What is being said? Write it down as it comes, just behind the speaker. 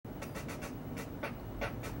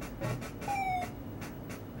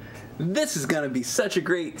This is gonna be such a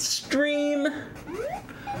great stream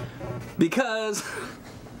because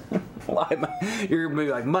you're gonna be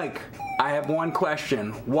like, Mike, I have one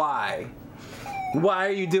question. Why? Why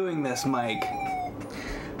are you doing this, Mike?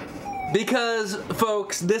 Because,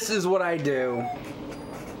 folks, this is what I do.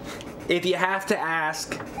 If you have to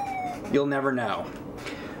ask, you'll never know.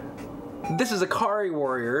 This is Ikari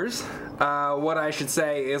Warriors. What I should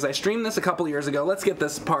say is I streamed this a couple years ago. Let's get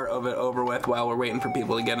this part of it over with while we're waiting for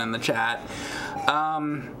people to get in the chat.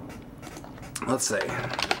 Let's see.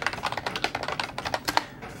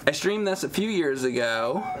 I streamed this a few years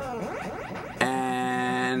ago,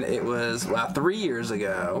 and it was, wow, 3 years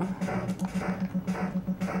ago.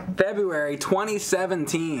 February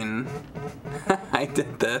 2017, I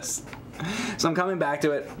did this. So I'm coming back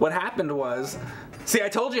to it. What happened was, see, I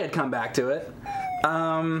told you I'd come back to it.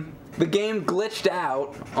 The game glitched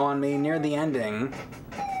out on me near the ending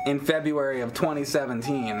in February of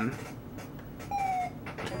 2017.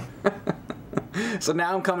 So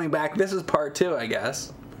now I'm coming back. This is part 2, I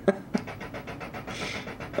guess.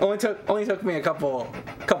 only took me a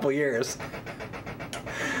couple years.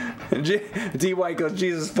 D White goes,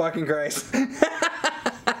 Jesus fucking Christ.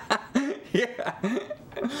 Yeah.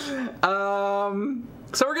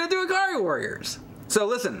 So we're gonna do Ikari Warriors. So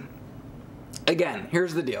listen, again,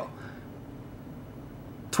 here's the deal.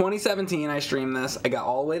 2017, I streamed this. I got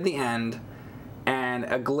all the way to the end, and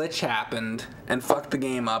a glitch happened and fucked the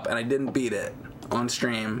game up, and I didn't beat it on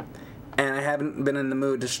stream. And I haven't been in the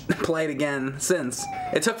mood to play it again since.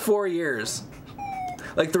 It took 4 years,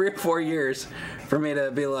 like 3 or 4 years, for me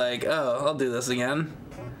to be like, oh, I'll do this again.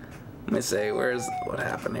 Let me see, what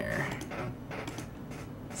happened here?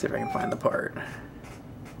 Let's see if I can find the part.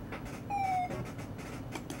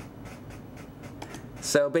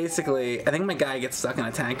 So basically, I think my guy gets stuck in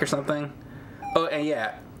a tank or something. Oh, and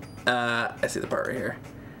yeah, I see the part right here.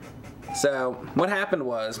 So what happened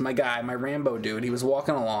was my guy, my Rambo dude, he was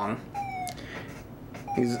walking along.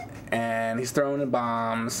 He's throwing the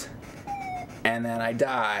bombs, and then I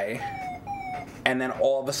die, and then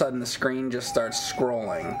all of a sudden the screen just starts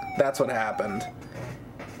scrolling. That's what happened.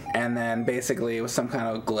 And then basically it was some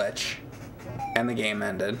kind of glitch, and the game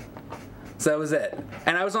ended. So that was it.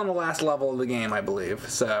 And I was on the last level of the game, I believe.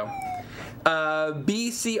 So,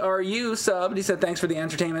 BCRU subbed. He said, thanks for the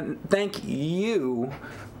entertainment. Thank you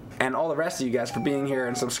and all the rest of you guys for being here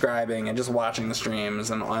and subscribing and just watching the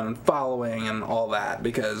streams and following and all that,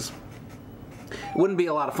 because it wouldn't be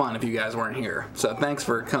a lot of fun if you guys weren't here. So thanks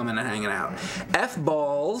for coming and hanging out.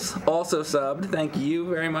 F-Balls also subbed. Thank you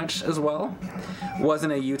very much as well.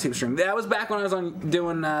 Wasn't a YouTube stream. That was back when I was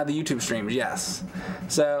doing the YouTube streams, yes.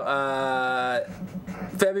 So,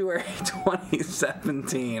 February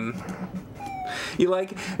 2017. You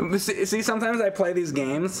like, see, sometimes I play these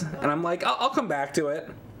games, and I'm like, I'll come back to it.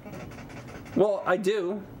 Well, I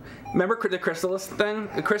do. Remember the Crystallis thing?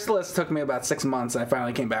 The Crystallis took me about 6 months, and I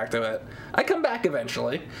finally came back to it. I come back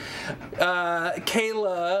eventually.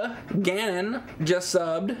 Kayla Gannon just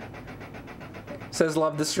subbed. Says,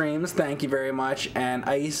 love the streams. Thank you very much. And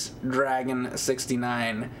Ice Dragon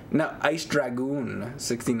 69. No, Ice Dragoon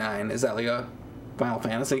 69. Is that like a Final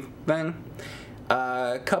Fantasy thing?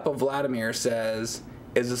 Cup of Vladimir says,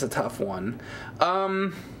 is this a tough one?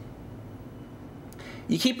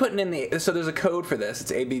 You keep putting in the, so there's a code for this.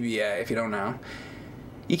 It's ABBA, if you don't know.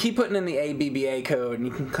 You keep putting in the ABBA code and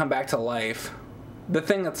you can come back to life. The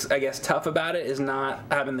thing that's, I guess, tough about it is not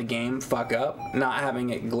having the game fuck up, not having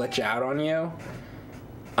it glitch out on you,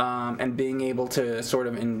 and being able to sort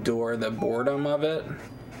of endure the boredom of it.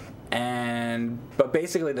 But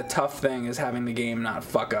basically the tough thing is having the game not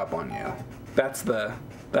fuck up on you. That's the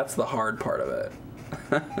hard part of it.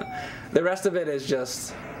 The rest of it is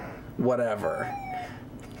just whatever.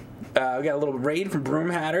 We got a little raid from Broom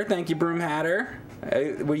Hatter. Thank you, Broom Hatter.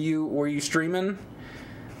 Were you streaming?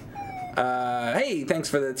 Hey, thanks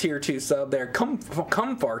for the tier 2 sub there. Come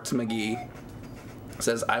farts McGee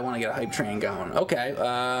says, I want to get a hype train going. Okay,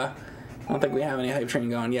 I don't think we have any hype train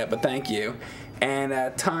going yet, but thank you. And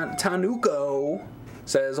Tanuko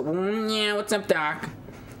says, yeah, what's up, Doc?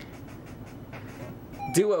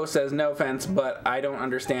 Duo says, no offense, but I don't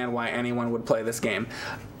understand why anyone would play this game.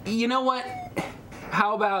 You know what?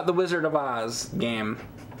 How about the Wizard of Oz game?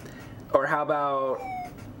 Or how about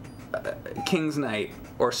King's Knight?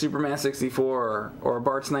 Or Superman 64? Or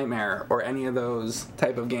Bart's Nightmare? Or any of those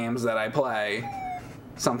type of games that I play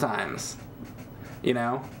sometimes? You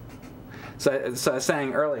know? So I was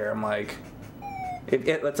saying earlier, I'm like,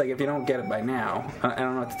 it's like if you don't get it by now, I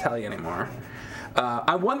don't know what to tell you anymore.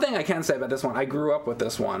 One thing I can say about this one, I grew up with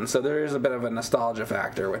this one, so there is a bit of a nostalgia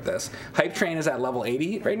factor with this. Hype Train is at level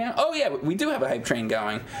 80 right now. Oh yeah, we do have a Hype Train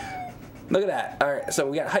going. Look at that. All right, so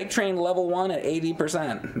we got Hype Train level 1 at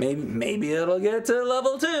 80%. Maybe it'll get to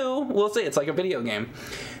level 2. We'll see. It's like a video game.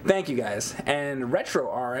 Thank you, guys. And Retro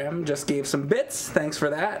RM just gave some bits. Thanks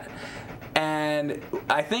for that. And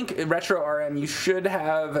I think Retro RM, you should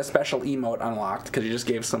have a special emote unlocked because you just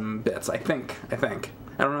gave some bits. I think. I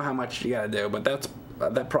don't know how much you gotta do, but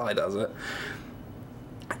that probably does it.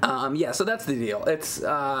 Yeah, so that's the deal. It's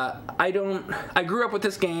I grew up with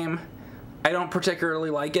this game. I don't particularly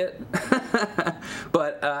like it,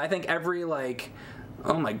 but I think every, like,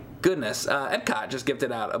 oh my goodness, Epcot just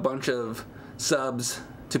gifted out a bunch of subs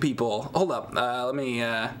to people. Hold up, let me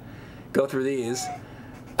go through these.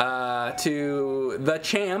 To The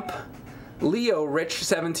Champ, Leo Rich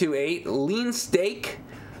 728, Lean Steak,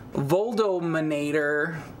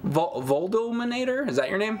 Voldominator, Voldominator, is that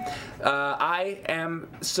your name? I am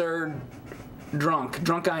Sir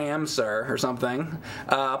Drunk I am, sir, or something.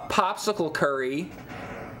 Popsicle Curry,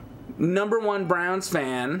 #1 Browns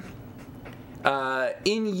fan,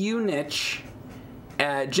 In Unich,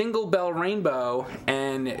 Jingle Bell Rainbow,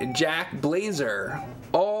 and Jack Blazer.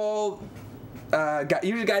 All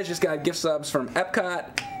you guys just got gift subs from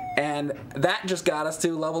Epcot, and that just got us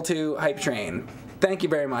to level 2 Hype Train. Thank you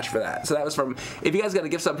very much for that. So that was from, if you guys got a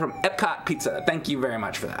gift sub from Epcot Pizza, thank you very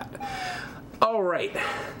much for that. All right,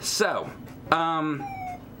 so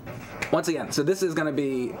once again, so this is going to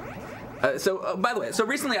be, by the way, so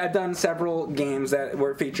recently I've done several games that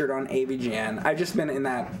were featured on AVGN. I've just been in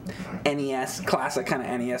that NES, classic kind of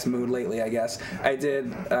NES mood lately, I guess. I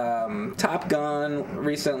did Top Gun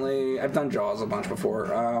recently. I've done Jaws a bunch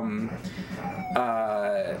before.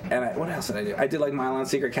 And what else did I do? I did like Mile on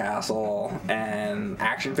Secret Castle and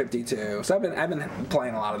Action 52. So I've been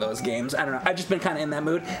playing a lot of those games. I don't know. I've just been kind of in that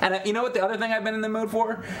mood. And you know what? The other thing I've been in the mood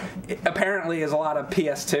for, apparently, is a lot of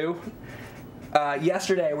PS2.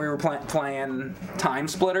 Yesterday we were playing Time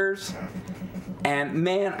Splitters, and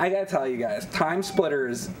man, I gotta tell you guys, Time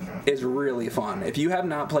Splitters is really fun. If you have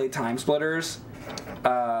not played Time Splitters,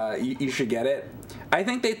 you should get it. I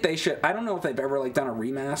think they should. I don't know if they've ever like done a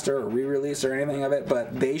remaster or re-release or anything of it,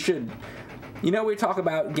 but they should. You know, we talk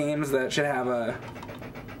about games that should have a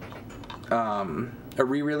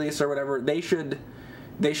re-release or whatever. They should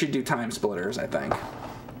do Time Splitters, I think,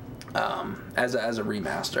 as a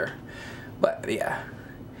remaster. But yeah,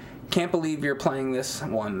 can't believe you're playing this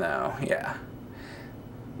one though. Yeah.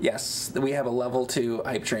 Yes, we have a level 2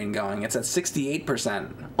 Hype Train going. It's at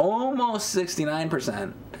 68%, almost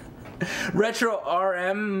 69%. Retro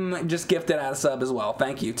RM just gifted out a sub as well.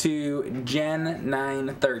 Thank you to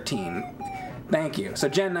Gen913. Thank you. So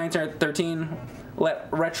Gen913, let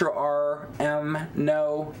Retro RM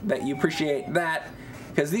know that you appreciate that.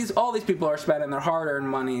 Because all these people are spending their hard-earned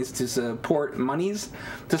monies to support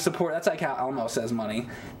that's like how Elmo says money.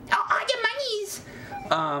 I get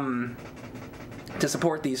monies! To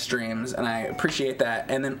support these streams, and I appreciate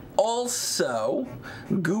that. And then also,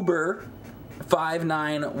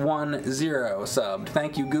 Goober5910 subbed.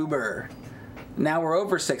 Thank you, Goober. Now we're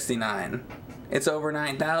over 69. It's over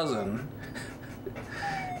 9,000.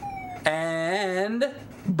 And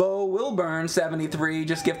Bo Wilburn 73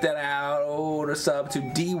 just gifted out a sub to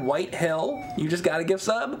D Whitehill. You just got a gift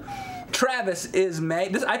sub. Travis is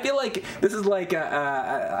May. I feel like this is like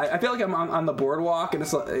I feel like I'm on the boardwalk, and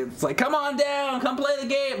it's like come on down, come play the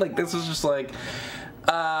game. Like this is just like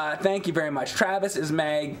thank you very much. Travis is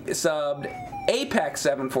May subbed. Apex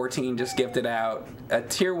 714 just gifted out a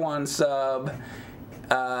tier 1 sub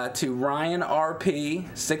to Ryan RP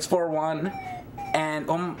 641 and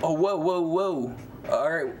whoa.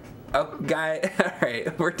 All right, guy. All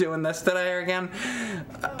right, we're doing this today again.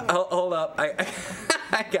 Hold up, I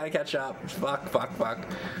gotta catch up. Fuck.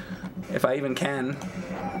 If I even can.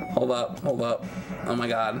 Hold up. Oh my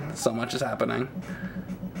God, so much is happening.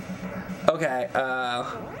 Okay,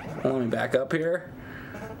 let me back up here.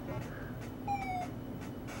 Oh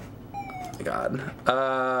my God.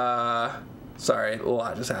 Sorry, a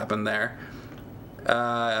lot just happened there.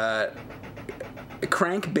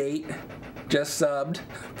 Crankbait just subbed,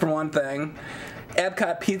 for one thing.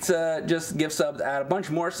 Epcot Pizza just gift subbed out a bunch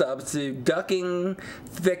more subs to Ducking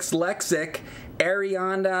Fix Lexic,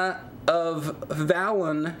 Ariana of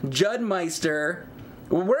Valen, Judmeister.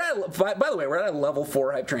 By the way, we're at a level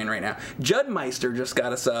 4 Hype Train right now. Judmeister just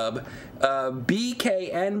got a sub.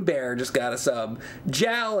 BKN Bear just got a sub.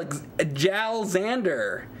 Jal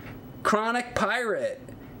Xander, Chronic Pirate,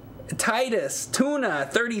 Titus, Tuna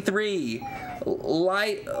 33,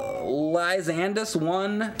 Lyzandus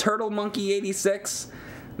 1, Turtle Monkey 86,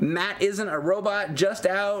 Matt Isn't a Robot just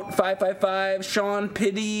out 555, Sean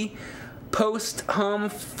Pity, Post Hum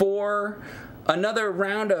 4, another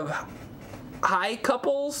round of High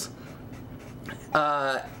Couples,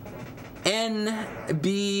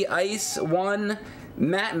 NB Ice 1,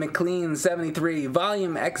 Matt McLean 73,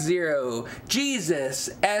 Volume X0, Jesus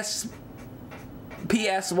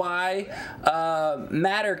PSY,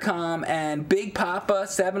 Mattercom, and Big Papa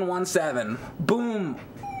 717. Boom!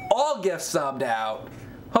 All gifts subbed out.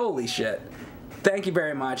 Holy shit. Thank you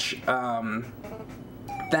very much.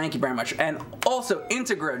 Thank you very much. And also,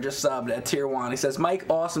 Integra just subbed at Tier 1. He says, Mike,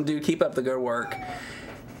 awesome dude, keep up the good work.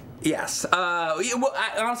 Yes.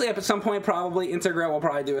 Honestly, at some point, probably Integra will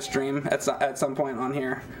probably do a stream at some point on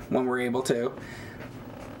here when we're able to.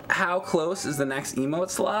 How close is the next emote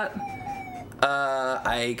slot?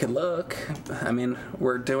 I could look. I mean,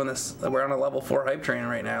 we're doing this. We're on a level 4 hype train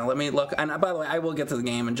right now. Let me look. And by the way, I will get to the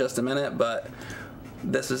game in just a minute, but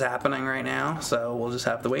this is happening right now, so we'll just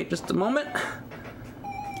have to wait just a moment.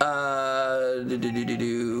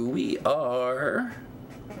 We are.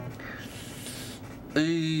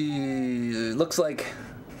 Looks like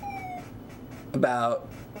about.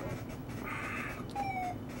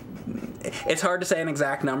 It's hard to say an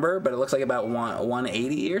exact number, but it looks like about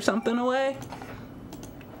 180 or something away.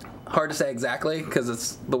 Hard to say exactly because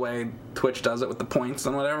it's the way Twitch does it with the points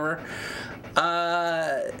and whatever.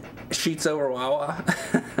 Sheets over Wawa.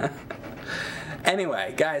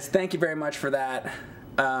 Anyway, guys, thank you very much for that.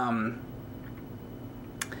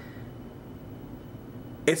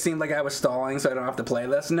 It seemed like I was stalling, so I don't have to play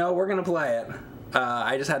this. No, we're gonna play it.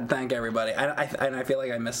 I just had to thank everybody. And I feel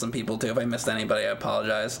like I missed some people, too. If I missed anybody, I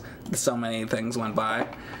apologize. So many things went by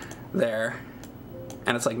there.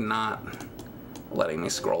 And it's, like, not letting me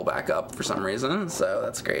scroll back up for some reason. So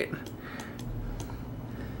that's great.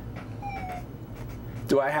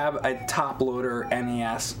 Do I have a top loader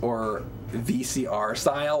NES or VCR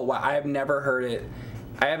style? Well, I have never heard it.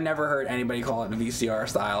 I have never heard anybody call it VCR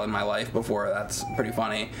style in my life before. That's pretty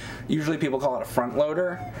funny. Usually people call it a front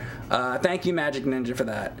loader. Thank you, Magic Ninja, for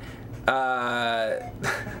that.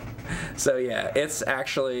 So yeah, it's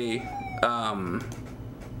actually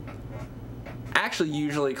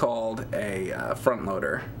usually called a front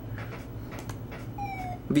loader.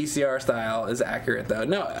 VCR style is accurate though.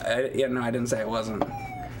 No, I didn't say it wasn't.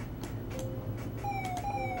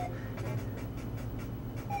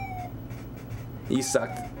 You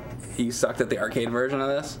sucked. You sucked at the arcade version of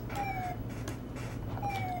this?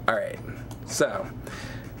 Alright, so.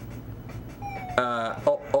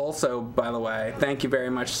 Also, by the way, thank you very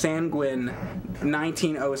much.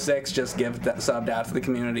 Sanguine1906 just subbed out to the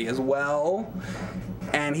community as well.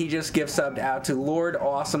 And he just gift subbed out to Lord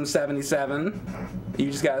Awesome77.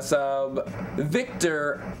 You just got a sub.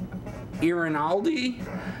 Victor Irinaldi.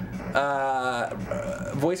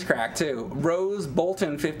 Voice crack too. Rose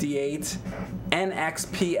Bolton 58,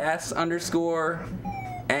 NXPS _,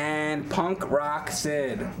 and Punk Rock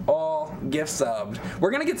Sid, all gift subbed.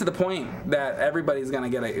 We're gonna get to the point that everybody's gonna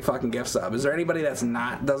get a fucking gift sub. Is there anybody that's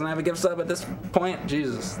doesn't have a gift sub at this point?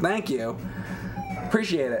 Jesus, thank you,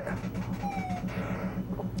 appreciate it.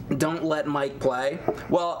 Don't let Mike play.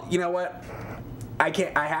 Well, you know what? I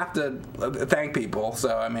can't. I have to thank people.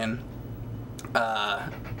 So I mean.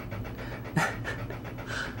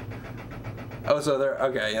 Oh, so there.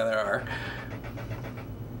 Okay, yeah, there are.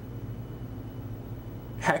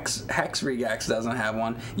 Hex Regex doesn't have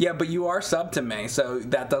one. Yeah, but you are subbed to me, so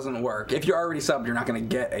that doesn't work. If you're already subbed, you're not going to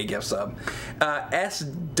get a gift sub.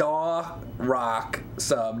 S-Daw Rock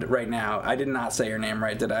subbed right now. I did not say your name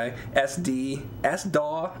right, did I? S-Dog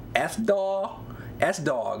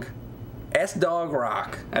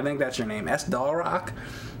Rock. I think that's your name. S-Dog Rock?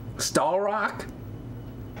 Stall Rock?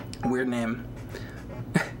 Weird name.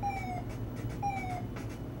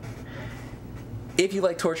 If you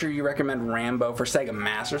like torture, you recommend Rambo for Sega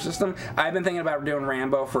Master System. I've been thinking about doing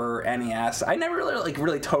Rambo for NES. I never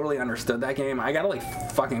really totally understood that game. I gotta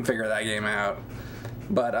fucking figure that game out.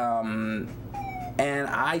 But and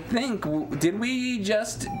I think, did we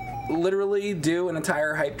just literally do an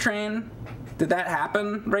entire hype train? Did that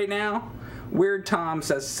happen right now? Weird Tom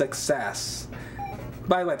says success.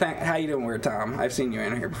 By the way, how you doing, Weird Tom? I've seen you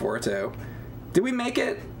in here before too. Did we make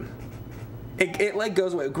it? It like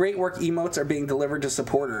goes away. Great work, emotes are being delivered to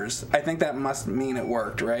supporters. I think that must mean it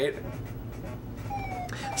worked, right?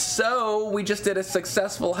 So, we just did a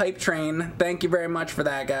successful hype train. Thank you very much for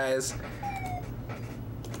that, guys.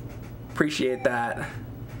 Appreciate that.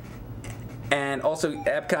 And also,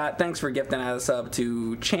 Epcot, thanks for gifting out a sub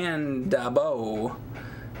to Chandabo.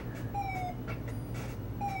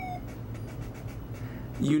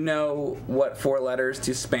 You know what 4 letters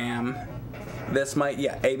to spam. This might,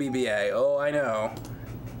 yeah, ABBA. Oh, I know.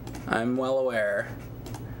 I'm well aware.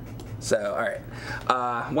 So, alright.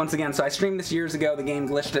 Once again, so I streamed this years ago. The game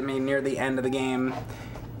glitched at me near the end of the game.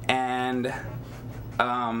 And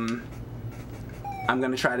I'm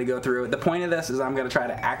going to try to go through it. The point of this is I'm going to try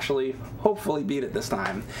to actually, hopefully, beat it this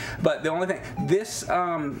time. But the only thing, this,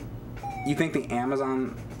 you think the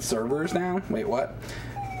Amazon server's down? Wait, what?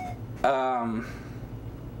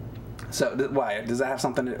 So, why? Does that have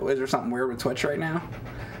something, is there something weird with Twitch right now?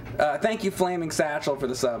 Thank you, Flaming Satchel, for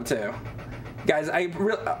the sub, too. Guys,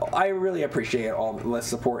 I really appreciate all the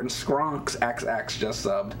support, and Skronks XX just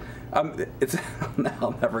subbed.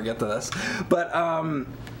 I'll never get to this. But,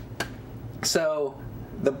 so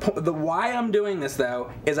the why I'm doing this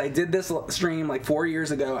though is I did this stream like 4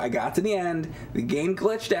 years ago. I got to the end, the game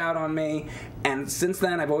glitched out on me, and since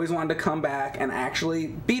then I've always wanted to come back and actually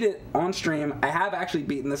beat it on stream. I have actually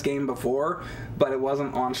beaten this game before, but it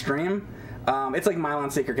wasn't on stream. It's like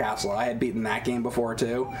Milon Secret Castle. I had beaten that game before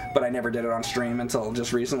too, but I never did it on stream until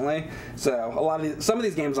just recently. So some of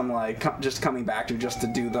these games I'm like just coming back to just to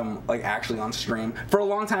do them like actually on stream. For a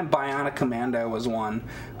long time, Bionic Commando was one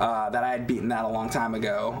that I had beaten that a long time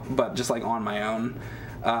ago, but just like on my own.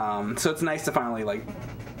 So it's nice to finally like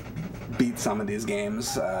beat some of these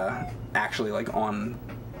games actually like on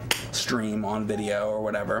stream, on video or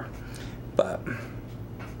whatever. But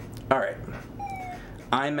all right.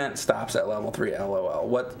 I meant stops at level 3, LOL.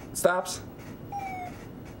 What stops?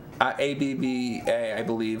 ABBA, I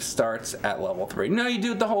believe, starts at level 3. No, you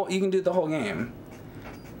do the whole. You can do the whole game.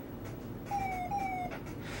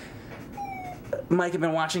 Mike, I've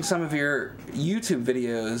been watching some of your YouTube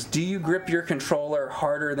videos. Do you grip your controller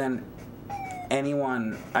harder than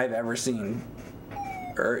anyone I've ever seen?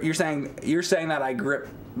 Or you're saying that I grip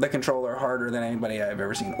the controller harder than anybody I've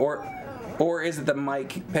ever seen, or is it the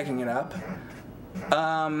mic picking it up?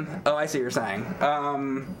 Oh, I see what you're saying.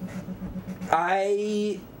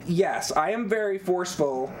 Yes, I am very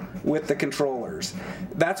forceful with the controllers.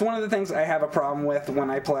 That's one of the things I have a problem with when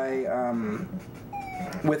I play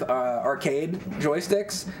with arcade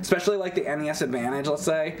joysticks, especially like the NES Advantage, let's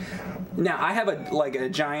say. Now, I have a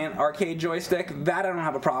giant arcade joystick. That I don't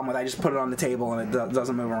have a problem with. I just put it on the table and it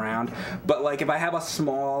doesn't move around. But like if I have a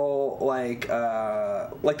small like the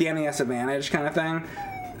NES Advantage kind of thing,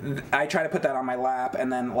 I try to put that on my lap,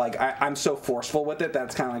 and then like I'm so forceful with it that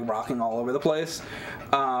it's kind of like rocking all over the place.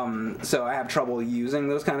 So I have trouble using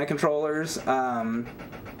those kind of controllers. And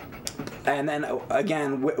then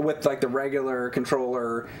again with like the regular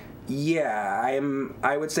controller, yeah,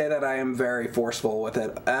 I would say that I am very forceful with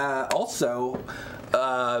it. Also,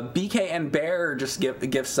 BK and Bear just gift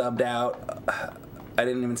subbed out. I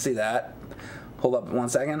didn't even see that. Hold up 1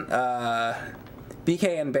 second.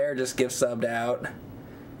 BK and Bear just gift subbed out.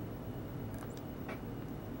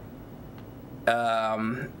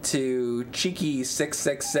 To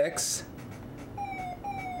Cheeky666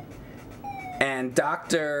 and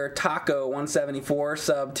Dr. Taco 174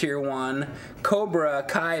 sub tier 1, Cobra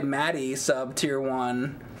Kai Matty sub tier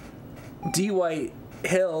 1, D White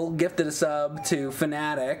Hill gifted a sub to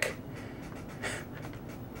Fanatic.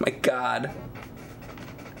 My God.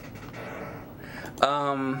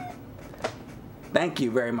 Thank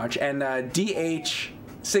you very much. And DH69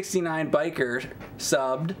 Biker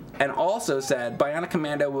subbed and also said Bionic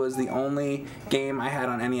Commando was the only game I had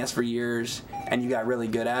on NES for years and you got really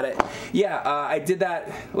good at it. Yeah, I did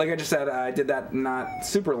that, like I just said, I did that not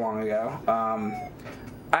super long ago.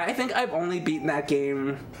 I think I've only beaten that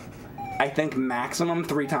game, I think maximum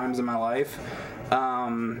 3 times in my life.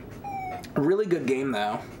 Really good game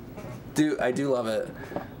though. I do love it.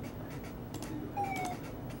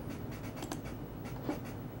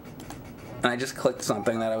 And I just clicked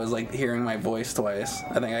something that I was like hearing my voice twice.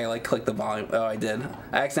 I think I like clicked the volume. Oh, I did.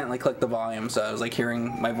 I accidentally clicked the volume, so I was like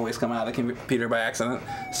hearing my voice come out of the computer by accident.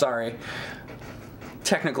 Sorry.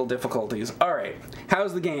 Technical difficulties. All right.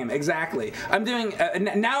 How's the game? Exactly. I'm doing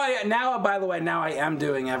now. By the way, now I am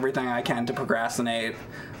doing everything I can to procrastinate.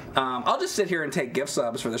 I'll just sit here and take gift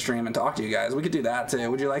subs for the stream and talk to you guys. We could do that too.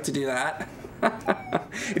 Would you like to do that?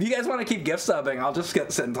 If you guys want to keep gift subbing, I'll just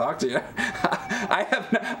sit and talk to you. I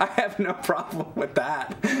have no problem with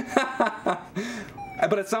that.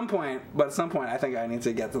 But at some point, I think I need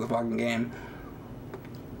to get to the fucking game.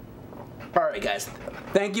 All right, guys.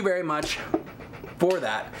 Thank you very much for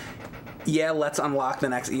that. Yeah, let's unlock the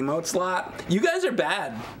next emote slot. You guys are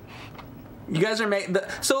bad. You guys are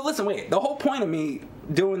so listen, wait. The whole point of me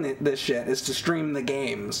doing this shit is to stream the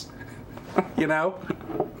games. You know?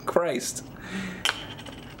 Christ.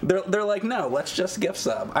 They're like, no, let's just gift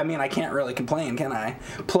sub. I mean, I can't really complain, can I?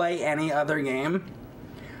 Play any other game.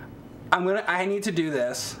 I need to do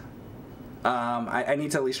this. I need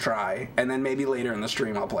to at least try, and then maybe later in the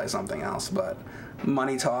stream I'll play something else. But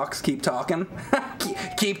money talks. Keep talking.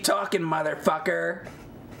 Keep talking, motherfucker.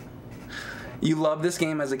 You loved this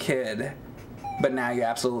game as a kid. but now you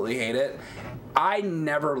absolutely hate it. I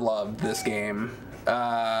never loved this game.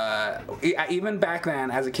 Even back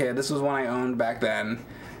then, as a kid, this was one I owned back then,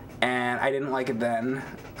 and I didn't like it then.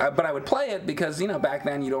 But I would play it because, you know, back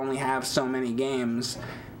then you'd only have so many games.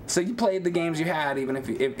 So you played the games you had, even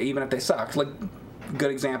if they sucked. Like,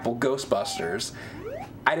 good example, Ghostbusters.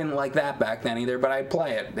 I didn't like that back then either, but I'd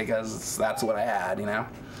play it because that's what I had, you know.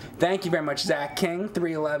 Thank you very much, Zach King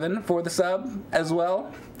 311 for the sub as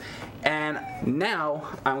well. And now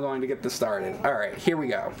I'm going to get this started. All right, here we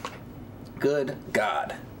go. Good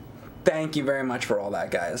God. Thank you very much for all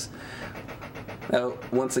that, guys. Oh,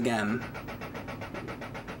 once again,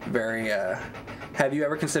 very, have you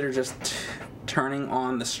ever considered just turning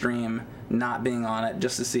on the stream, not being on it,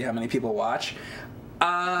 just to see how many people watch?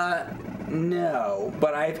 No,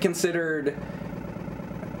 but I've considered,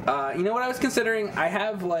 you know what I was considering? I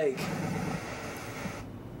have, like,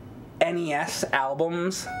 NES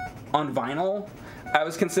albums on vinyl. I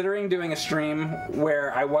was considering doing a stream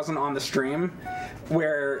where I wasn't on the stream,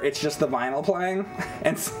 where it's just the vinyl playing,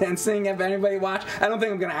 and seeing if anybody watched. I don't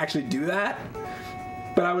think I'm going to actually do that,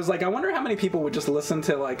 but I was like, I wonder how many people would just listen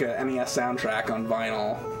to, like, a NES soundtrack on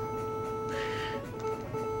vinyl.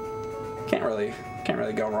 Can't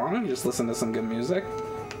really go wrong. You just listen to some good music.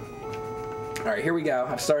 Alright, here we go.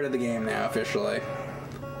 I've started the game now, officially.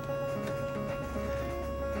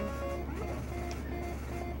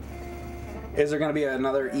 Is there going to be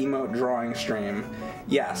another emote drawing stream?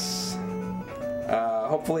 Yes.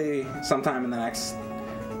 Hopefully sometime in the next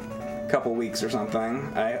couple weeks or something.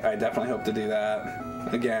 I definitely hope to do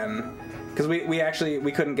that again. Because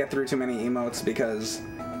we couldn't get through too many emotes because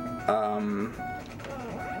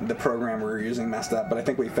the program we were using messed up, but I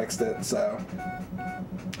think we fixed it, so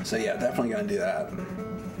yeah, definitely gonna do that.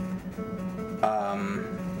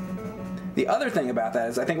 The other thing about that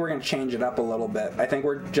is I think we're gonna change it up a little bit. I think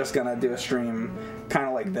we're just gonna do a stream kind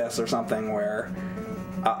of like this or something where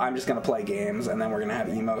I'm just gonna play games and then we're gonna have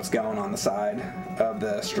emotes going on the side of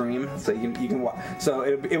the stream, so you can watch. So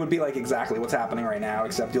it would be like exactly what's happening right now,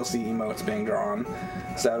 except you'll see emotes being drawn.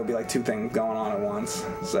 So it'll be like two things going on at once.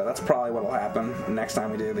 So that's probably what'll happen next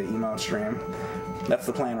time we do the emote stream. That's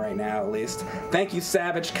the plan right now, at least. Thank you,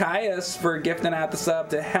 Savage Caius, for gifting out the sub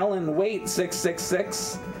to Helen Wait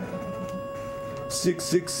 666.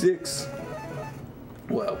 666.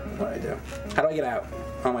 Whoa, what did I do? How do I get out?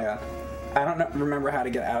 Oh my god. I don't remember how to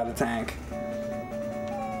get out of the tank.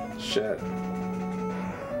 Shit.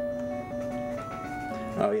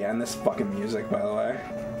 Oh yeah, and this fucking music, by the way.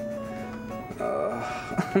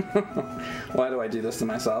 Why do I do this to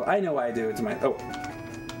myself? I know why I do it to myself.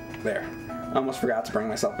 Oh, there. I almost forgot to bring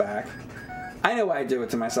myself back. I know why I do it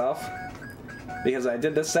to myself. Because I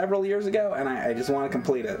did this several years ago, and I just want to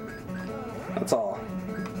complete it. That's all.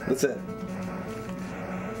 That's it.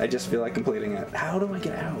 I just feel like completing it. How do I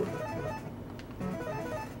get out?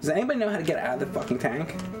 Does anybody know how to get out of the fucking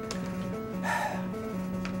tank?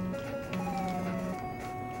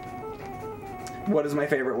 What is my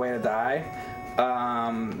favorite way to die?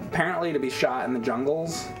 Apparently to be shot in the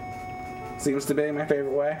jungles. Seems to be my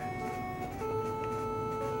favorite way.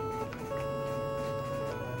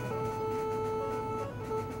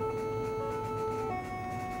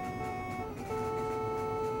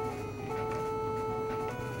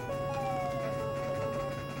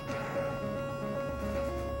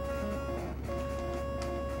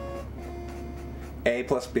 A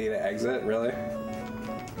plus B to exit, really?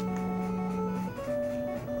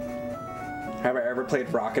 Have I ever played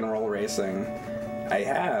Rock and Roll Racing? I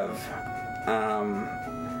have.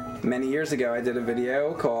 Many years ago I did a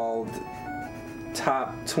video called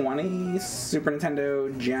Top 20 Super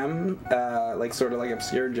Nintendo Gem, like sort of like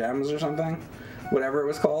obscure gems or something, whatever it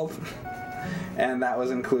was called. And that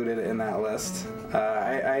was included in that list.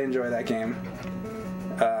 I enjoy that game.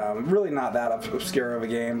 Really not that obscure of a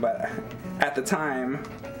game, but at the time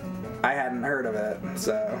I hadn't heard of it,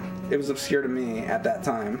 so it was obscure to me at that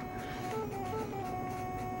time.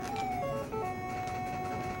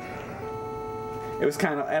 It was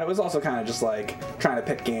kind of, and it was also kind of just like trying to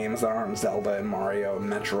pick games that aren't Zelda and Mario and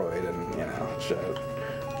Metroid and, you know, shit.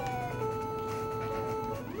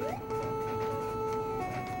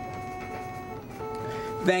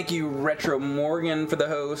 Thank you, Retro Morgan, for the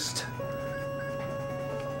host.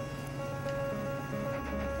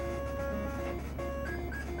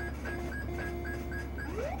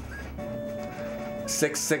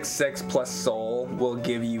 $666 plus soul will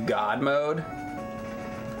give you God mode.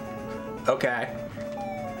 Okay.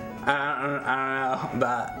 I don't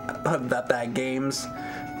know about that games.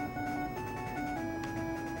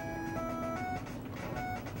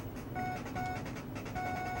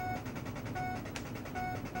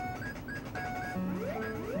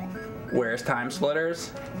 Where's Time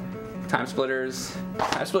Splitters? Time Splitters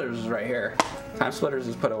is right here. Time Splitters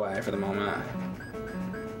is put away for the moment.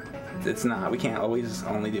 It's not. We can't always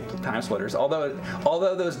only do Time Splitters. Although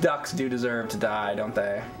those ducks do deserve to die, don't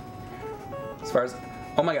they? As far as,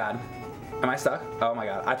 oh my god, am I stuck? Oh my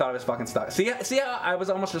god, I thought I was fucking stuck. See how I was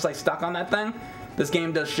almost just like stuck on that thing? This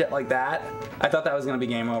game does shit like that. I thought that was gonna be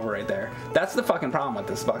game over right there. That's the fucking problem with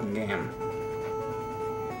this fucking game.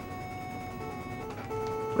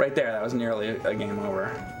 Right there, that was nearly a game over.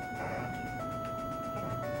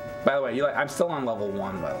 By the way, I'm still on level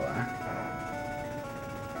 1, by the way.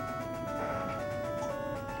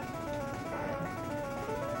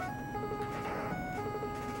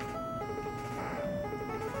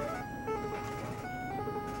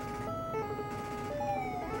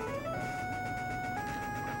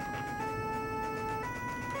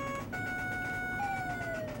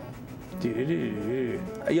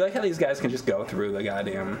 You like how these guys can just go through the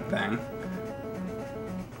goddamn thing?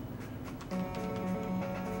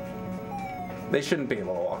 They shouldn't be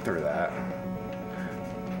able to walk through that.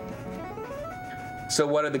 So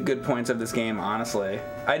what are the good points of this game, honestly?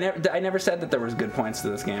 I never said that there was good points to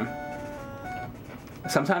this game.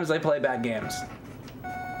 Sometimes they play bad games.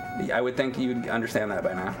 I would think you'd understand that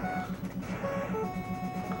by now.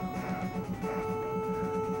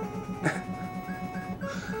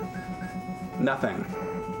 Nothing.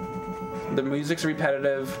 The music's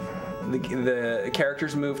repetitive. The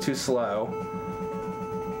characters move too slow.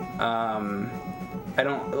 I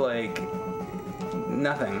don't like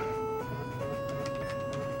nothing.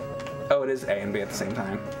 Oh, it is A and B at the same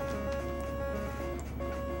time.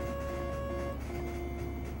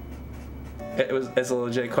 It's a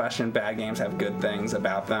legit question. Bad games have good things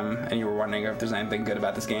about them, and you were wondering if there's anything good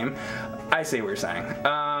about this game. I see what you're saying.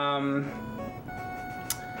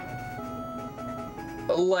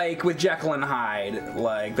 Like with Jekyll and Hyde,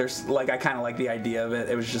 like there's like I kind of like the idea of it.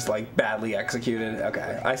 It was just like badly executed.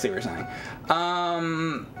 Okay, I see what you're saying.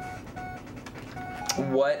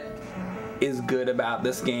 What is good about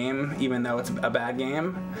this game, even though it's a bad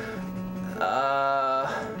game?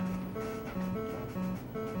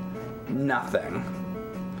 Nothing.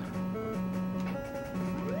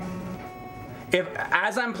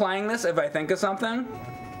 As I'm playing this, if I think of something,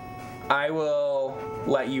 I will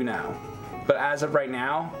let you know. But as of right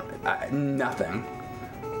now, nothing.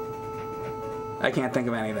 I can't think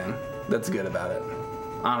of anything that's good about it,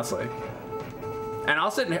 honestly. And I'll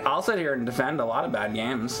sit here and defend a lot of bad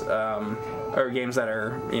games, or games that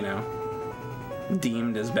are, you know,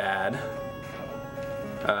 deemed as bad.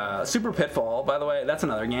 Super Pitfall, by the way, that's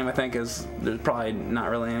another game I think there's probably not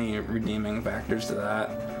really any redeeming factors to that.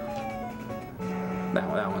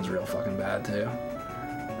 That one's real fucking bad too.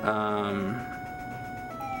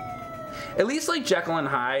 At least like Jekyll and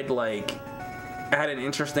Hyde like had an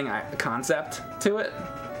interesting concept to it,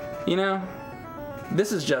 you know.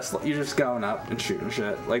 This is just you're just going up and shooting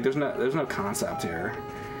shit. Like there's no concept here.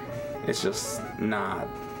 It's just not.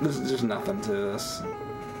 There's just nothing to this.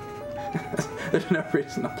 There's no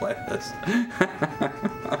reason to play this.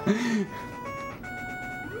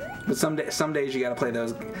 But some days you gotta play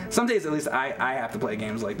those. Some days at least I have to play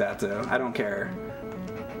games like that too. I don't care.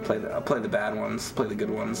 I'll play the bad ones, play the good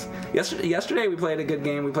ones. Yesterday we played a good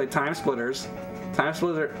game. We played Time Splitters. Time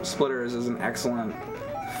Splitters is an excellent,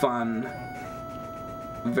 fun,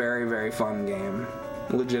 very, very fun game.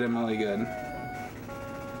 Legitimately good.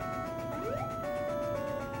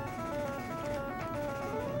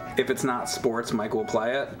 If it's not sports, Mike will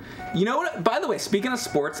play it. You know what? By the way, speaking of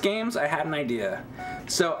sports games, I had an idea.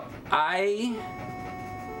 So I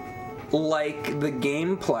like the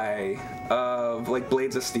gameplay of like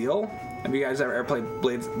Blades of Steel. Have you guys ever played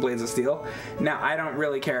Blades of Steel? Now I don't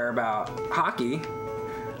really care about hockey.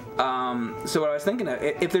 So what I was thinking of,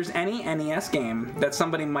 if there's any NES game that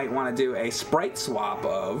somebody might want to do a sprite swap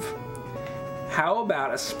of, how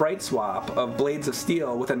about a sprite swap of Blades of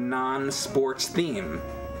Steel with a non-sports theme?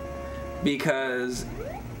 Because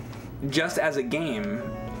just as a game,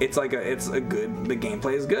 the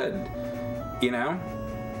gameplay is good, you know?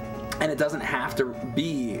 And it doesn't have to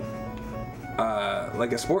be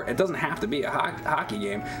like a sport. It doesn't have to be a hockey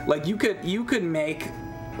game. Like you could make,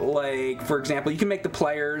 like, for example, you can make the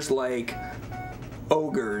players like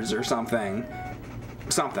ogres or something,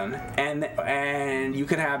 and you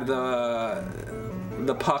could have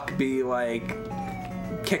the puck be like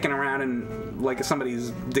kicking around in like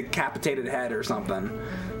somebody's decapitated head or something.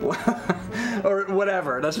 Or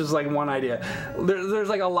whatever. That's just like one idea. There's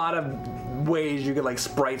like a lot of ways you could like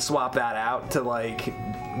sprite swap that out to like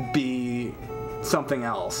be something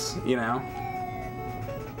else, you know?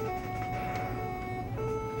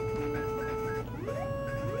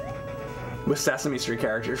 With Sesame Street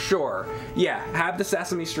characters, sure. Yeah, have the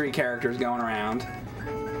Sesame Street characters going around.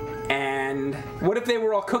 And what if they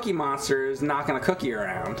were all Cookie Monsters knocking a cookie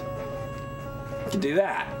around? You could do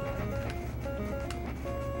that.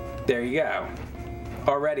 There you go.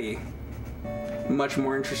 Already much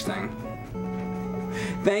more interesting.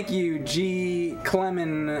 Thank you, G.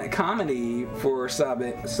 Clemen Comedy, for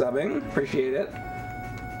subbing. Appreciate it.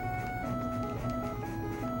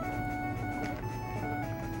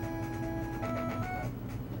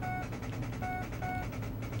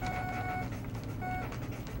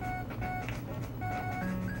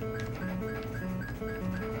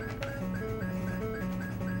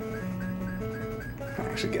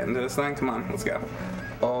 Actually get into this thing. Come on, let's go.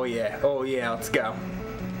 Oh yeah, let's go.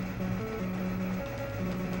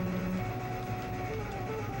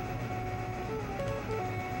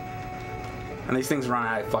 And these things run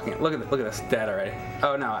out of fucking. Look at this, dead already.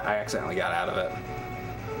 Oh no, I accidentally got out of it.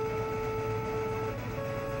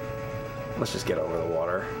 Let's just get over the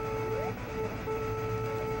water.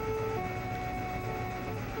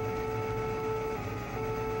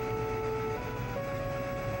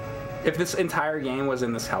 If this entire game was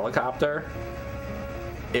in this helicopter,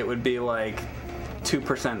 it would be like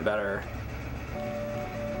 2% better.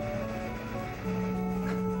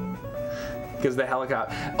 Because the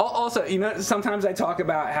helicopter. Also, you know, sometimes I talk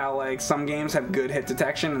about how like some games have good hit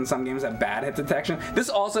detection and some games have bad hit detection. This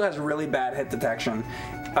also has really bad hit detection.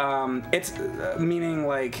 It's meaning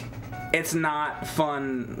like it's not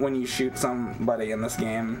fun when you shoot somebody in this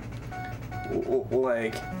game.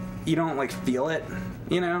 Like you don't like feel it,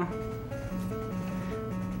 you know.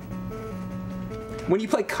 When you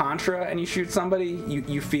play Contra and you shoot somebody,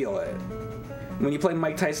 you feel it. When you play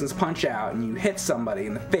Mike Tyson's Punch-Out and you hit somebody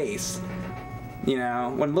in the face, you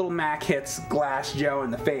know, when Little Mac hits Glass Joe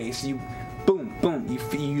in the face, you boom, boom,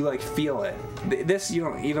 you like feel it. This you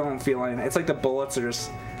don't feel anything. It's like the bullets are just,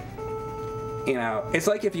 you know, it's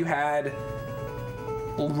like if you had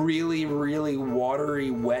really, really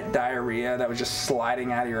watery, wet diarrhea that was just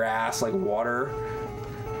sliding out of your ass like water.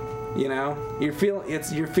 You know, you're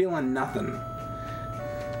feeling nothing.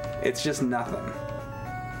 It's just nothing.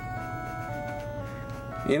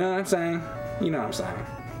 You know what I'm saying? You know what I'm saying.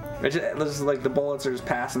 It's just like the bullets are just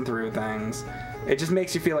passing through things. It just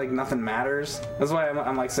makes you feel like nothing matters. That's why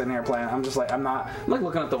I'm like sitting here playing. I'm just like I'm like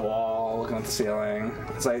looking at the wall, looking at the ceiling.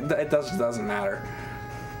 It's like it doesn't matter.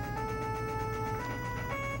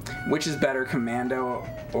 Which is better, Commando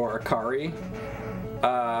or Ikari?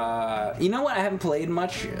 You know what? I haven't played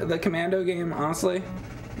much the Commando game, honestly.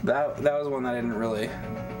 That was one that I didn't really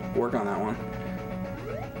work on that one.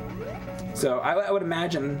 So I would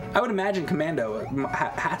imagine Commando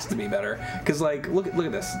has to be better, because like look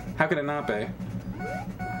at this. How could it not be?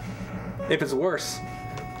 If it's worse,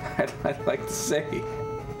 I'd like to see.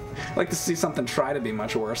 I'd like to see something try to be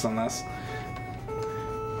much worse than this.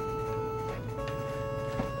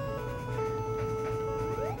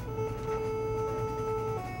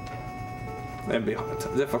 That'd be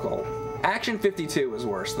difficult. Action 52 was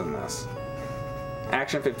worse than this.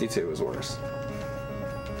 Action 52 was worse.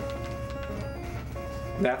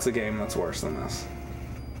 That's a game that's worse than this.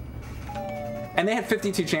 And they had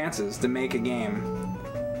 52 chances to make a game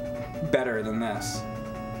better than this.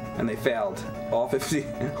 And they failed all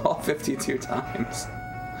 52 times.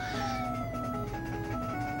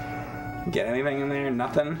 Get anything in there?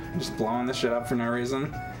 Nothing? Just blowing this shit up for no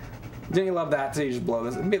reason? Didn't you love that too? You just blow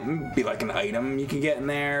this. It'd be like an item you could get in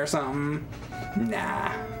there or something.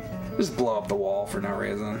 Nah. Just blow up the wall for no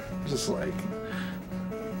reason. Just like...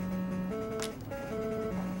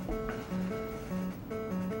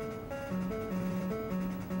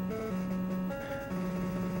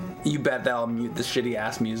 You bet they'll mute the shitty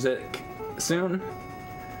ass music soon?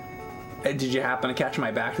 Did you happen to catch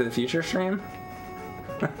my Back to the Future stream?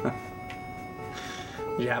 Did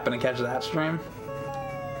you happen to catch that stream?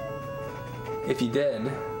 If you did,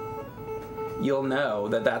 you'll know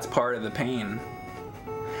that that's part of the pain.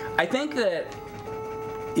 I think that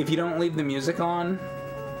if you don't leave the music on,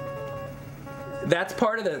 that's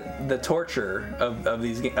part of the torture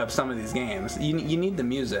of some of these games. You need the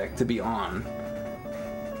music to be on,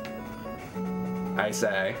 I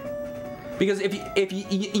say. Because if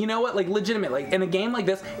you know what, like legitimate, like in a game like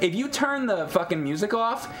this, if you turn the fucking music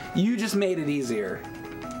off, you just made it easier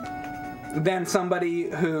than somebody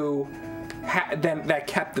who that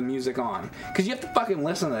kept the music on. Because you have to fucking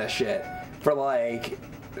listen to this shit for like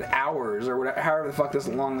hours or whatever, however the fuck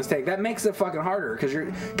long this takes. That makes it fucking harder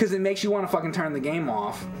because it makes you want to fucking turn the game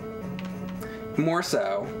off more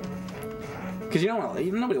so. Because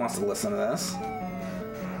nobody wants to listen to this,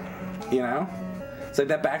 you know. It's like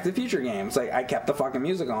that Back to the Future game. It's like I kept the fucking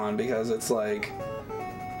music on because it's like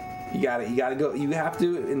you gotta go. You have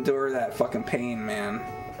to endure that fucking pain, man.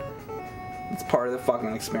 It's part of the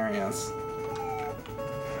fucking experience.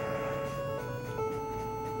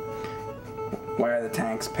 Why are the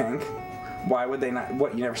tanks pink? Why would they not?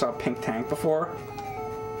 What, you never saw a pink tank before?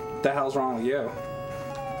 What the hell's wrong with you?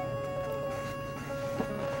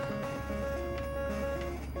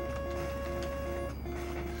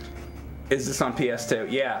 Is this on PS2?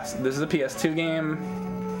 Yes, this is a PS2 game.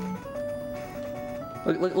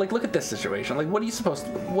 Look at this situation. Like, what are you supposed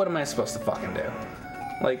to? What am I supposed to fucking do?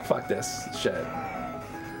 Like, fuck this shit.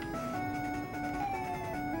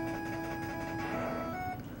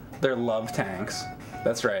 They're love tanks.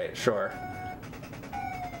 That's right. Sure.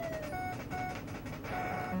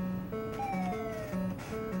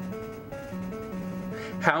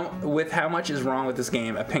 How much is wrong with this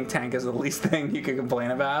game? A pink tank is the least thing you can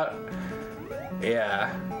complain about.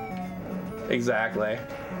 Yeah. Exactly.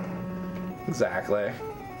 Exactly.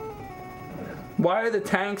 Why are the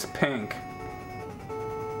tanks pink?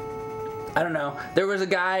 I don't know. There was a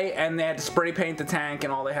guy and they had to spray paint the tank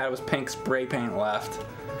and all they had was pink spray paint left.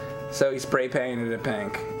 So he spray painted it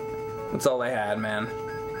pink. That's all they had, man.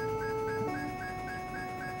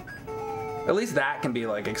 At least that can be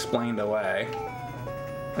like explained away.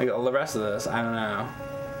 Like all the rest of this, I don't know.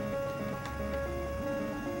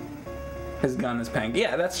 His gun is pink.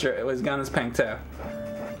 Yeah, that's true. His gun is pink too.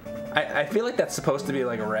 I feel like that's supposed to be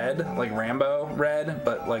like red, like Rambo red,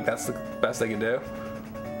 but like that's the best they can do.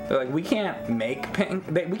 They're like, we can't make pink.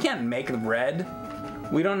 We can't make red.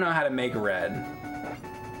 We don't know how to make red.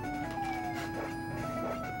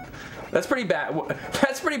 That's pretty bad.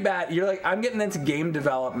 That's pretty bad. You're like, I'm getting into game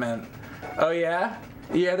development. Oh yeah?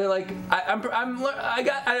 Yeah, they're like,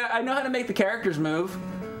 I know how to make the characters move,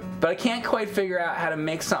 but I can't quite figure out how to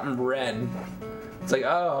make something red. It's like,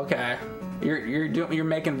 oh, okay. You're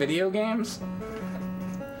making video games?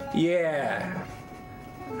 Yeah.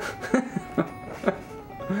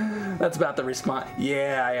 That's about the response.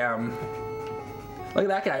 Yeah, I am. Look at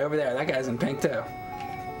that guy over there. That guy's in pink too.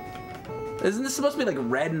 Isn't this supposed to be like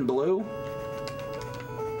red and blue?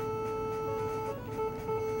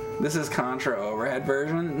 This is Contra overhead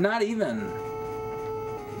version? Not even.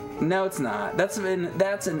 No, it's not. That's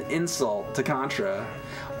an insult to Contra.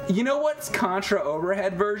 You know what's Contra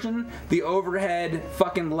overhead version? The overhead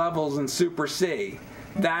fucking levels in Super C.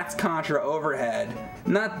 That's Contra overhead.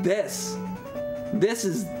 Not this. This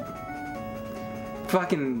is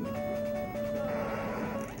fucking...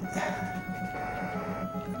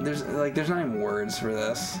 There's not even words for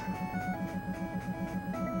this.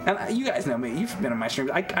 And you guys know me. You've been in my streams.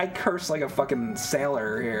 I curse like a fucking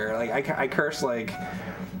sailor here. Like I curse like,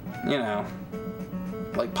 you know,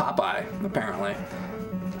 like Popeye apparently.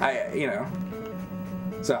 You know.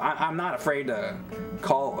 So I'm not afraid to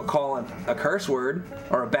call it a curse word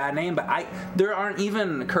or a bad name, but there aren't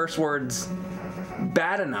even curse words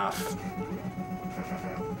bad enough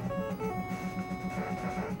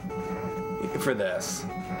for this.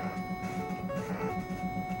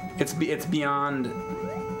 It's beyond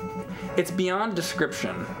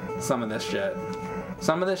description. Some of this shit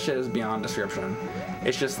is beyond description.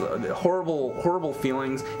 It's just horrible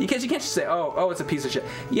feelings. Because you can't just say, oh, it's a piece of shit.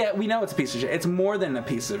 Yeah, we know it's a piece of shit. It's more than a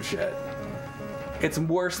piece of shit. It's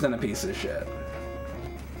worse than a piece of shit.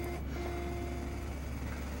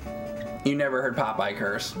 You never heard Popeye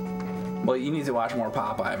curse. Well, you need to watch more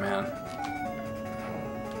Popeye, man.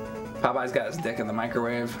 Popeye's got his dick in the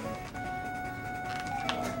microwave.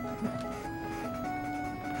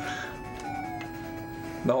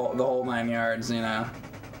 The whole 9 yards, you know.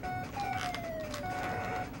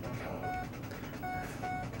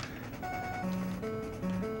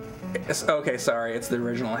 Okay, sorry, it's the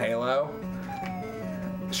original Halo.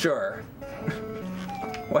 Sure.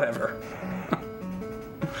 Whatever.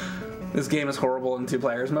 This game is horrible in 2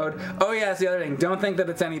 players mode. Oh yeah, that's the other thing. Don't think that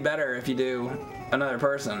it's any better if you do another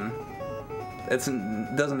person. It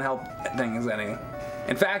doesn't help things any.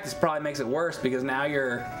 In fact, this probably makes it worse because now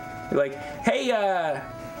you're like, hey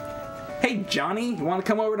Johnny, you want to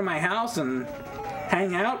come over to my house and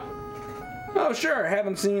hang out? Oh sure,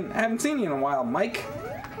 haven't seen you in a while, Mike.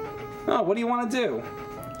 Oh, what do you want to do?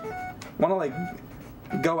 Want to like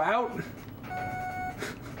go out?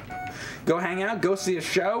 Go hang out? Go see a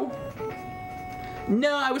show?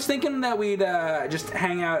 No, I was thinking that we'd just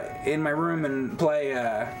hang out in my room and play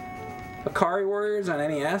Ikari Warriors on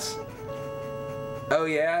NES. Oh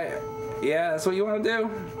yeah? Yeah, that's what you want to do?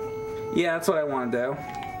 Yeah, that's what I want to do.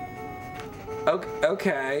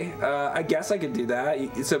 Okay, I guess I could do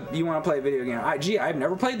that. So you want to play a video game? Gee, I've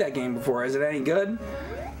never played that game before. Is it any good?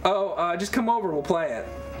 Oh, just come over, we'll play it.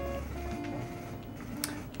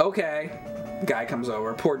 Okay. Guy comes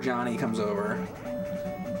over. Poor Johnny comes over.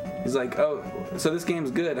 He's like, oh, so this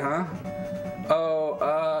game's good, huh?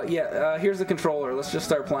 Oh, yeah, here's the controller. Let's just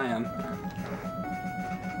start playing.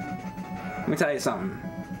 Let me tell you something.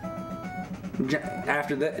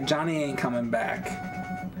 After that, Johnny ain't coming back.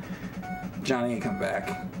 Johnny ain't coming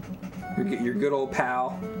back. Your good old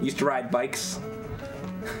pal. Used to ride bikes.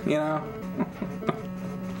 You know?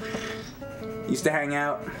 Used to hang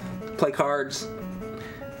out. Play cards.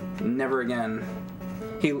 Never again.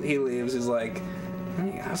 He leaves. He's like,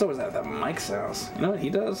 I was always at that Mike's house. You know what he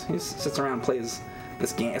does? He sits around and plays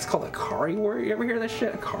this game. It's called Ikari Warriors. You ever hear this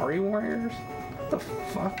shit? Ikari Warriors? What the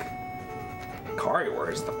fuck? Ikari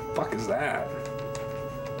Warriors? What the fuck is that?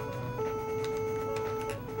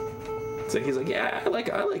 So he's like, yeah, I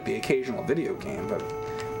like the occasional video game, but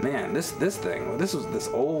man, this thing, this was this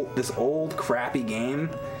old crappy game.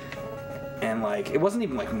 And like, it wasn't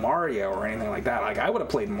even like Mario or anything like that. Like, I would have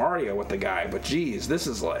played Mario with the guy, but geez, this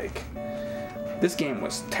is like, this game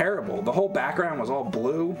was terrible. The whole background was all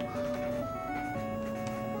blue.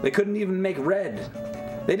 They couldn't even make red.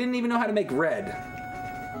 They didn't even know how to make red.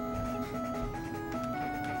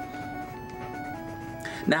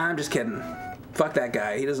 Nah, I'm just kidding. Fuck that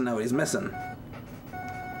guy. He doesn't know what he's missing.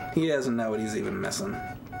 He doesn't know what he's even missing.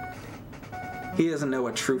 He doesn't know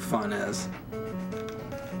what true fun is.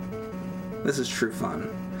 This is true fun.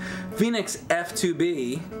 Phoenix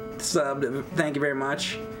F2B subbed. Thank you very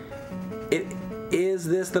much. Is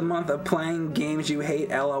this the month of playing games you hate?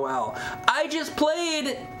 LOL. I just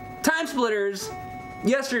played Time Splitters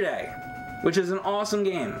yesterday, which is an awesome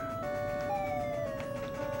game.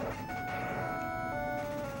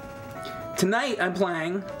 Tonight I'm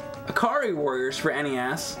playing Ikari Warriors for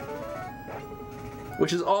NES,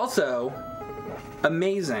 which is also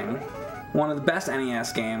amazing. One of the best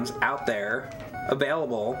NES games out there,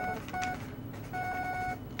 available.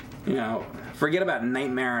 You know, forget about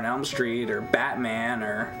Nightmare on Elm Street or Batman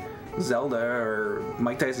or Zelda or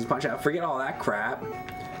Mike Tyson's Punch-Out. Forget all that crap.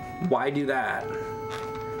 Why do that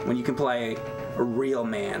when you can play a real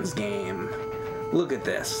man's game? Look at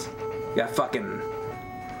this. You got fucking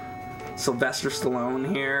Sylvester Stallone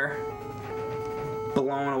here,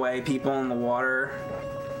 blowing away people in the water.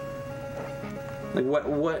 Like,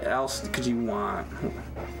 what else could you want?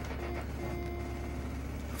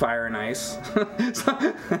 Fire and Ice.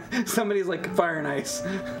 Somebody's like, Fire and Ice.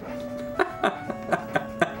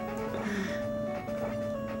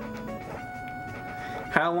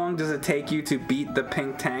 How long does it take you to beat the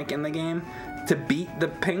pink tank in the game? To beat the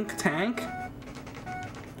pink tank?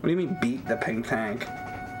 What do you mean, beat the pink tank?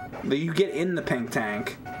 You get in the pink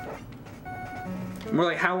tank. More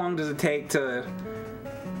like, how long does it take to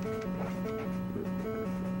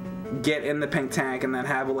get in the pink tank and then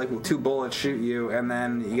have like 2 bullets shoot you, and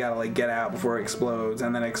then you gotta like get out before it explodes,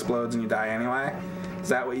 and then it explodes and you die anyway? Is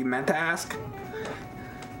that what you meant to ask?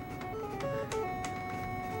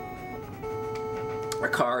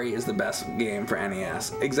 Ikari is the best game for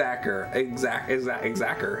NES. Exactly.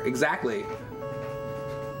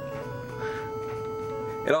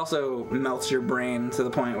 It also melts your brain to the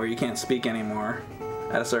point where you can't speak anymore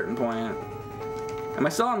at a certain point. Am I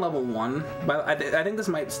still on level 1? I think this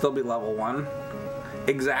might still be level 1.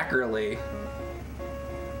 Exactly.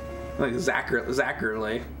 Like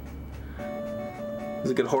Zachary. He's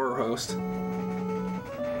a good horror host.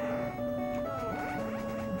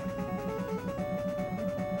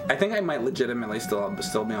 I think I might legitimately still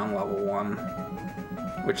be on level 1,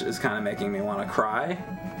 which is kind of making me want to cry.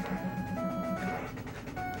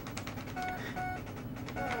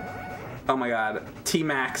 Oh my god,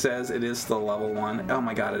 T-Mac says it is still level 1. Oh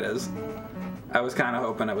my god, it is. I was kind of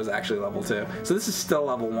hoping it was actually level 2. So this is still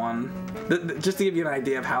level 1. Just to give you an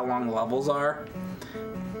idea of how long the levels are.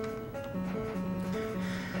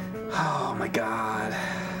 Oh my god.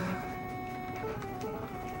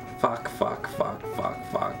 Fuck.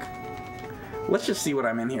 Let's just see what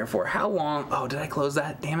I'm in here for. How long? Oh, did I close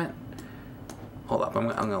that? Damn it. Hold up, I'm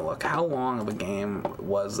gonna look. How long of a game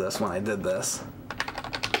was this when I did this?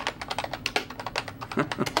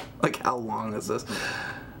 Like, how long is this?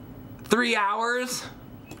 3 hours?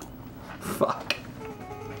 Fuck.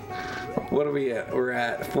 What are we at? We're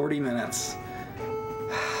at 40 minutes.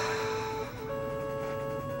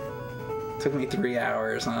 Took me 3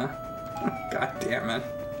 hours, huh? God damn it.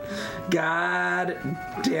 God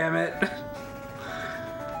damn it.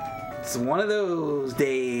 It's one of those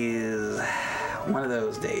days. One of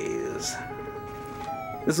those days.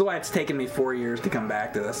 This is why it's taken me 4 years to come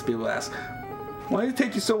back to this. People ask, why did it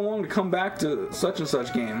take you so long to come back to such and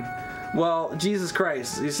such game? Well, Jesus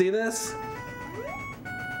Christ, you see this?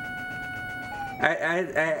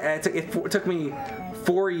 It took me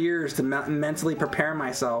 4 years to mentally prepare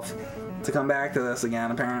myself to come back to this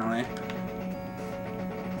again, apparently.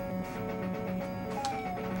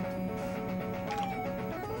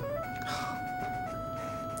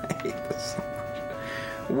 I hate this so much.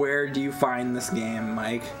 Where do you find this game,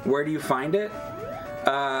 Mike? Where do you find it?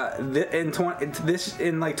 In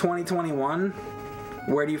like 2021,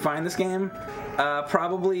 where do you find this game?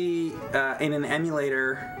 Probably in an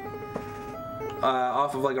emulator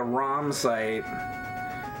off of like a ROM site.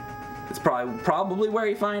 It's probably where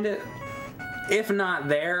you find it. If not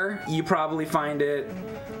there, you probably find it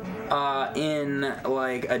in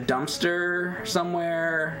like a dumpster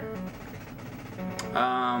somewhere.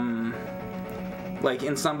 Like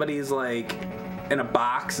in somebody's like in a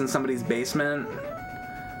box in somebody's basement.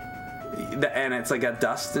 And it's like got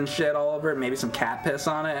dust and shit all over it. Maybe some cat piss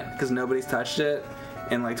on it because nobody's touched it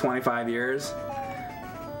in like 25 years.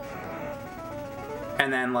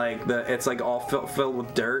 And then like it's like all filled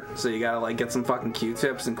with dirt, so you gotta like get some fucking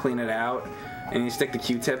Q-tips and clean it out. And you stick the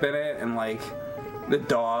Q-tip in it, and like the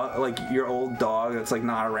dog, like your old dog that's like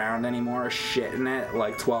not around anymore, shit in it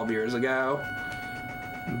like 12 years ago,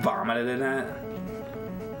 vomited in it.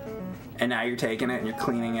 And now you're taking it and you're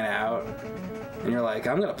cleaning it out. And you're like,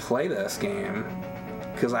 I'm gonna play this game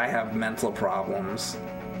because I have mental problems.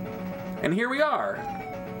 And here we are.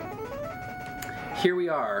 Here we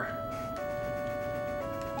are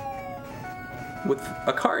with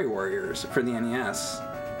Ikari Warriors for the NES.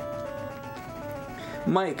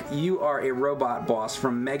 Mike, you are a robot boss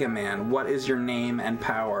from Mega Man. What is your name and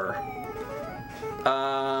power?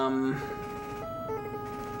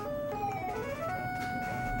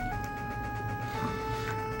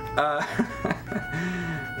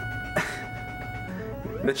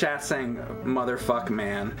 The chat's saying motherfuck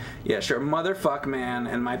man. Yeah, sure, motherfuck man,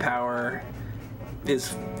 and my power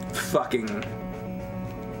is fucking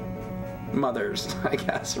mothers, I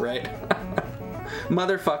guess, right?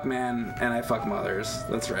 Motherfuck man, and I fuck mothers.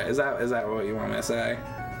 That's right. Is that what you want me to say?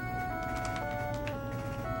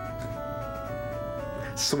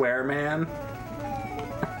 Swear man.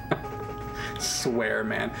 Swear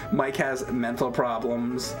man. Mike has mental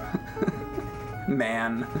problems.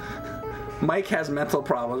 Man. Mike has mental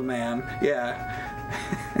problems, man. Yeah.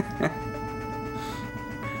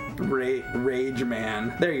 Rage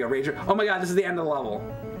man. There you go, Rage. Oh my god, this is the end of the level.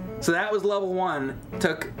 So that was level 1.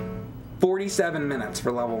 Took 47 minutes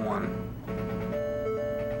for level 1.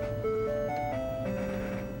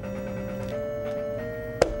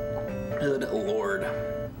 Good lord.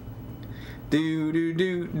 Do.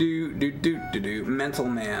 Mental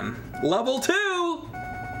man. Level 2!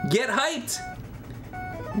 Get hyped!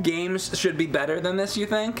 Games should be better than this, you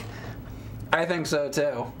think? I think so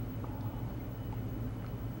too.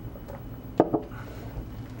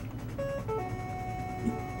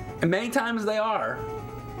 And many times they are.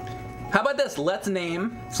 How about this? Let's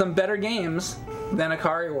name some better games than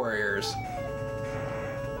Ikari Warriors.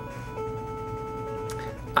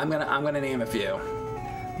 I'm gonna name a few.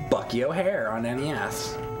 Bucky O'Hare on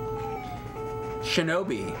NES.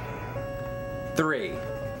 Shinobi 3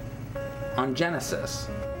 on Genesis.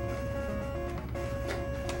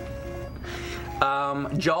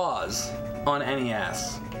 Jaws on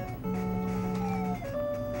NES.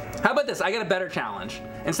 How about this? I got a better challenge.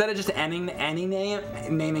 Instead of just naming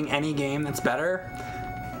any game that's better,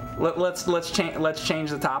 let's change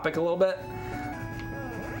the topic a little bit.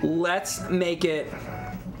 Let's make it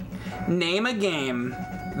name a game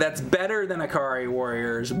that's better than Ikari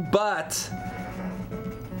Warriors, but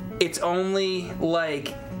it's only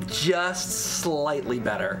like just slightly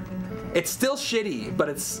better. It's still shitty, but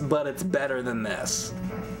it's better than this.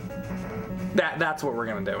 That's what we're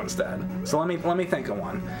gonna do instead. So let me think of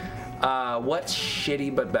one. What's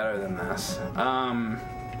shitty but better than this? I'm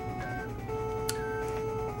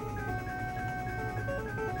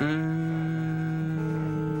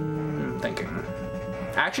thinking.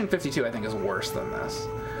 Action 52 I think is worse than this.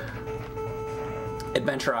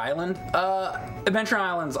 Adventure Island? Adventure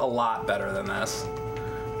Island's a lot better than this.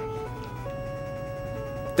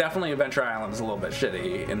 Definitely Adventure Island is a little bit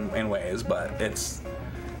shitty in ways, but it's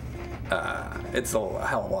a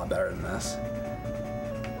hell of a lot better than this.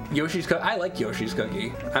 Yoshi's Cookie. I like Yoshi's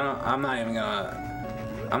Cookie. I'm not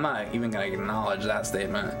even gonna acknowledge that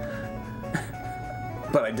statement.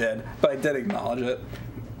 but I did acknowledge it.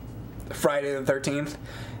 Friday the 13th.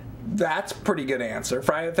 That's a pretty good answer.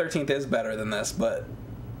 Friday the 13th is better than this, but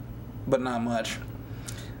not much.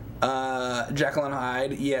 Jekyll and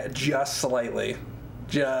Hyde, yeah, just slightly.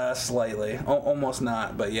 Just slightly. Almost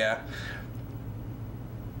not, but yeah.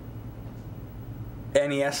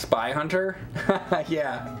 NES Spy Hunter?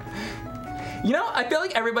 Yeah. You know, I feel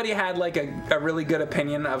like everybody had like a really good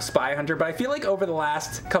opinion of Spy Hunter, but I feel like over the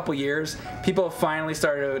last couple years, people have finally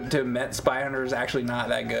started to admit Spy Hunter is actually not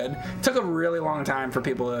that good. It took a really long time for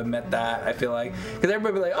people to admit that, I feel like. Because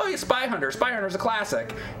everybody would be like, oh yeah, Spy Hunter's a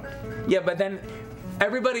classic. Yeah, but then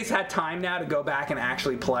everybody's had time now to go back and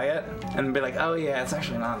actually play it and be like, oh yeah, it's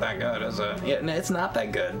actually not that good, is it? Yeah, no, it's not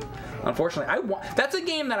that good. Unfortunately, that's a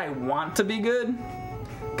game that I want to be good,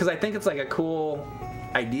 because I think it's like a cool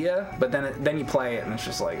idea, but then you play it and it's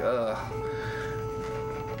just like, ugh.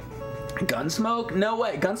 Gunsmoke? No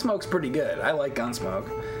way. Gunsmoke's pretty good. I like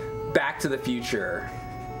Gunsmoke. Back to the Future.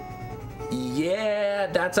 Yeah,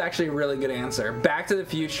 that's actually a really good answer. Back to the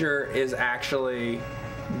Future is actually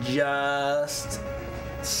just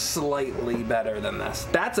slightly better than this.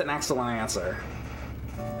 That's an excellent answer.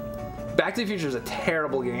 Back to the Future is a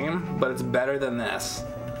terrible game, but it's better than this.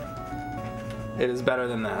 It is better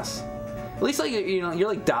than this. At least, like, you know, you're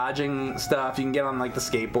like dodging stuff. You can get on like the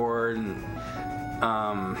skateboard and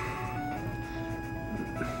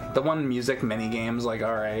the one music mini game's like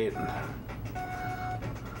alright.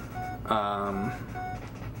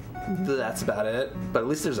 That's about it. But at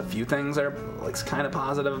least there's a few things that are like kind of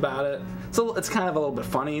positive about it. So it's kind of a little bit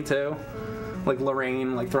funny too, like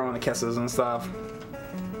Lorraine like throwing the kisses and stuff.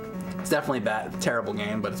 It's definitely bad, terrible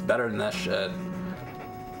game, but it's better than this shit.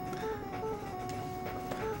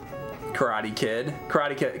 Karate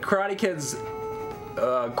Kid's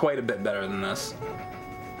quite a bit better than this.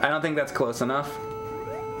 I don't think that's close enough.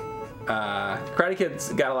 Karate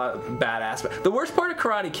Kid's got a lot of bad aspects. The worst part of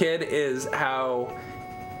Karate Kid is how,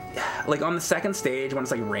 like, on the second stage when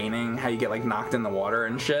it's like raining, how you get like knocked in the water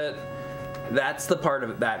and shit. That's the part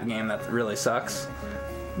of that game that really sucks.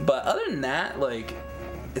 But other than that, like,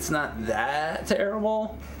 it's not that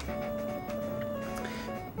terrible.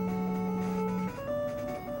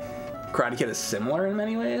 Karate Kid is similar in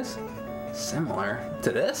many ways. Similar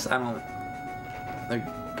to this? I don't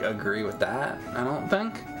agree with that. I don't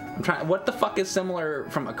think. I'm trying. What the fuck is similar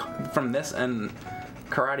from this and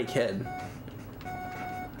Karate Kid?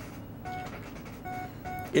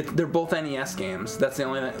 They're both NES games. That's the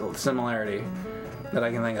only similarity that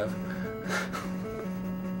I can think of.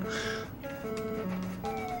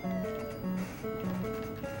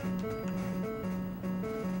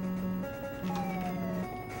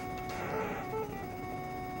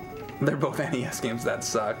 They're both NES games that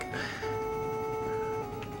suck.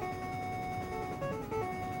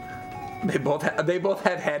 They both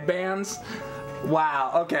had headbands.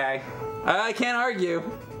 Wow. Okay. I can't argue.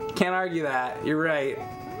 Can't argue that. You're right.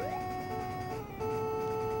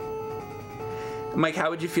 Mike, how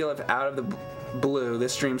would you feel if out of the blue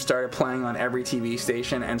this stream started playing on every TV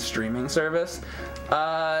station and streaming service?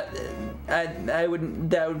 I would.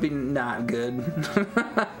 That would be not good.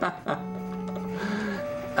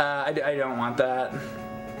 I don't want that.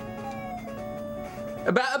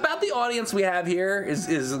 About the audience we have here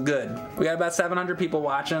is good. We got about 700 people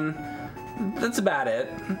watching. That's about it,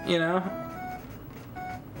 you know.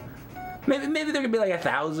 Maybe there could be like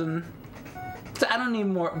 1,000. So I don't need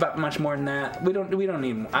much more than that. We don't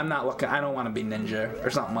need. I'm not looking. I don't want to be Ninja or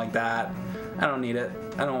something like that. I don't need it.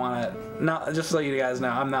 I don't want it. Not just so you guys know.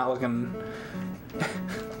 I'm not looking.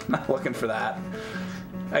 Not looking for that.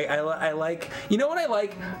 I like. You know what I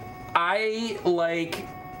like? I like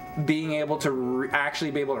being able to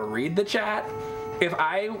actually be able to read the chat. If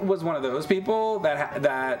I was one of those people that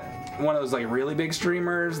one of those like really big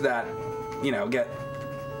streamers that, you know, get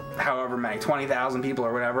however many 20,000 people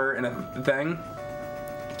or whatever in a thing,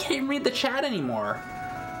 you can't even read the chat anymore.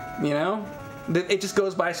 You know, it just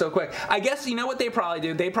goes by so quick. I guess you know what they probably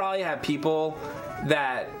do. They probably have people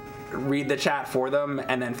that read the chat for them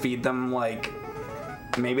and then feed them like.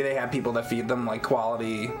 Maybe they have people that feed them like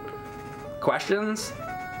quality questions.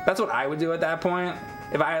 That's what I would do at that point.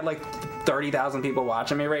 If I had like 30,000 people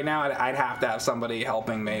watching me right now, I'd have to have somebody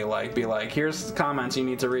helping me, like be like, here's comments you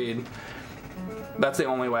need to read. That's the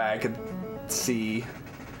only way I could see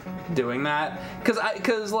doing that. Cause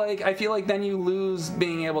like I feel like then you lose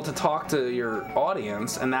being able to talk to your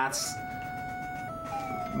audience, and that's,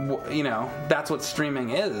 you know, that's what streaming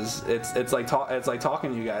is. It's like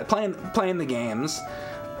talking to you guys, playing the games,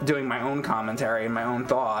 doing my own commentary and my own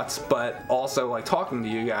thoughts, but also like talking to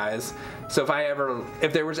you guys. So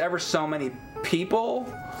if there was ever so many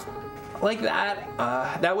people like that,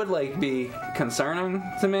 that would like be concerning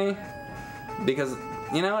to me, because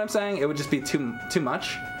you know what I'm saying? It would just be too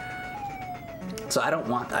much. So I don't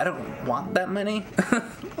want that many,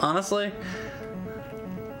 honestly.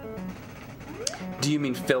 Do you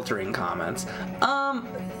mean filtering comments?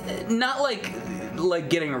 Not like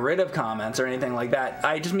getting rid of comments or anything like that.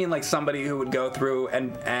 I just mean like somebody who would go through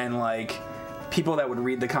and like people that would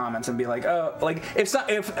read the comments and be like, oh, like if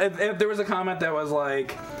there was a comment that was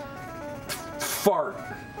like fart,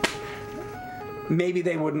 maybe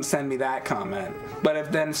they wouldn't send me that comment. But if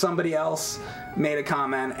then somebody else made a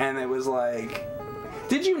comment and it was like,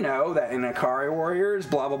 did you know that in Ikari Warriors,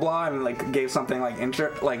 blah blah blah, and like gave something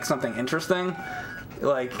like something interesting,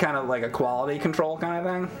 like kind of like a quality control kind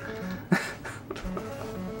of thing.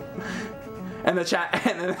 And the chat,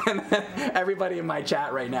 and everybody in my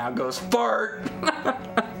chat right now goes fart.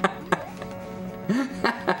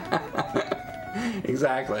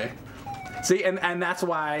 Exactly. See, and that's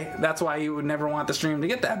why you would never want the stream to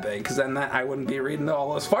get that big, because then I wouldn't be reading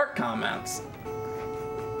all those fart comments.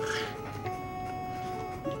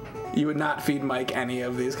 You would not feed Mike any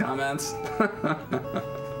of these comments.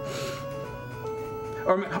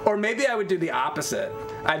 Or maybe I would do the opposite.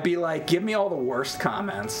 I'd be like, give me all the worst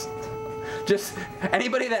comments. Just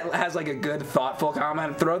anybody that has like a good, thoughtful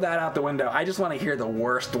comment, throw that out the window. I just want to hear the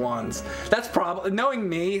worst ones. That's probably, knowing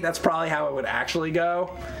me, that's probably how it would actually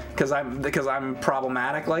go, because I'm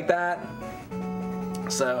problematic like that.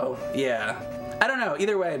 So yeah, I don't know.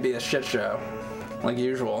 Either way, it'd be a shit show, like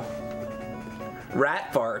usual.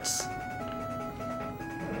 Rat farts.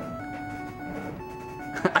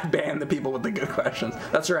 I ban the people with the good questions.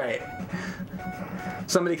 That's right.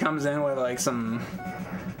 Somebody comes in with like some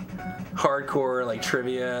hardcore like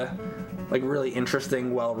trivia, like really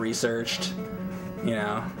interesting, well researched, you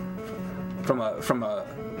know, from a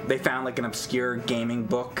they found like an obscure gaming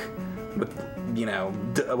book with, you know,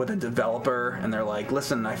 with a developer, and they're like,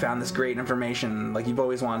 listen, I found this great information, like you've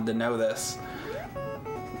always wanted to know this.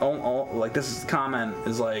 Like this comment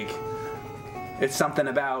is like, it's something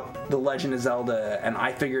about The Legend of Zelda, and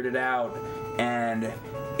I figured it out, and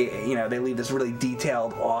it, you know, they leave this really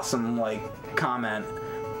detailed, awesome like comment.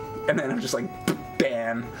 And then I'm just like,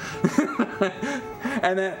 ban.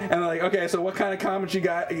 and they're like, okay, so what kind of comments you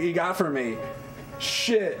got for me?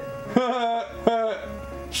 Shit.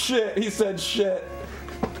 Shit. He said shit.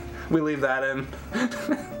 We leave that in.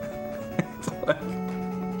 It's like,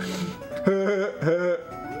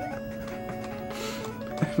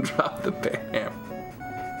 drop the bam.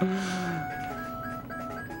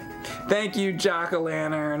 Thank you,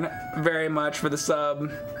 Jack-o'-lantern, very much for the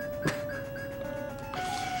sub.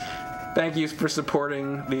 Thank you for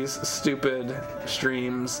supporting these stupid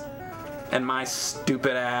streams and my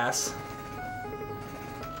stupid ass.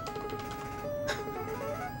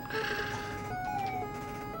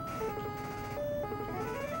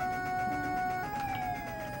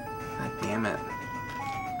 God damn it.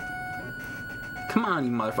 Come on,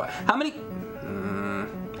 you motherfucker. How many...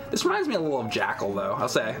 This reminds me a little of Jackal, though, I'll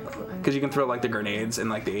say. Because you can throw, like, the grenades in,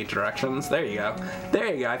 like, the 8 directions. There you go.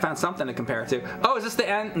 There you go. I found something to compare it to. Oh, is this the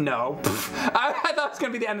end? No. I thought it was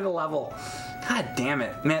going to be the end of the level. God damn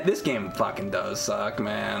it. Man, this game fucking does suck,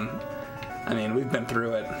 man. I mean, we've been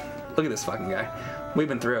through it. Look at this fucking guy. We've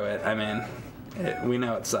been through it. I mean, we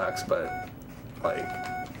know it sucks, but, like...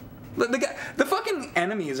 The fucking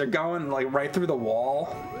enemies are going, like, right through the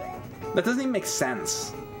wall. That doesn't even make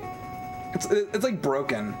sense. It's like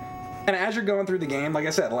broken. And as you're going through the game, like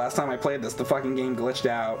I said, the last time I played this, the fucking game glitched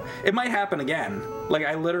out. It might happen again. Like,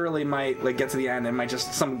 I literally might, like, get to the end and might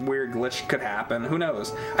just, some weird glitch could happen. Who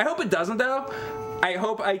knows? I hope it doesn't, though. I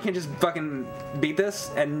hope I can just fucking beat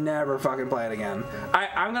this and never fucking play it again.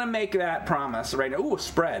 I'm gonna make that promise right now. Ooh,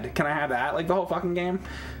 spread. Can I have that, like, the whole fucking game?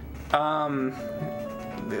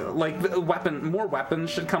 Like, more weapons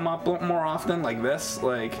should come up more often, like this.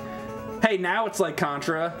 Like, hey, now it's like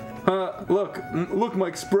Contra. Look,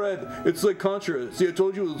 Mike, spread. It's like Contra. See, I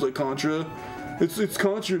told you it was like Contra. It's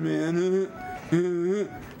Contra, man.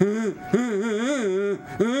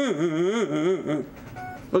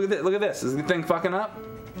 Look at this. Is the thing fucking up?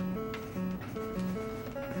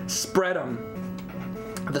 Spread 'em.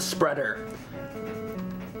 The spreader.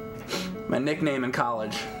 My nickname in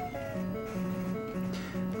college.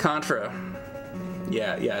 Contra.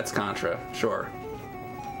 Yeah, it's Contra. Sure.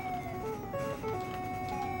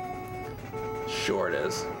 Sure it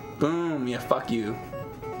is. Boom, yeah, fuck you.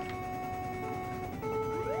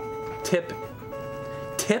 Tip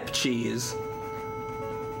cheese.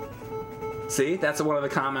 See, that's one of the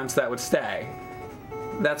comments that would stay.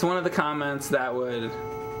 That's one of the comments that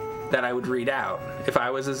I would read out if I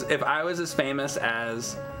was as famous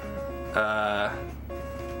as I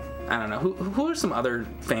don't know, who are some other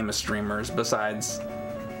famous streamers besides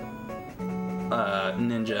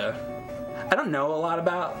Ninja? I don't know a lot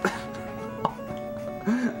about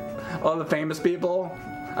all the famous people.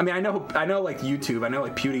 I mean, I know like YouTube. I know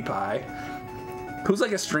like PewDiePie. Who's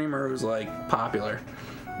like a streamer who's like popular.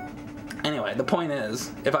 Anyway, the point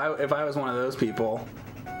is, if I was one of those people,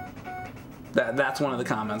 That's one of the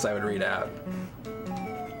comments I would read out.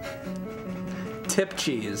 Tip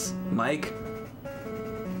cheese, Mike.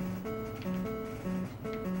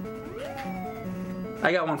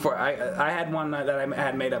 I got one for I had one that I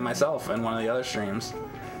had made up myself in one of the other streams.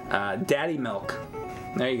 Daddy milk.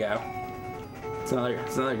 There you go. It's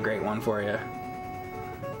another great one for you.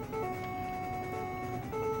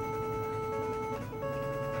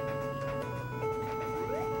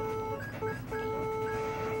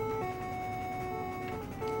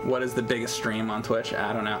 What is the biggest stream on Twitch?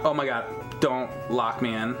 I don't know. Oh my god, don't lock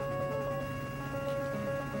me in.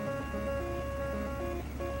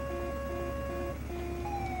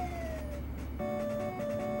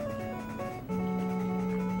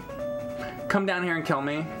 Come down here and kill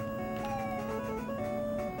me.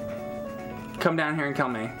 Come down here and kill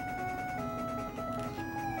me.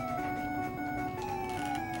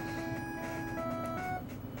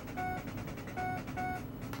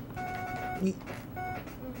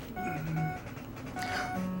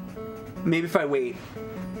 Maybe if I wait,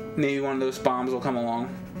 maybe one of those bombs will come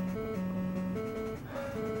along.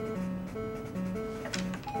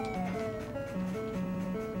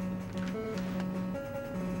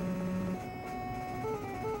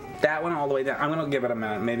 That one all the way down. I'm gonna give it a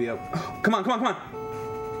minute. Maybe it'll... Oh, come on, come on, come on!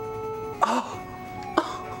 Oh!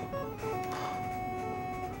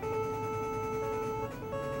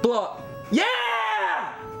 Blow up. Yeah!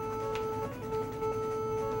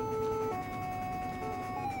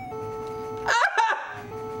 Ah!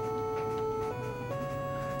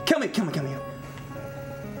 Kill me, kill me, kill me.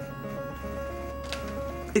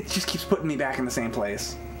 It just keeps putting me back in the same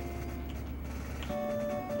place.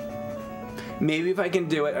 Maybe if I can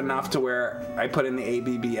do it enough to where I put in the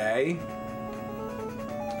ABBA,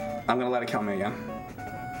 I'm gonna let it kill me again.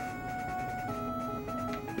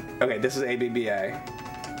 Okay, this is ABBA.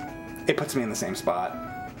 It puts me in the same spot.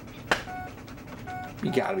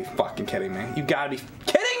 You gotta be fucking kidding me. You gotta be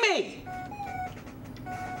kidding me!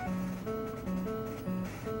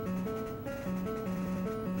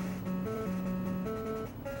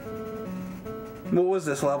 What was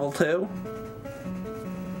this, level 2?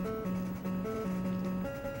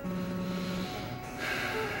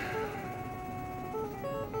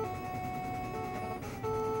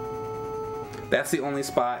 That's the only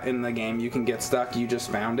spot in the game you can get stuck. You just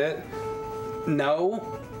found it.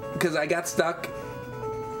 No, because I got stuck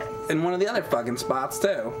in one of the other fucking spots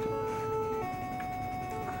too.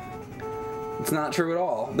 It's not true at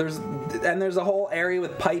all. There's a whole area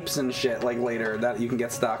with pipes and shit like later that you can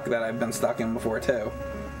get stuck that I've been stuck in before too.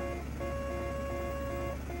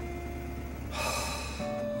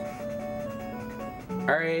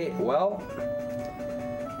 All right, well.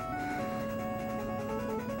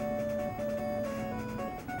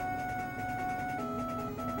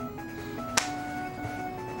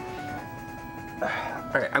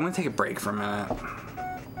 Alright, I'm gonna take a break for a minute.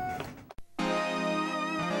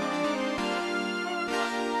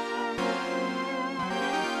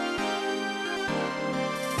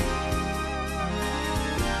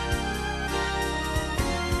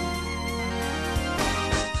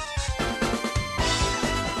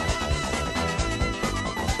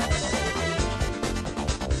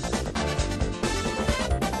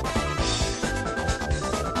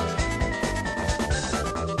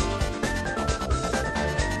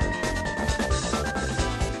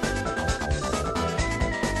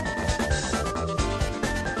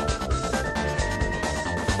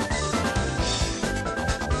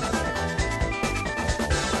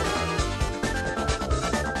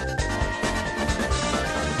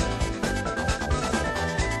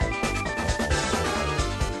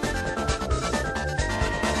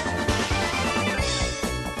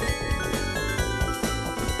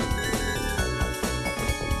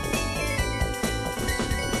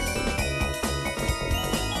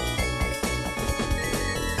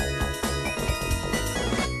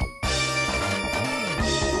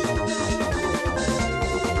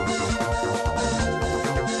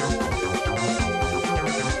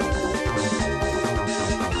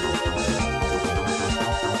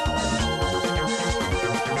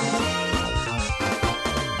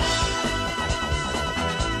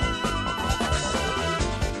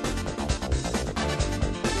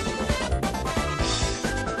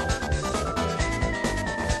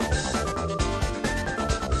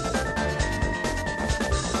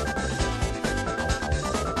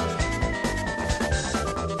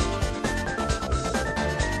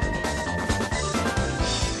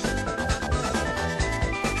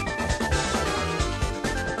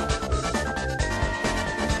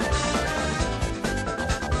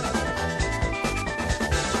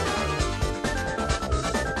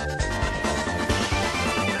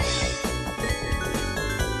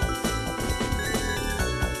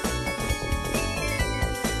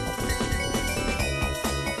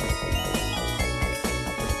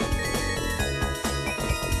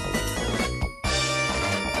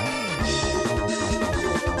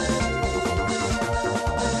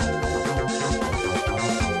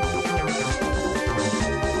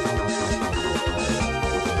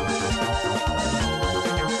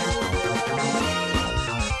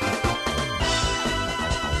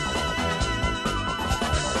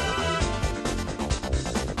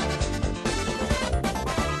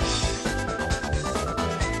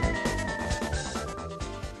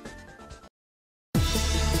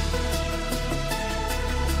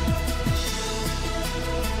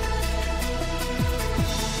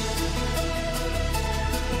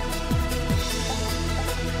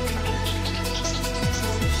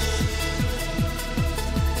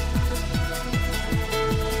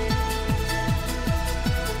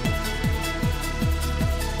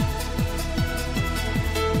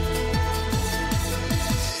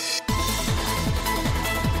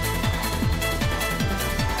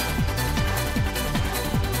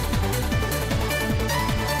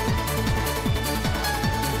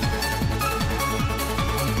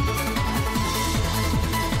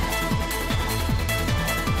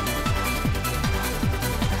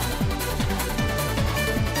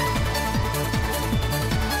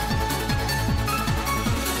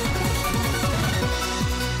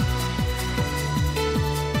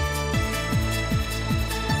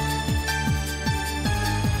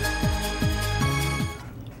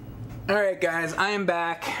 guys, I am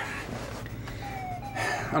back.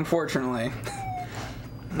 Unfortunately.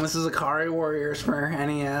 This is Ikari Warriors for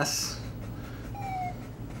NES.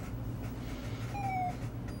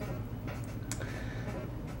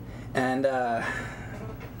 And,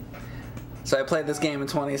 so I played this game in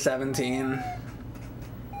 2017.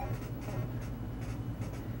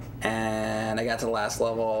 And I got to the last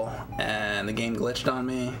level, and the game glitched on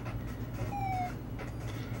me.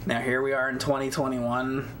 Now here we are in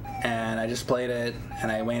 2021, and I just played it,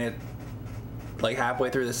 and I waited like halfway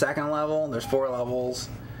through the second level. There's 4 levels,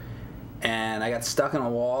 and I got stuck in a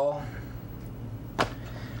wall.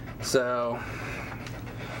 So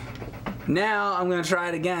now I'm gonna try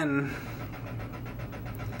it again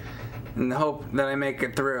and hope that I make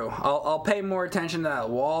it through. I'll pay more attention to that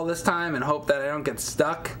wall this time and hope that I don't get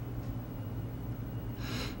stuck.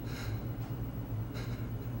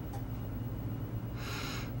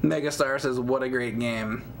 Megastar says, what a great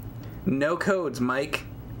game. No codes, Mike.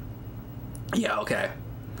 Yeah, okay.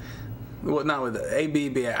 Well, not with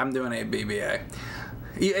ABBA. I'm doing ABBA.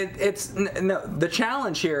 No, the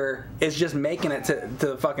challenge here is just making it to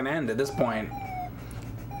the fucking end at this point.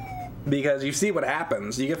 Because you see what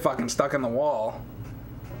happens. You get fucking stuck in the wall.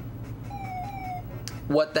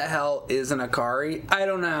 What the hell is an Ikari? I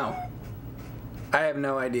don't know. I have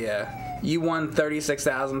no idea. You won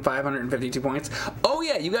 36,552 points. Oh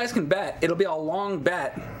yeah, you guys can bet. It'll be a long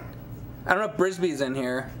bet. I don't know if Brisby's in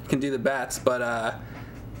here, can do the bets, but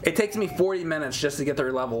it takes me 40 minutes just to get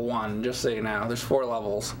through level 1, just so you know. There's 4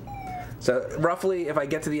 levels. So roughly, if I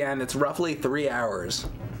get to the end, it's roughly 3 hours.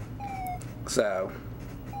 So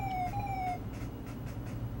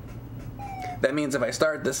that means if I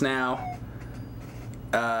start this now,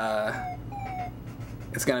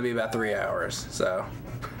 it's gonna be about 3 hours. So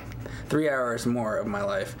 3 hours more of my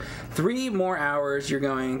life. 3 more hours you're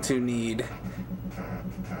going to need.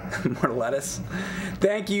 More lettuce.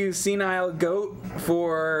 Thank you, Senile Goat,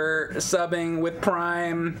 for subbing with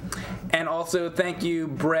Prime. And also thank you,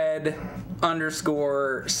 bread_space,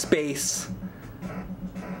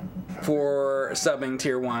 for subbing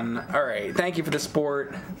tier 1. Alright, thank you for the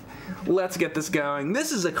support. Let's get this going.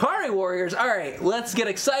 This is Ikari Warriors. Alright, let's get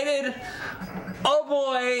excited. Oh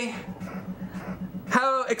boy!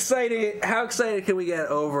 How excited can we get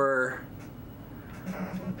over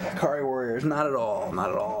Ikari Warriors? Not at all. Not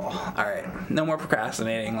at all. Alright. No more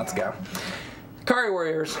procrastinating. Let's go. Ikari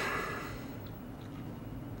Warriors.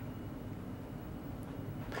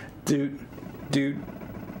 Doot. Doot.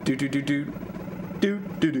 Doot doot doot doot.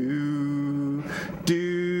 Doot doot doot.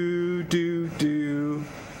 Doot doot doot.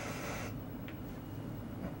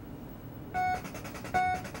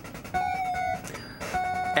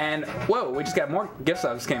 And, whoa, we just got more gift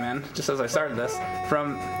subs came in, just as I started this.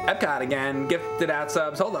 From Epcot again, gifted out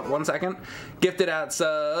subs. Hold up 1 second. Gifted out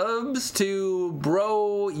subs to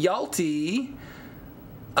Bro Yalty,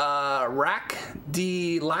 Rack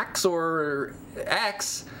D Laxor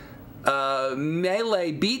X,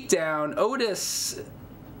 Melee Beatdown, Otis,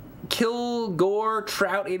 Kilgore,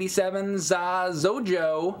 Trout 87,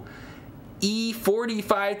 Zojo,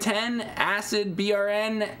 E4510, Acid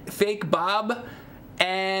BRN, Fake Bob,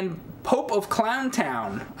 and Pope of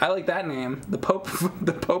Clowntown. I like that name. The Pope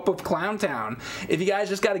of Clowntown. If you guys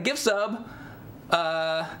just got a gift sub,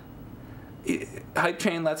 Hype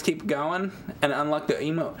Train, let's keep going and unlock the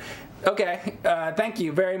emote. Okay, thank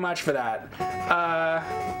you very much for that.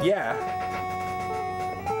 Yeah,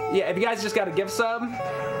 if you guys just got a gift sub,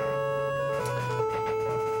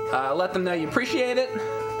 let them know you appreciate it.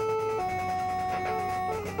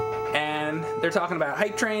 And they're talking about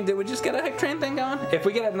Hype Train. Did we just get a Hype Train thing going? If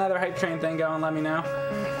we get another Hype Train thing going, let me know.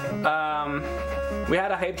 We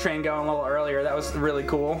had a Hype Train going a little earlier. That was really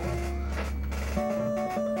cool.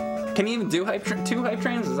 Can you even do 2 Hype Trains?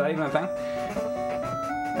 Is that even a thing?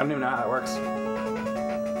 I don't even know how that works.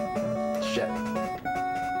 Shit.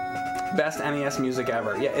 Best NES music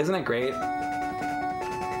ever. Yeah, isn't it great?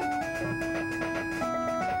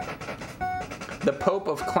 The Pope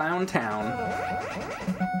of Clowntown.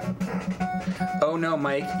 Oh no,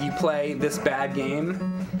 Mike, you play this bad game?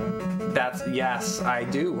 Yes, I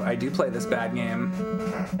do. I do play this bad game.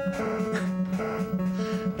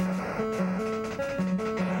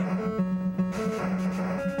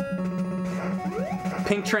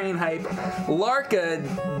 Pink Train Hype. Larka,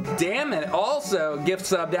 damn it, also gift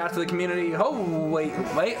subbed out to the community. Oh, wait,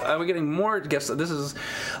 are we getting more gifts? This is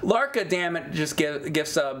Larka, damn it, just gift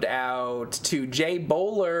subbed out to Jay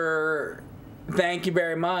Bowler. Thank you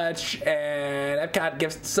very much. And Epcot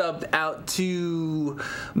gift subbed out to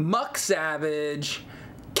Muck Savage,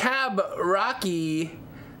 Cab Rocky,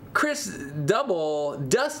 Chris Double,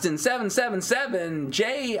 Dustin777,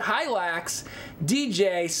 Jay Hylax,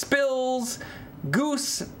 DJ Spills,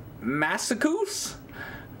 Goose Massacus,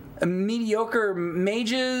 Mediocre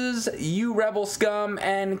Mages, You Rebel Scum,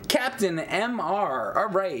 and Captain MR. All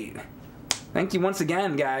right. Thank you once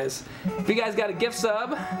again, guys. If you guys got a gift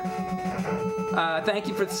sub, thank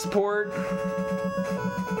you for the support.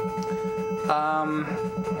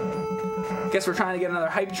 Guess we're trying to get another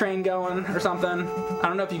hype train going or something. I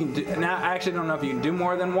don't know if you can do, now I actually don't know if you can do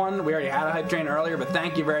more than one. We already had a hype train earlier, but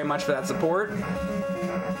thank you very much for that support.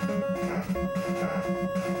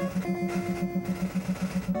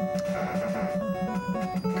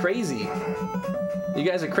 Crazy. You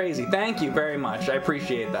guys are crazy. Thank you very much. I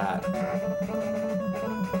appreciate that.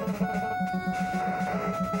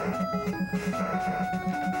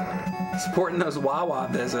 Supporting those Wawa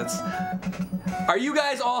visits. Are you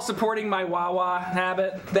guys all supporting my Wawa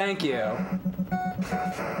habit? Thank you.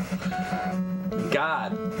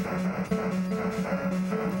 God.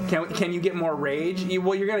 Can you get more rage?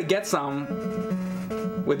 Well, you're gonna get some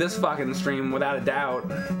with this fucking stream, without a doubt.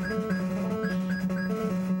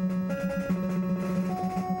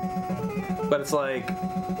 But it's like,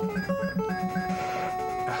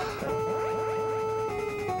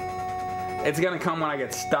 it's gonna come when I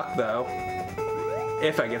get stuck, though.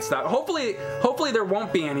 If I get stuck. Hopefully there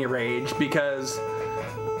won't be any rage, because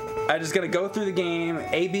I just gotta go through the game,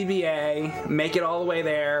 ABBA, make it all the way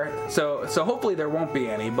there. So hopefully there won't be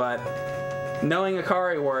any, but knowing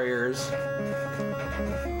Ikari Warriors,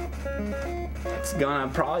 it's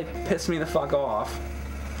gonna probably piss me the fuck off.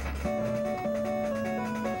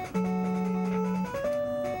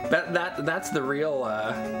 That's the real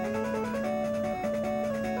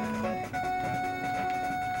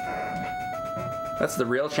that's the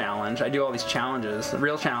real challenge. I do all these challenges. The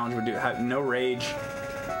real challenge would have no rage.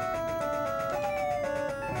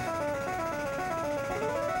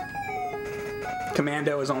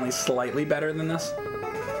 Commando is only slightly better than this.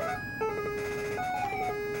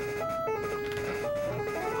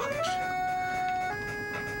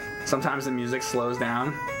 Sometimes the music slows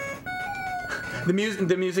down. The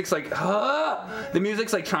music's like, the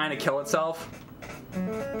music's like trying to kill itself.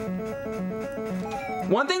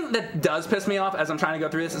 One thing that does piss me off as I'm trying to go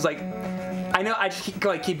through this is, like, I know I just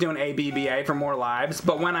keep doing ABBA for more lives,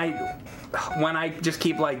 but when I just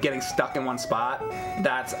keep like getting stuck in one spot,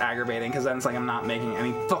 that's aggravating, because then it's like I'm not making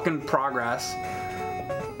any fucking progress.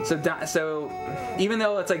 So even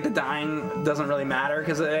though it's like the dying doesn't really matter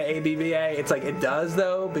because of ABBA, it's like it does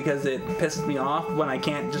though, because it pisses me off when I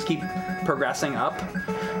can't just keep progressing up.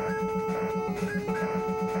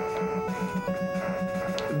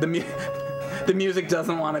 The music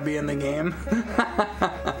doesn't want to be in the game.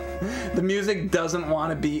 The music doesn't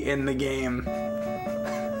want to be in the game.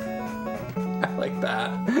 I like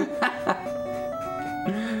that.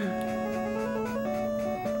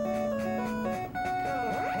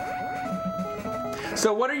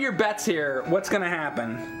 So what are your bets here? What's gonna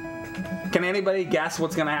happen? Can anybody guess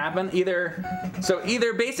what's gonna happen? Either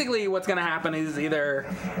basically what's gonna happen is either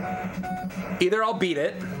I'll beat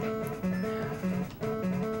it,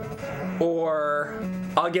 or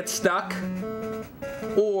I'll get stuck,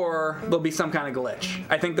 or there'll be some kind of glitch.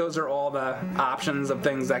 I think those are all the options of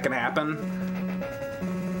things that can happen.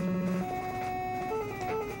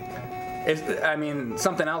 I mean,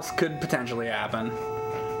 something else could potentially happen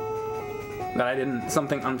that I didn't,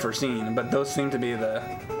 something unforeseen, but those seem to be the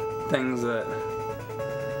things that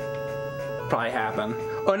probably happen.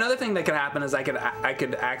 Oh, another thing that could happen is I could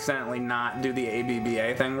accidentally not do the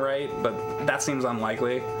ABBA thing right, but that seems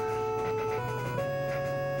unlikely.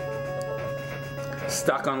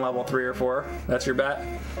 Stuck on level 3 or 4. That's your bet?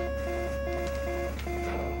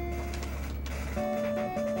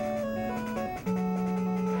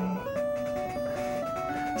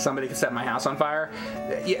 Somebody could set my house on fire.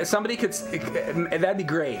 Yeah, somebody could. That'd be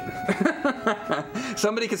great.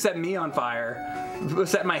 Somebody could set me on fire.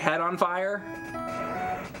 Set my head on fire.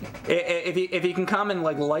 If you can come and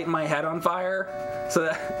like light my head on fire, so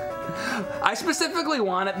that I specifically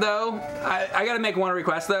want it though. I gotta make one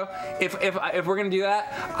request though. If we're gonna do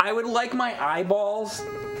that, I would like my eyeballs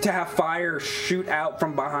to have fire shoot out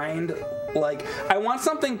from behind. Like, I want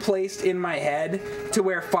something placed in my head to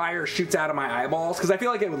where fire shoots out of my eyeballs, because I feel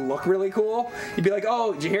like it would look really cool. You'd be like,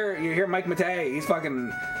 oh, did you hear Mike Matei? He's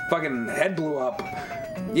fucking head blew up.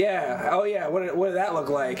 Yeah, oh yeah, what did that look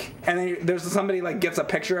like? And then there's somebody like gets a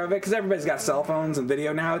picture of it, because everybody's got cell phones and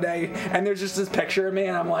video nowadays, and there's just this picture of me,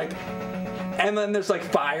 and I'm like, and then there's like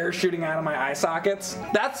fire shooting out of my eye sockets.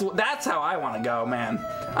 That's how I want to go, man.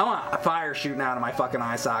 I want fire shooting out of my fucking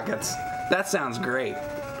eye sockets. That sounds great.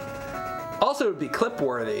 Also, it would be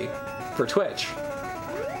clip-worthy for Twitch.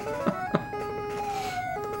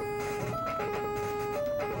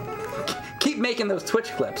 Keep making those Twitch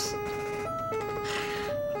clips.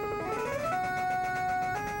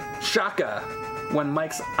 Shaka, when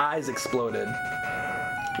Mike's eyes exploded.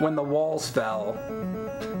 When the walls fell.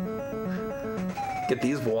 Get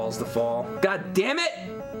these walls to fall. God damn it!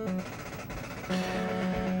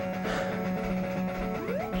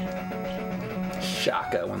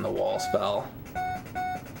 Shaka, when the walls fell.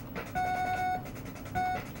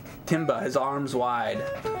 Timba, his arms wide.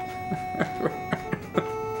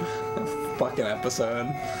 Fucking episode.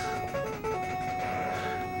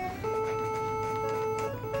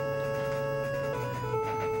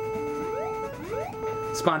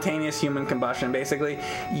 Spontaneous human combustion, basically.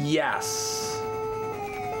 Yes.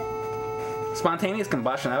 Spontaneous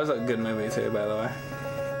combustion, that was a good movie too, by the way.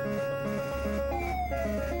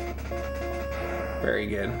 Very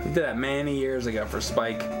good. We did that many years ago for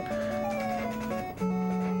Spike.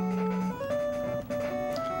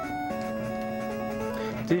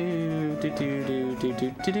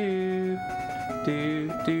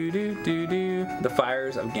 The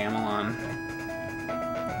Fires of Gamelon.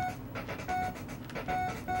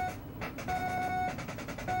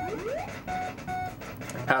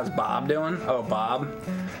 How's Bob doing? Oh, Bob.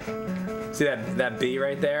 See that B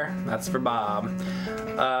right there? That's for Bob.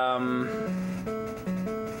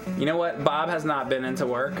 You know what? Bob has not been into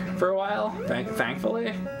work for a while,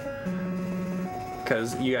 thankfully.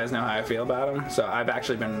 Because you guys know how I feel about him. So I've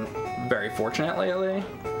actually been very fortunate lately.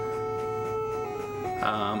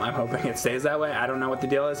 I'm hoping it stays that way. I don't know what the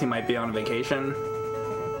deal is. He might be on vacation.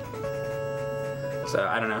 So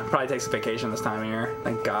I don't know. Probably takes a vacation this time of year.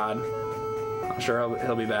 Thank God. I'm sure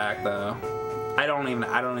he'll be back though. I don't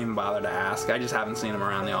even bother to ask. I just haven't seen him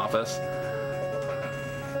around the office.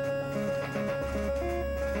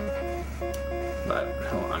 But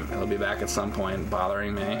he'll be back at some point,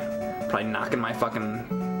 bothering me. Probably knocking my fucking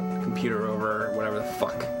computer over, or whatever the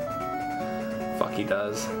fuck he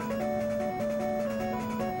does.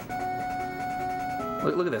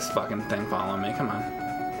 Look at this fucking thing following me. Come on.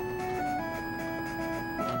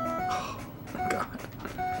 Oh God.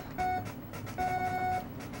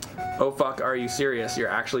 Oh fuck, are you serious? You're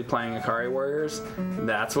actually playing Ikari Warriors?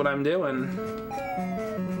 That's what I'm doing.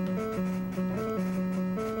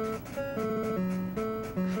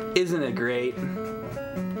 Isn't it great?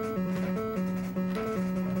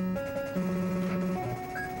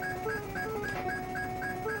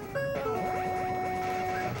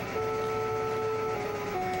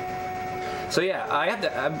 So yeah, I have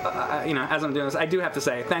to, you know, as I'm doing this, I do have to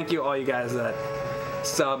say thank you all you guys that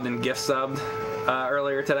subbed and gift subbed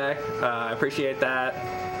earlier today. I appreciate that.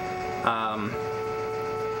 I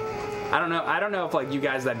don't know if like you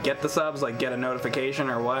guys that get the subs like get a notification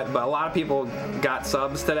or what, but a lot of people got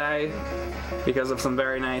subs today because of some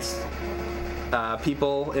very nice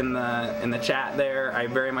people in the chat there. I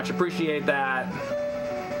very much appreciate that.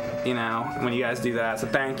 You know, when you guys do that, so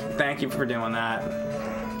thank you for doing that.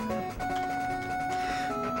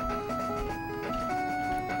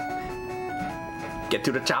 Get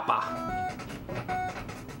to the chopper.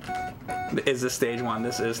 Is this stage 1?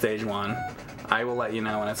 This is stage 1. I will let you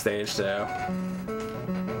know when it's stage 2.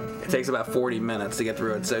 It takes about 40 minutes to get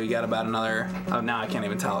through it, so you got about another... Oh, now I can't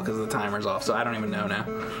even tell because the timer's off, so I don't even know now.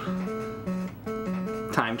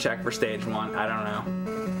 Time check for stage 1. I don't know.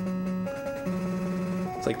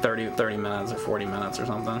 It's like 30 minutes or 40 minutes or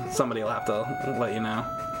something. Somebody will have to let you know.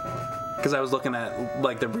 Because I was looking at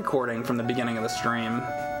like the recording from the beginning of the stream.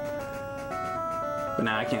 But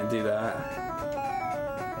now I can't do that.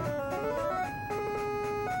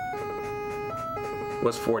 It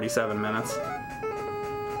was 47 minutes.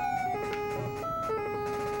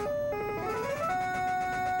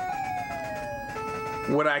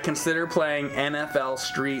 Would I consider playing NFL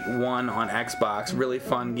Street 1 on Xbox? Really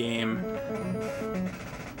fun game.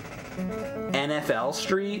 NFL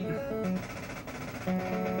Street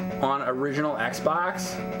on original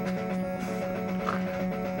Xbox?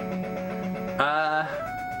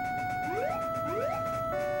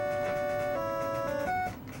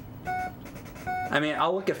 I mean,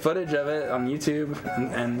 I'll look at footage of it on YouTube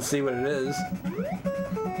and see what it is.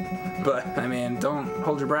 But, I mean, don't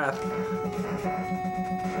hold your breath.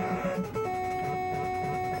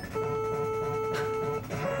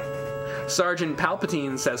 Sergeant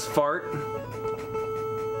Palpatine says fart.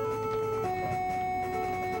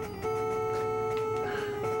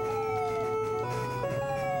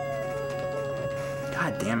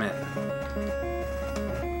 God damn it.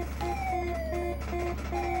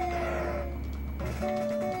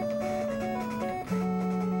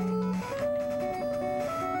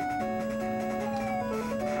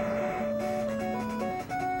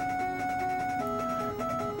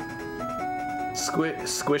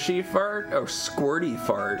 Squishy fart? Oh, squirty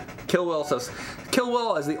fart. Kill Will says, Kill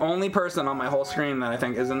Will is the only person on my whole screen that I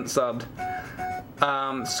think isn't subbed.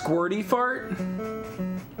 Squirty fart?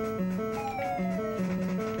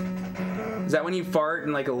 Is that when you fart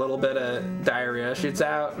and like a little bit of diarrhea shoots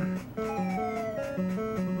out?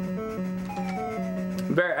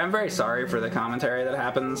 I'm very sorry for the commentary that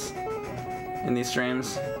happens in these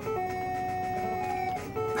streams.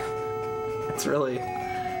 It's really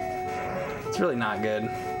not good.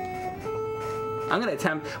 I'm gonna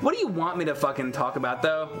attempt. What do you want me to fucking talk about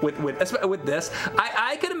though? With this,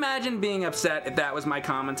 I could imagine being upset if that was my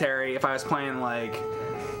commentary. If I was playing like,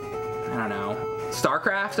 I don't know,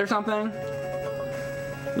 StarCraft or something,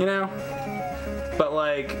 you know. But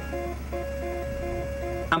like,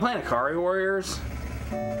 I'm playing Ikari Warriors.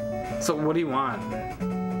 So what do you want?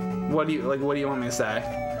 What do you want me to say?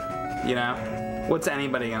 You know, what's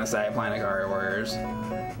anybody gonna say playing Ikari Warriors?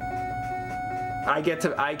 I get to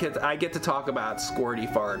talk about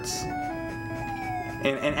squirty farts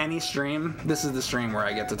in any stream. This is the stream where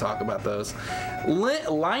I get to talk about those.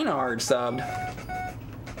 Linard subbed.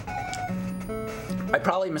 I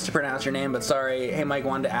probably mispronounced your name, but sorry. Hey Mike,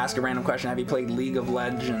 wanted to ask a random question. Have you played League of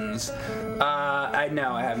Legends? No,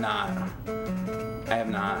 I have not. I have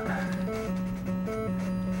not.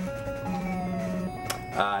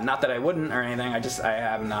 Not that I wouldn't or anything. I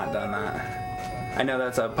have not done that. I know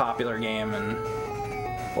that's a popular game and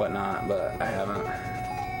whatnot, but I haven't.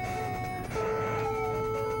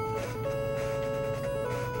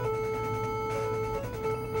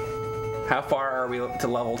 How far are we to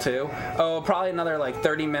level 2? Oh, probably another like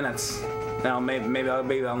 30 minutes. No, maybe I'll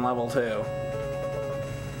be on level 2.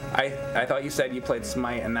 I thought you said you played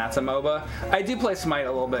Smite and that's a MOBA. I do play Smite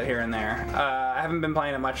a little bit here and there. I haven't been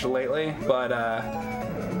playing it much lately, but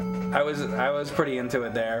I was pretty into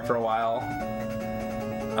it there for a while.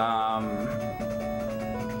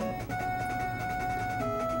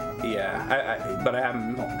 Yeah, but I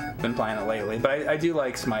haven't been playing it lately. But I do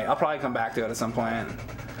like Smite. I'll probably come back to it at some point.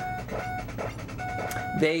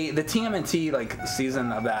 The TMNT like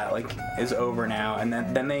season of that like is over now, and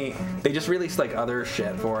then they just released like other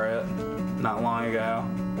shit for it not long ago.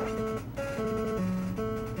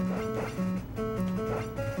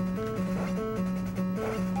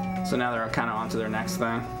 So now they're kind of on to their next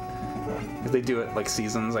thing. Because they do it like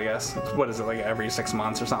seasons, I guess. What is it, like every 6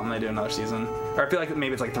 months or something they do another season? Or I feel like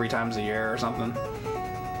maybe it's like 3 times a year or something.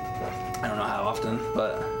 I don't know how often,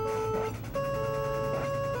 but...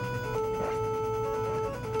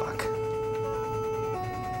 Fuck.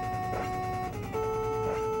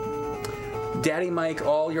 Daddy Mike,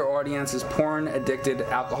 all your audience is porn-addicted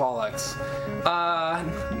alcoholics.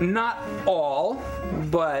 Not all,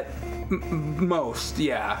 but most,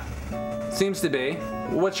 yeah. Seems to be.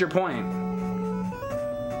 What's your point?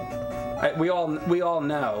 We all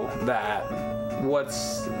know that.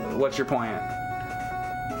 What's your point?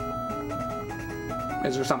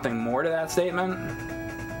 Is there something more to that statement?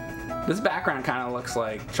 This background kind of looks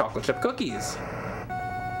like chocolate chip cookies.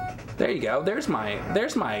 There you go. There's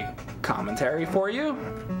my commentary for you.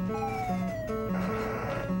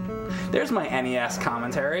 There's my NES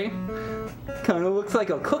commentary. Kind of looks like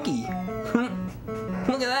a cookie.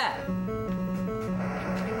 Look at that.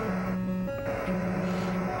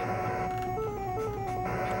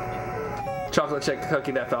 Chocolate chip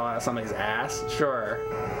cookie that fell out of somebody's ass? Sure.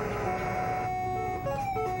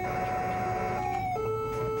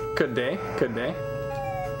 Could be. Could be.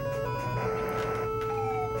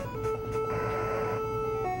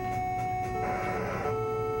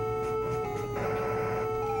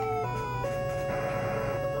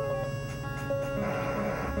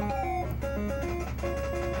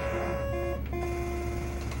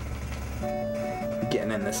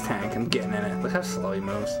 Getting in this tank. I'm getting in it. Look how slow he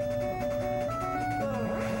moves.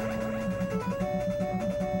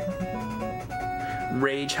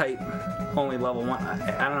 Rage height, only level 1.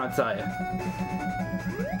 I don't know what to tell you.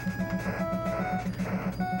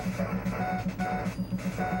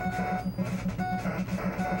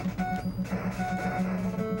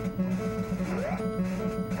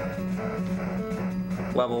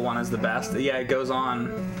 Level 1 is the best. Yeah, it goes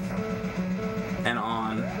on and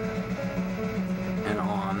on and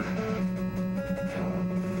on.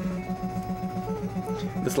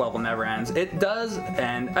 This level never ends. It does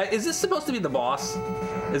end. Is this supposed to be the boss?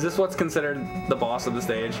 Is this what's considered the boss of the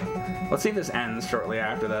stage? Let's see if this ends shortly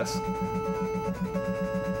after this.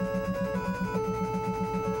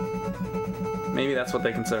 Maybe that's what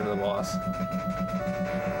they consider the boss.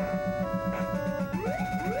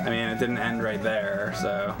 I mean, it didn't end right there,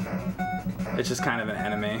 so it's just kind of an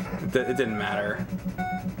enemy. It didn't matter.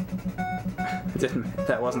 It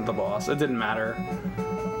That wasn't the boss. It didn't matter.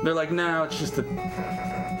 They're like, no, it's just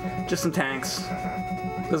some tanks.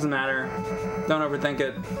 Doesn't matter. Don't overthink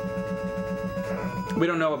it. We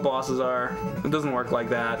don't know what bosses are. It doesn't work like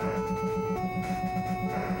that.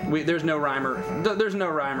 There's no rhyme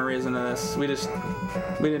or reason to this. We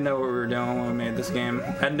didn't know what we were doing when we made this game.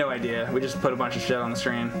 I had no idea. We just put a bunch of shit on the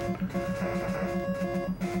screen.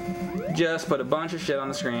 Just put a bunch of shit on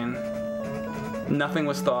the screen. Nothing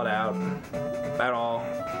was thought out at all.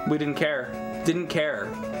 We didn't care. Didn't care.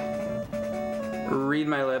 Read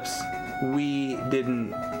my lips. We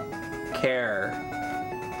didn't care.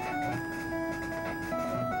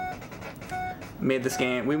 We made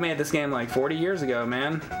this game like 40 years ago,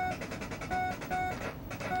 man.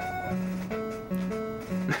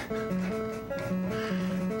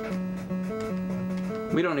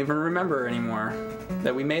 We don't even remember anymore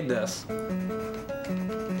that we made this.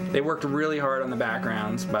 They worked really hard on the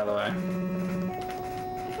backgrounds, by the way.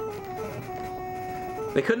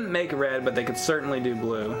 They couldn't make red, but they could certainly do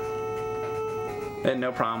blue. They had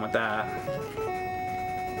no problem with that.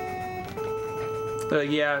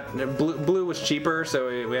 Yeah, blue was cheaper, so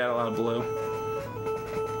we had a lot of blue.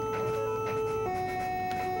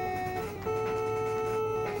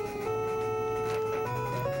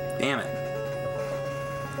 Damn it.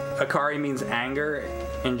 Ikari means anger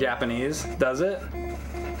in Japanese, does it?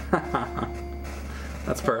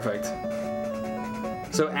 That's perfect.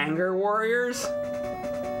 So anger warriors?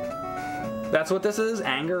 That's what this is?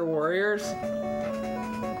 Anger warriors?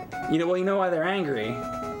 You know why they're angry?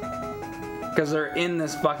 Because they're in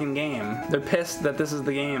this fucking game. They're pissed that this is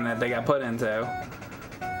the game that they got put into.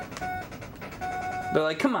 They're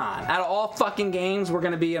like, come on, out of all fucking games, we're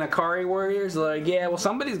gonna be in Ikari Warriors? They're like, yeah, well,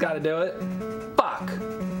 somebody's gotta do it. Fuck.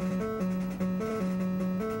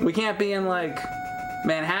 We can't be in, like,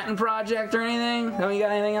 Manhattan Project or anything? Have you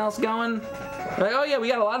got anything else going? They're like, oh yeah, we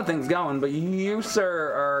got a lot of things going, but you,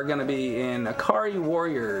 sir, are gonna be in Ikari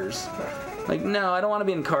Warriors. Like, no, I don't want to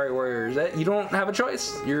be in Ikari Warriors. You don't have a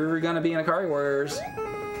choice. You're gonna be in Ikari Warriors.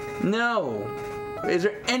 No. Is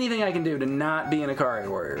there anything I can do to not be in Ikari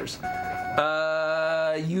Warriors?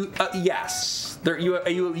 Yes.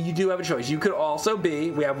 You do have a choice. You could also be,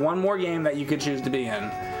 we have one more game that you could choose to be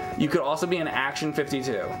in. You could also be in Action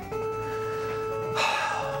 52.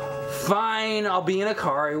 Fine, I'll be in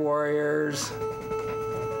Ikari Warriors.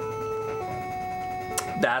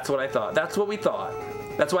 That's what I thought. That's what we thought.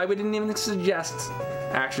 That's why we didn't even suggest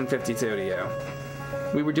Action 52 to you.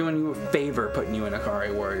 We were doing you a favor putting you in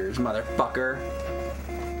Ikari Warriors, motherfucker.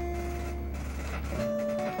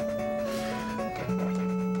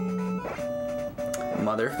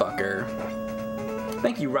 Motherfucker.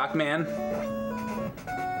 Thank you, Rockman.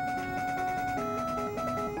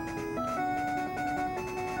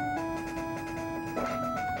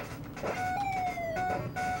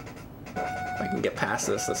 If I can get past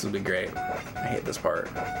this would be great. I hate this part.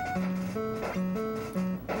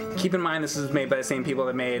 Keep in mind this is made by the same people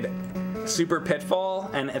that made Super Pitfall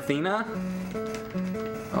and Athena.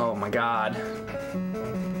 Oh my god.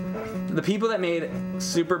 The people that made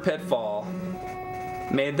Super Pitfall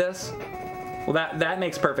made this? Well, that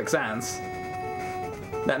makes perfect sense.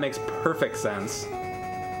 That makes perfect sense.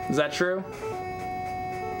 Is that true?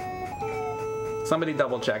 Somebody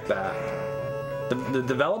double check that. The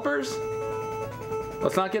developers?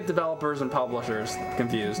 Let's not get developers and publishers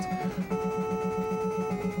confused.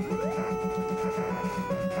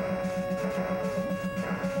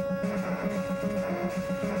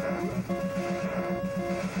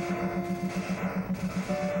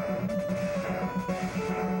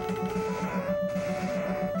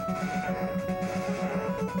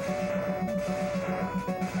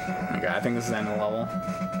 Okay, I think this is the end of the level.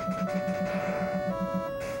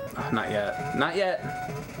 Oh, not yet. Not yet.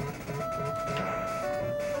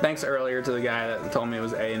 Thanks earlier to the guy that told me it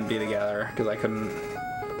was A and B together, because I couldn't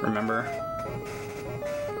remember.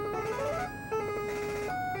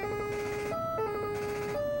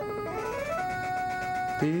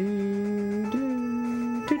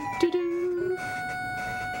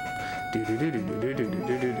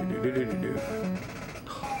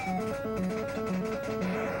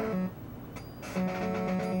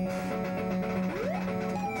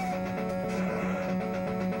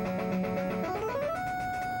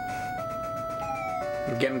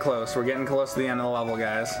 We're getting close. We're getting close to the end of the level,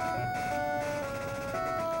 guys.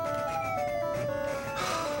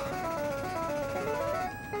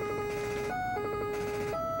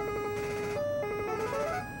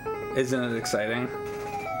 Isn't it exciting?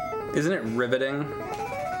 Isn't it riveting?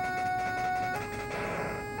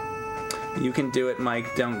 You can do it,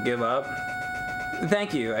 Mike. Don't give up.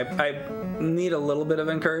 Thank you. I need a little bit of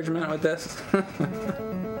encouragement with this. I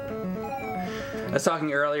was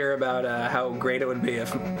talking earlier about how great it would be if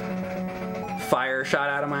fire shot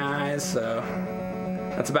out of my eyes, so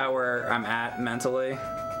that's about where I'm at mentally.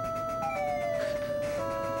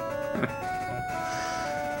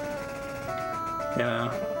 You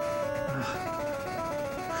know,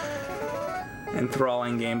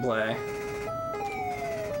 enthralling gameplay.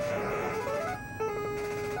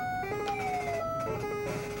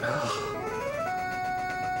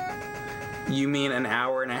 You mean an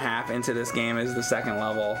hour and a half into this game is the second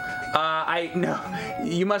level? No,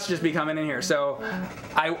 you must just be coming in here. So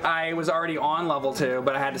I was already on level 2,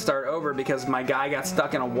 but I had to start over because my guy got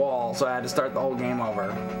stuck in a wall, so I had to start the whole game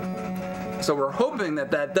over. So we're hoping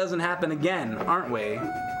that that doesn't happen again, aren't we?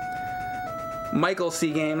 Michael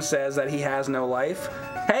C. Games says that he has no life.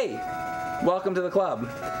 Hey, welcome to the club.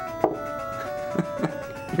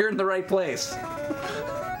 You're in the right place.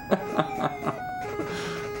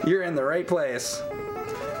 You're in the right place.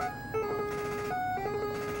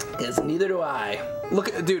 Because neither do I.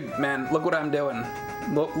 Look at, dude, man, look what I'm doing.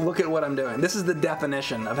 Look at what I'm doing. This is the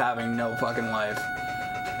definition of having no fucking life.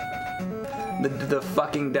 The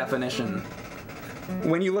fucking definition.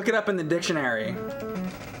 When you look it up in the dictionary,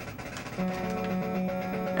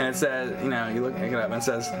 and it says, you know, you look it up and it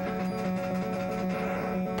says,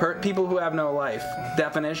 people who have no life.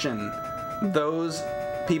 Definition, those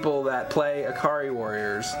people that play Ikari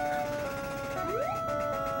warriors.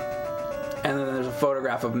 And then there's a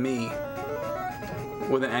photograph of me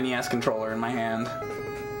with an NES controller in my hand.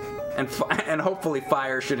 And hopefully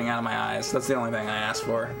fire shooting out of my eyes. That's the only thing I asked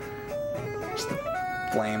for. Just the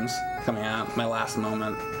flames coming out. My last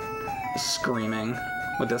moment. Just screaming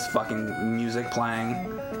with this fucking music playing.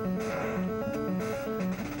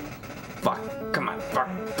 Fuck. Come on. Fuck.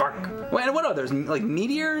 Fuck. Wait, what are those? Like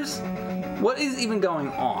meteors? What is even going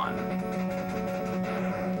on?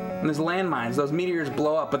 And there's landmines. Those meteors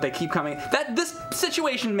blow up, but they keep coming. This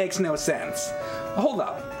situation makes no sense. Hold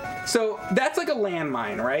up. So that's like a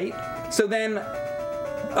landmine, right? So then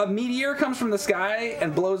a meteor comes from the sky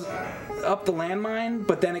and blows up the landmine,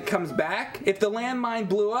 but then it comes back? If the landmine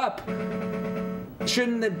blew up,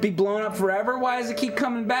 shouldn't it be blown up forever? Why does it keep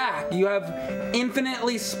coming back? You have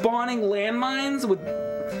infinitely spawning landmines with...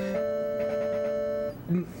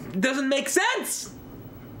 Doesn't make sense!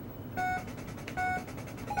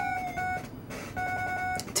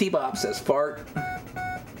 T-Bob says fart.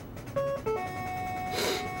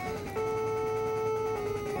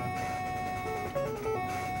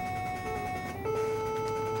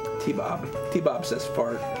 T-Bob says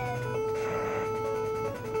fart.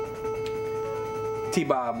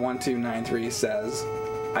 T-Bob1293 says,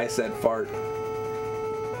 I said fart.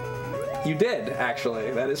 You did,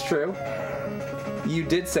 actually. That is true. You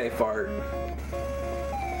did say fart.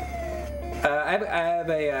 I have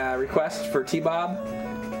a request for T-Bob.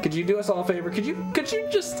 Could you do us all a favor? Could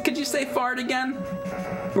you say fart again?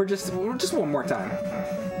 We're just one more time.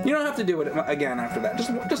 You don't have to do it again after that.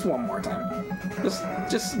 Just one more time.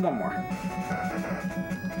 Just one more.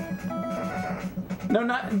 No,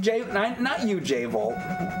 not you, J Volt.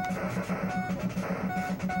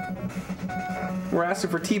 We're asking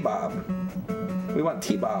for T-Bob. We want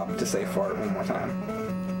T-Bob to say fart one more time.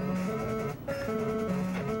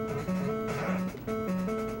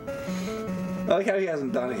 I like how he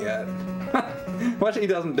hasn't done it yet. Watch he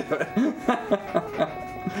doesn't do it.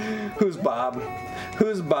 Who's Bob?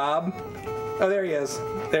 Who's Bob? Oh, there he is.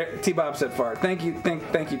 There, T-Bob said fart. Thank you,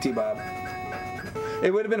 T-Bob.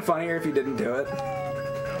 It would have been funnier if you didn't do it.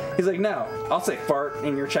 He's like, no, I'll say fart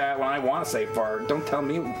in your chat when I want to say fart. Don't tell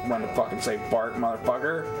me when to fucking say fart,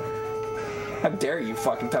 motherfucker. How dare you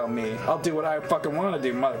fucking tell me? I'll do what I fucking want to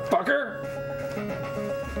do, motherfucker.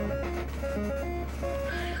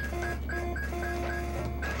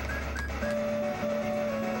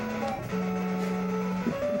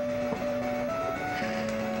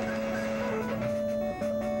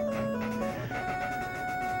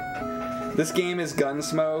 This game is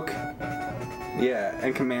Gunsmoke. Yeah,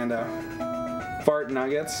 and Commando. Fart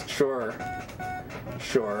nuggets? Sure.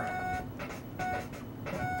 Sure.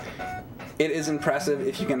 It is impressive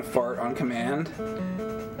if you can fart on command.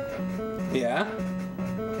 Yeah?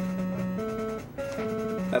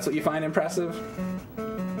 That's what you find impressive?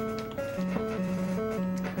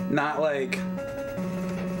 Not like...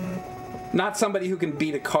 Not somebody who can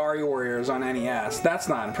beat Ikari warriors on NES. That's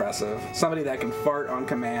not impressive. Somebody that can fart on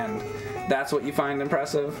command. That's what you find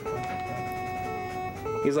impressive?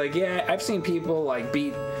 He's like, yeah, I've seen people like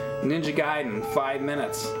beat Ninja Gaiden in 5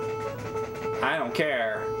 minutes. I don't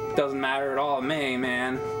care. Doesn't matter at all to me,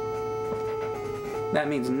 man. That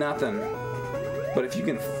means nothing. But if you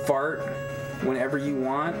can fart whenever you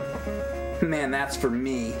want, man, that's for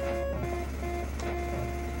me.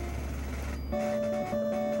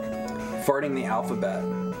 Farting the alphabet.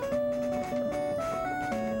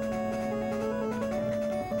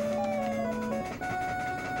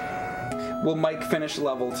 Will Mike finish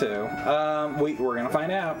level 2? We're gonna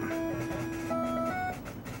find out.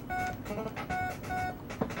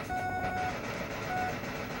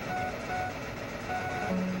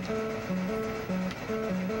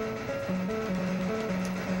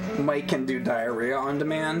 Mike can do diarrhea on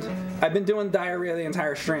demand. I've been doing diarrhea the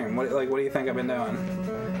entire stream. What do you think I've been doing?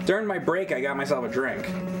 During my break, I got myself a drink.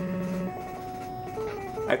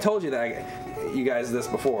 I've told you you guys this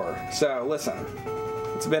before. So listen,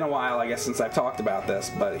 it's been a while, I guess, since I've talked about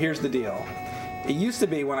this, but here's the deal. It used to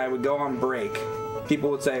be when I would go on break, people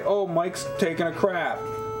would say, "Oh, Mike's taking a crap.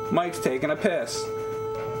 Mike's taking a piss."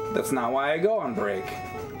 That's not why I go on break.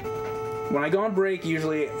 When I go on break,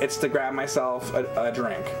 usually it's to grab myself a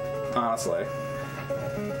drink, honestly.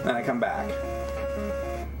 Then I come back.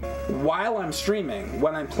 While I'm streaming,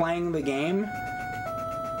 when I'm playing the game,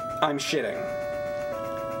 I'm shitting.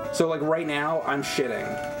 So like right now, I'm shitting.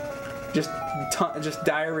 Just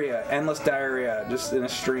diarrhea, endless diarrhea, just in a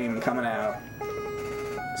stream coming out.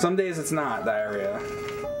 Some days it's not diarrhea.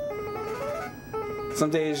 Some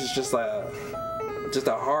days it's just a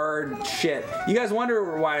hard shit. You guys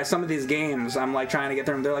wonder why some of these games I'm like trying to get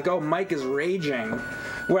through them. They're like, "Oh, Mike is raging,"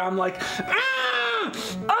 where I'm like, "Ah!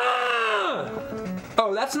 Ah!"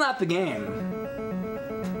 Oh, that's not the game.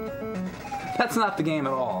 That's not the game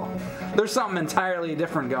at all. There's something entirely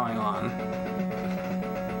different going on.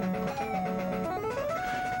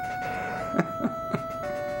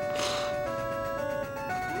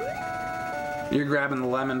 You're grabbing the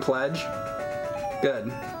lemon pledge?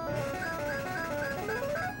 Good.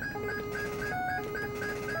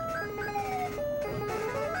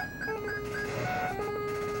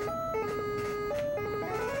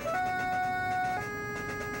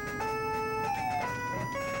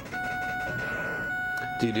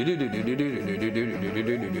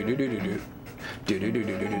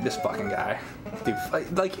 This fucking guy. Dude,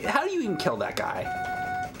 like, how do you even kill that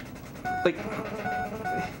guy? Like...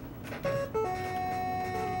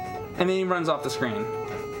 And then he runs off the screen.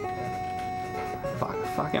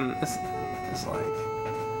 Fucking, it's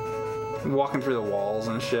like... walking through the walls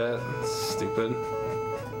and shit. It's stupid.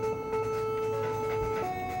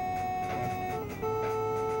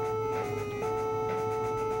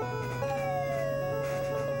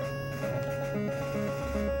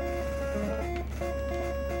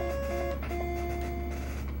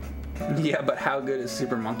 Yeah, but how good is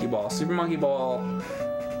Super Monkey Ball? Super Monkey Ball...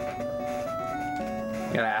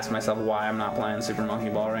 I gotta ask myself why I'm not playing Super Monkey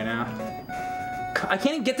Ball right now. I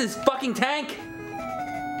can't even get this fucking tank!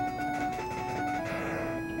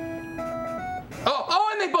 Oh,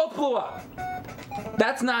 and they both blew up!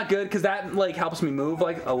 That's not good, because that, like, helps me move,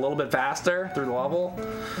 like, a little bit faster through the level.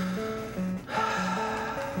 I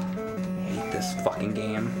hate this fucking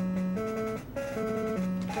game.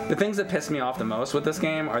 The things that piss me off the most with this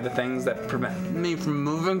game are the things that prevent me from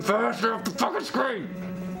moving faster off the fucking screen!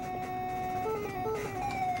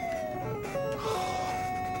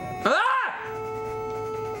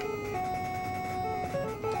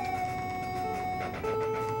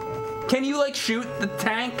 Can you, like, shoot the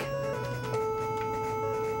tank?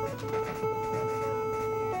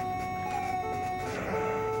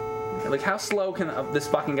 Like, how slow can this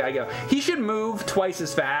fucking guy go? He should move twice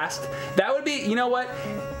as fast. That would be, you know what?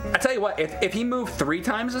 I tell you what, if he moved 3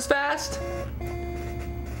 times as fast,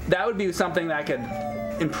 that would be something that could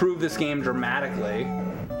improve this game dramatically.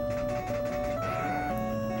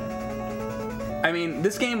 I mean,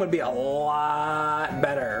 this game would be a lot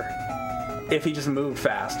better if he just moved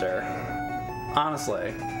faster.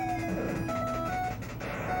 Honestly.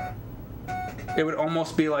 It would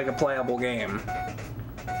almost be like a playable game.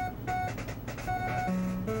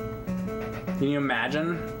 Can you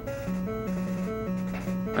imagine?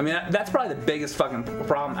 I mean, that's probably the biggest fucking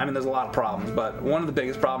problem. I mean, there's a lot of problems, but one of the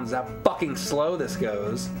biggest problems is how fucking slow this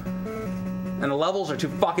goes. And the levels are too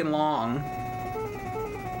fucking long.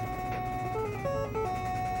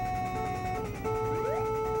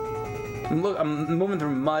 Look, I'm moving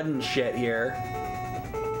through mud and shit here.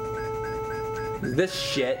 This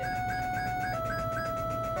shit.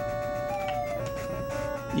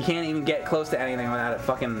 You can't even get close to anything without it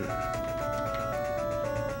fucking...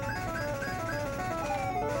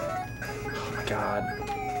 Oh my god.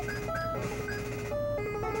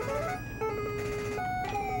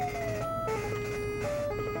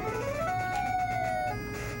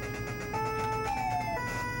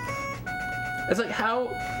 It's like, how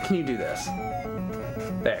can you do this?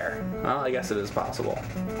 There. Well, I guess it is possible.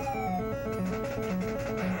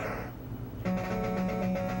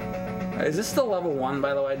 Is this still level 1,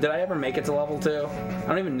 by the way? Did I ever make it to level 2? I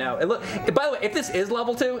don't even know. By the way, if this is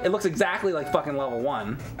level 2, it looks exactly like fucking level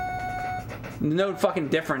 1. No fucking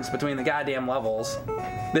difference between the goddamn levels.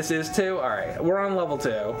 This is 2? Alright, we're on level 2.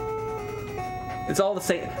 It's all the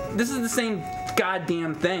same. This is the same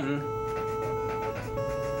goddamn thing.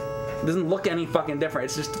 It doesn't look any fucking different.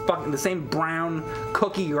 It's just fucking the same brown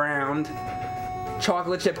cookie ground.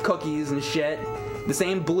 Chocolate chip cookies and shit. The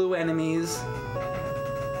same blue enemies.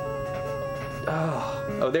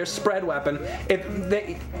 Oh, there's spread weapon.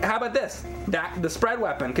 How about this? The spread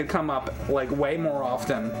weapon could come up like way more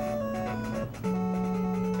often.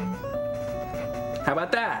 How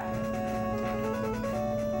about that?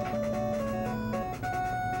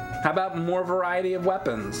 How about more variety of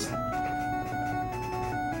weapons?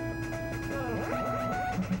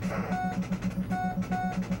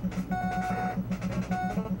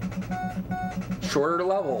 Shorter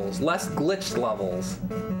levels, less glitched levels.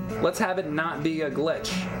 Let's have it not be a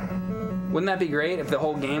glitch. Wouldn't that be great if the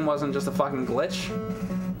whole game wasn't just a fucking glitch?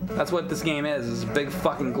 That's what this game is a big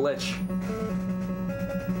fucking glitch.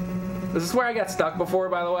 This is where I got stuck before,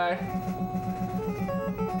 by the way.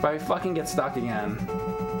 If I fucking get stuck again.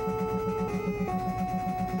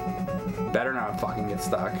 Better not fucking get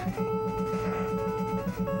stuck.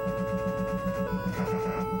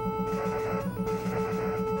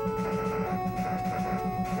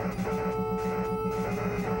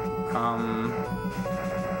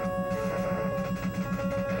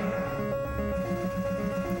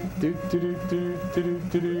 Do do do do do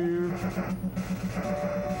do do.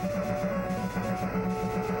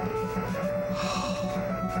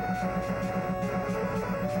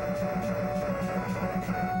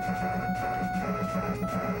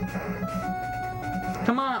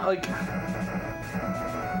 Come on, like.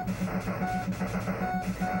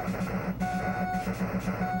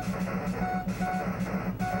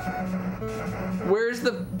 Where's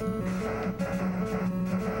the.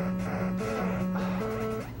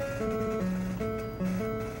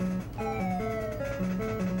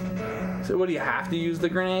 So, what do you have to use the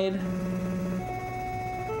grenade?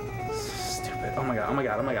 Stupid. Oh my god, oh my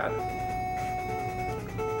god, oh my god.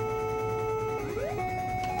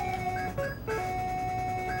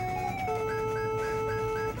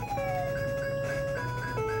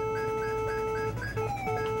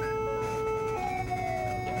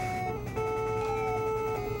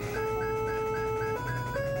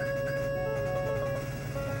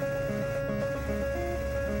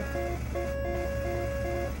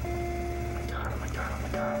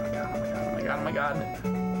 Oh my god.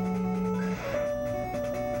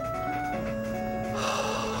 Oh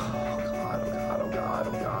god, oh god, oh god,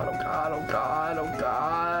 oh god, oh god, oh god, oh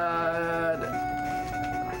god.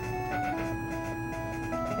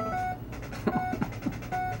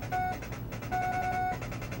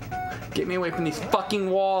 Get me away from these fucking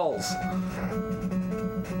walls.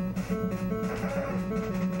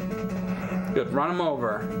 Good, run them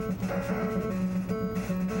over.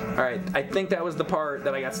 Alright, I think that was the part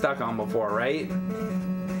that I got stuck on before, right?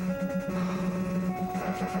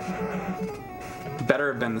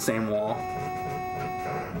 Better have been the same wall.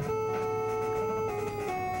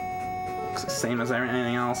 Looks the same as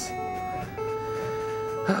anything else.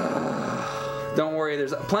 Don't worry,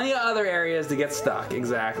 there's plenty of other areas to get stuck,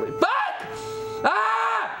 exactly. But!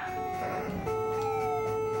 Ah!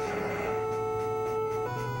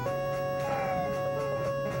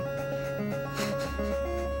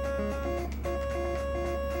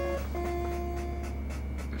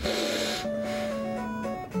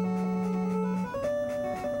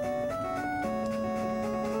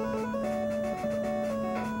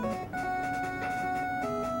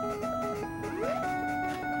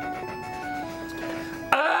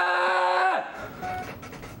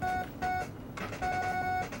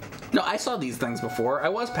 No, I saw these things before. I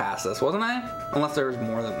was past this, wasn't I? Unless there was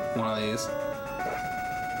more than one of these.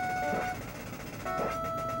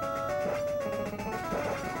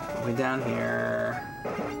 Way down here.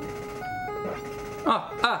 Oh,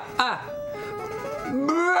 ah, ah!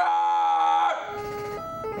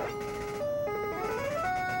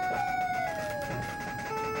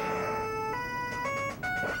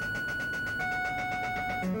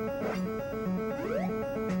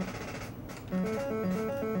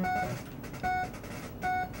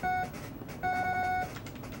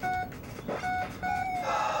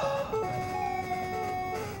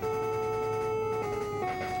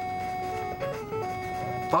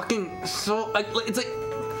 Fucking so like it's like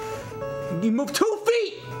you move 2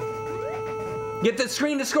 feet. Get the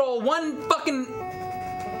screen to scroll 1 fucking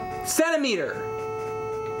centimeter.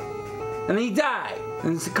 And then he'd die.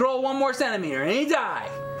 And scroll 1 more centimeter, and he'd die.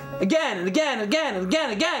 Again, and again, and again, and again,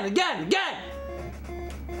 and again, and again, and again.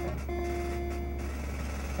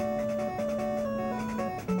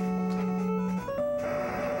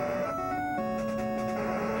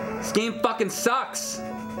 This game fucking sucks.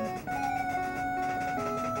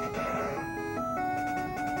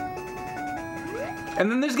 And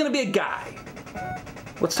then there's gonna be a guy.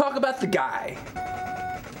 Let's talk about the guy.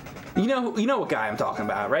 You know what guy I'm talking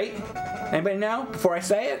about, right? Anybody know before I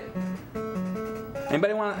say it?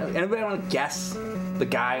 Anybody want to guess the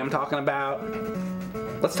guy I'm talking about?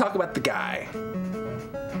 Let's talk about the guy.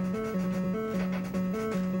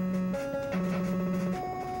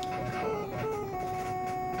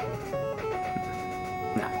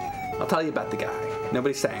 No, I'll tell you about the guy.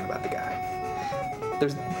 Nobody's saying about the guy.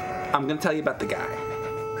 I'm gonna tell you about the guy.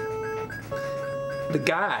 The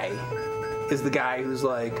guy is the guy who's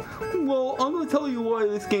like, well, I'm gonna tell you why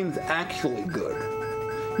this game's actually good.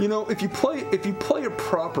 You know, if you play it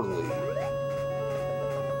properly,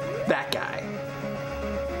 that guy.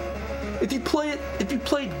 If you play it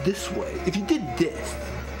this way, if you did this,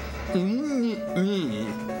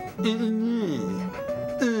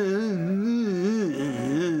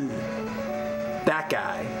 that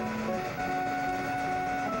guy.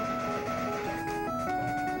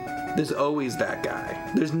 There's always that guy.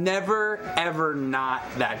 There's never, ever not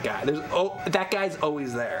that guy. That guy's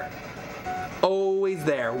always there. Always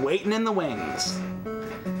there, waiting in the wings.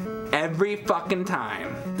 Every fucking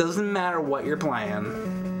time. Doesn't matter what you're playing.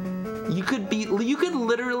 The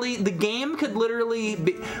game could literally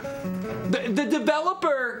be... The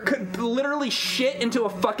developer could literally shit into a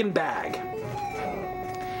fucking bag.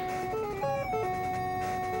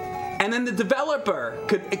 And then the developer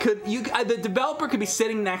could be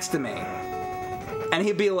sitting next to me, and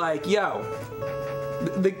he'd be like, "Yo,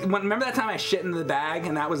 remember that time I shit into the bag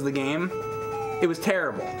and that was the game? It was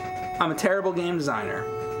terrible. I'm a terrible game designer,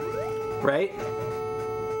 right?"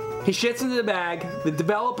 He shits into the bag. The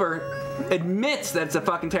developer admits that it's a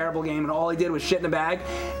fucking terrible game, and all he did was shit in the bag.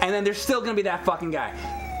 And then there's still gonna be that fucking guy.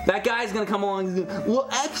 That guy's gonna come along and go, "Well,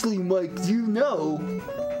 actually, Mike, you know."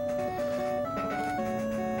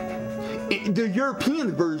 The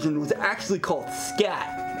European version was actually called Scat.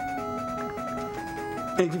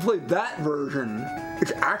 And if you play that version,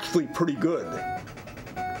 it's actually pretty good.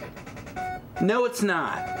 No, it's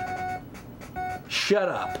not. Shut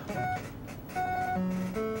up.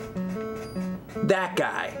 That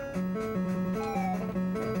guy.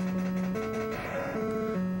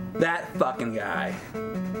 That fucking guy.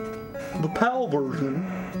 The PAL version.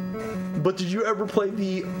 But did you ever play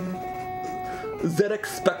the ZX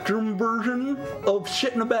Spectrum version of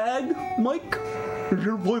Shit in a Bag, Mike? Did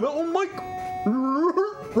you ever play that one, Mike?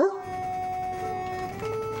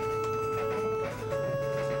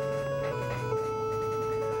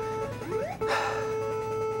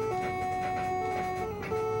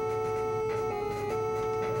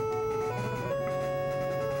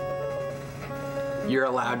 You're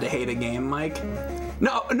allowed to hate a game, Mike?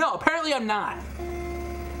 No, apparently I'm not.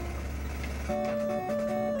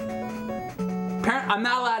 I'm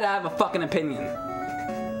not allowed to have a fucking opinion.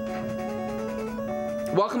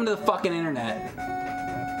 Welcome to the fucking internet.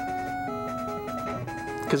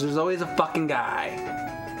 Because there's always a fucking guy.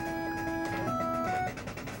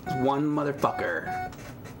 There's one motherfucker.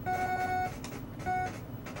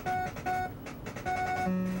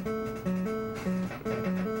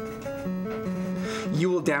 You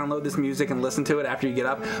will download this music and listen to it after you get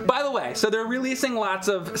up. By the way, so they're releasing lots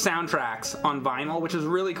of soundtracks on vinyl, which is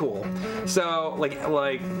really cool. So, like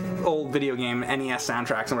old video game NES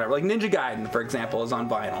soundtracks and whatever. Like Ninja Gaiden, for example, is on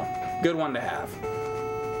vinyl. Good one to have.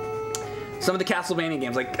 Some of the Castlevania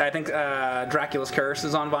games, like I think Dracula's Curse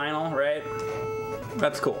is on vinyl, right?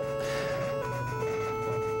 That's cool.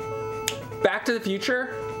 Back to the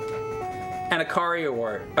Future and Ikari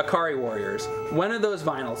Warriors. When are those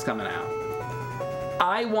vinyls coming out?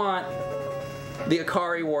 I want the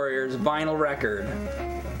Ikari Warriors vinyl record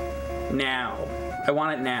now. I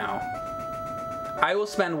want it now. I will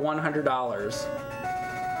spend $100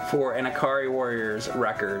 for an Ikari Warriors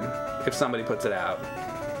record if somebody puts it out.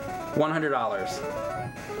 $100.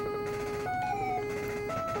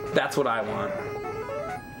 That's what I want.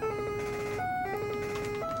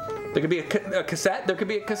 There could be a cassette. There could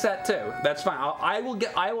be a cassette too. That's fine. I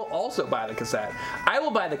will also buy the cassette. I will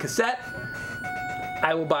buy the cassette.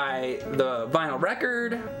 I will buy the vinyl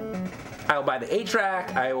record. I will buy the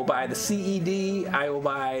 8-track. I will buy the CED. I will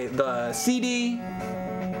buy the CD.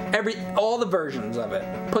 All the versions of it.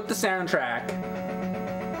 Put the soundtrack.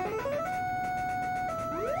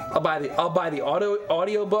 I'll buy the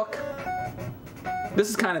audio book. This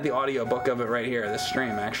is kind of the audiobook of it right here, this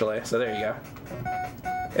stream, actually. So there you go.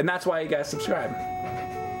 And that's why you guys subscribe.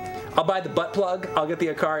 I'll buy the butt plug. I'll get the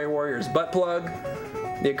Ikari Warriors butt plug.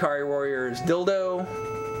 The Ikari Warriors dildo.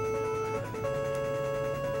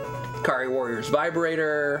 Ikari Warriors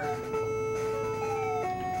vibrator.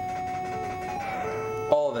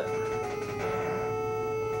 All of it.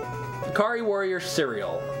 Ikari Warriors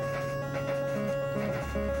cereal.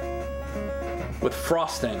 With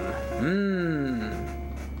frosting. Mmm.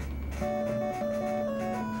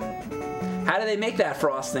 How do they make that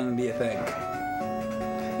frosting, do you think?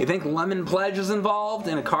 You think Lemon Pledge is involved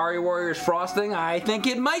in Ikari Warriors frosting? I think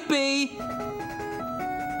it might be.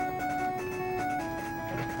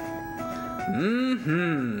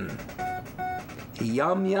 Mm-hmm.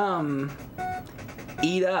 Yum yum.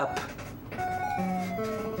 Eat up.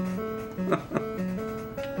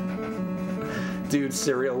 Dude,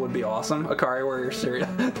 cereal would be awesome. Ikari Warrior cereal.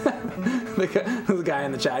 the guy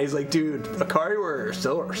in the chat, he's like, dude, Ikari Warrior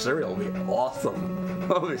cereal would be awesome.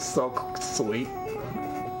 That would be so sweet.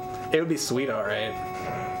 It would be sweet, alright.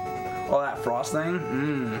 All that frosting,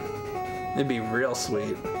 it'd be real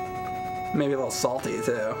sweet. Maybe a little salty,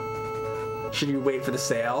 too. Should you wait for the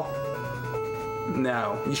sale?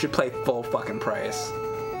 No, you should pay full fucking price.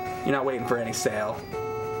 You're not waiting for any sale.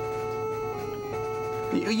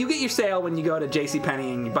 You get your sale when you go to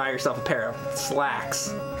JCPenney and you buy yourself a pair of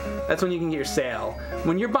slacks. That's when you can get your sale.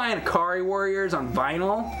 When you're buying Ikari Warriors on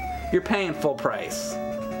vinyl, you're paying full price.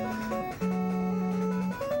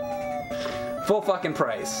 Full fucking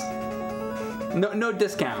price. No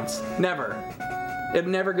discounts. Never. It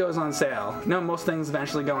never goes on sale. No, most things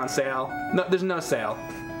eventually go on sale. No, there's no sale.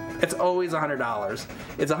 It's always $100.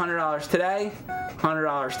 It's $100 today,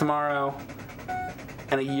 $100 tomorrow,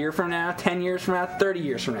 and a year from now, 10 years from now, 30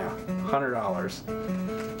 years from now, $100.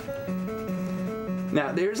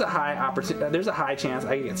 Now, there's a high chance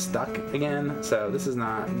I could get stuck again, so this is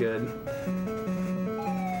not good.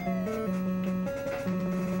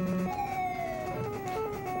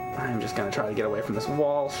 I'm just gonna try to get away from this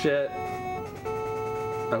wall shit.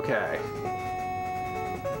 Okay.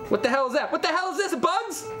 What the hell is that? What the hell is this?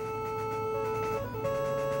 Bugs?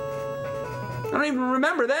 I don't even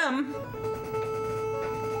remember them.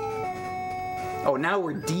 Oh, now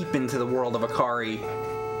we're deep into the world of Ikari.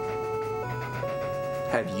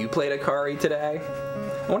 Have you played Ikari today?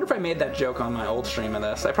 I wonder if I made that joke on my old stream of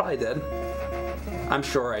this. I probably did. I'm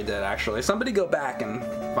sure I did, actually. Somebody go back and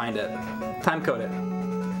find it. Time code it.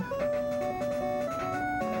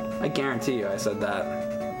 I guarantee you I said that.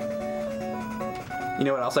 You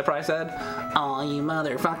know what else I probably said? All you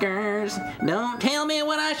motherfuckers, don't tell me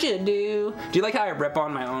what I should do. Do you like how I rip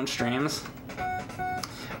on my own streams?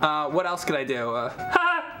 What else could I do?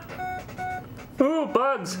 Ha! Ooh,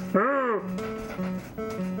 bugs!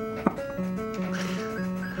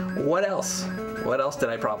 What else? What else did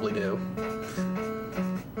I probably do?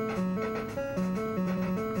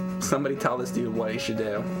 Somebody tell this dude what he should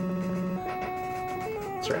do.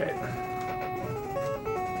 That's right.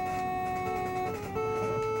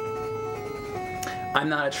 I'm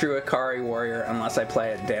not a true Ikari warrior unless I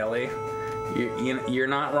play it daily. You're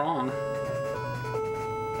not wrong.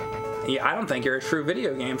 Yeah, I don't think you're a true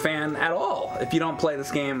video game fan at all if you don't play this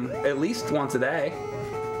game at least once a day.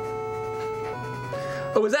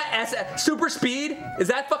 Oh, is that super speed? Is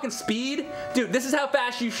that fucking speed? Dude, this is how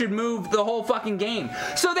fast you should move the whole fucking game.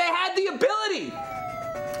 So they had the ability.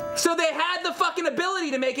 So they had the fucking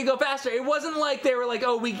ability to make it go faster. It wasn't like they were like,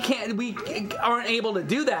 oh, we aren't able to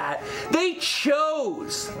do that. They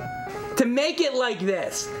chose to make it like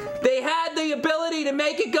this. They had the ability to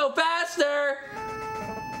make it go faster.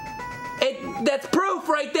 That's proof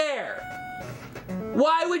right there.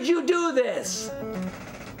 Why would you do this?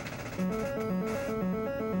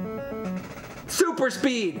 Super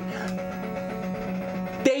speed.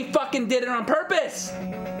 They fucking did it on purpose.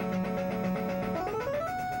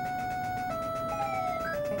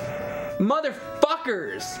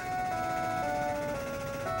 Motherfuckers.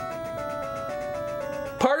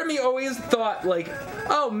 Part of me always thought like,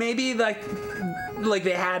 oh, maybe like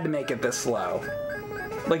they had to make it this slow.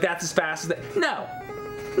 Like that's as fast as they... No.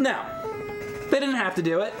 They didn't have to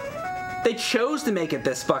do it. They chose to make it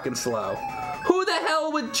this fucking slow. Who the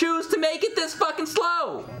hell would choose to make it this fucking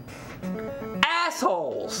slow?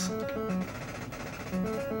 Assholes.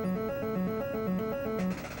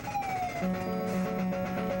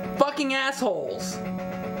 Fucking assholes.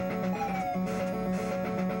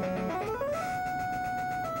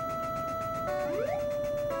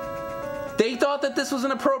 They thought that this was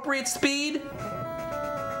an appropriate speed.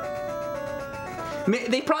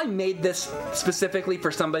 They probably made this specifically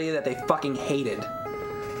for somebody that they fucking hated.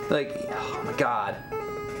 Like, oh my god.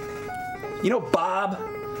 You know Bob?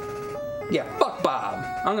 Yeah, fuck Bob.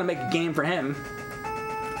 I'm gonna make a game for him.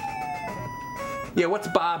 Yeah, what's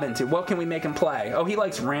Bob into? What can we make him play? Oh, he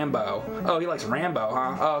likes Rambo. Oh, he likes Rambo,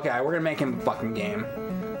 huh? Oh, okay, we're gonna make him a fucking game.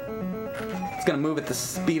 It's gonna move at the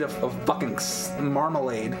speed of fucking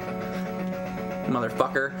marmalade.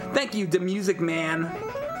 Motherfucker. Thank you, the Music Man,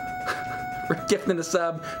 for gifting a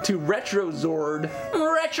sub to Retrozord.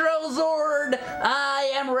 Retrozord!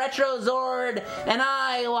 I am Retrozord, and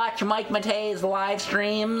I watch Mike Matei's live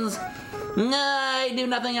streams. I do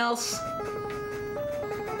nothing else.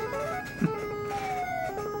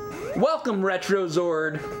 Welcome,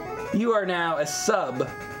 Retrozord. You are now a sub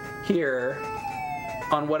here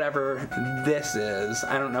on whatever this is.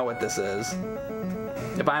 I don't know what this is.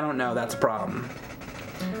 If I don't know, that's a problem.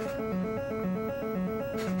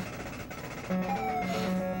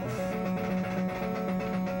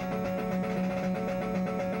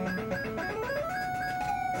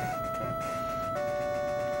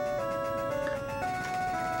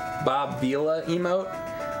 Bob Vila emote?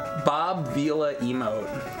 Bob Vila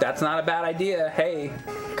emote. That's not a bad idea. Hey,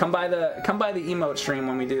 come by the emote stream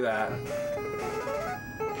when we do that.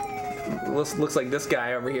 Looks like this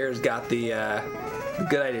guy over here has got the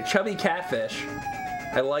good idea. Chubby Catfish.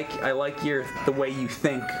 I like the way you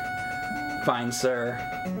think, fine sir.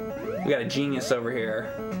 We got a genius over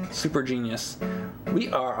here. Super genius. We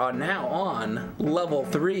are now on level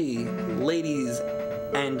 3, ladies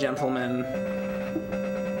and gentlemen.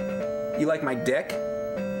 You like my dick?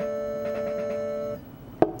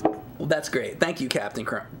 Well, that's great. Thank you, Captain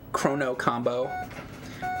Chrono Combo.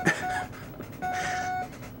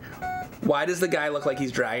 Why does the guy look like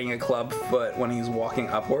he's dragging a club foot when he's walking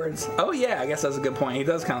upwards? Oh yeah, I guess that's a good point. He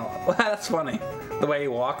does kind of. That's funny. The way he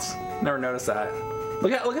walks. Never noticed that.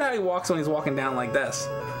 Look at how he walks when he's walking down like this.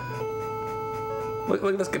 Look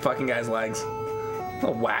at this fucking guy's legs. What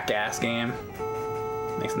a whack ass game.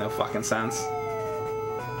 Makes no fucking sense.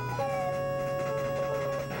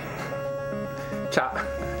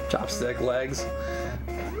 Chopstick legs.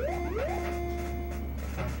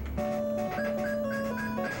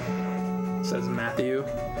 Says Matthew.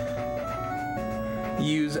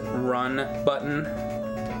 Use run button.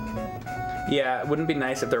 Yeah, it wouldn't be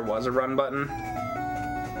nice if there was a run button.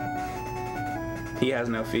 He has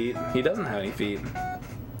no feet. He doesn't have any feet.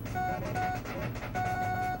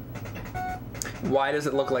 Why does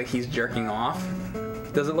it look like he's jerking off?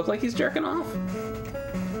 Does it look like he's jerking off?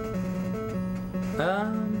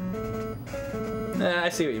 I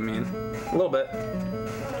see what you mean. A little bit.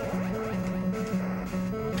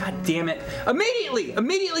 God damn it.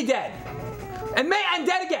 Immediately dead. And I'm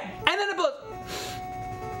dead again. And then it blows.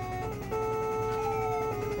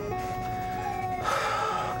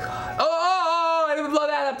 Oh, God. Oh, I didn't blow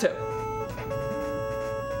that up too.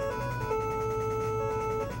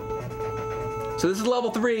 So this is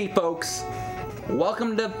level 3, folks.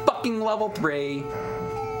 Welcome to fucking level 3.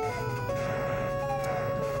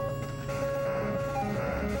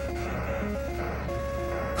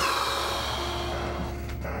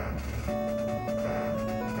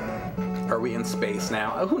 Are we in space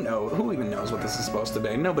now? Who knows? Who even knows what this is supposed to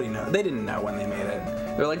be? Nobody knows. They didn't know when they made it.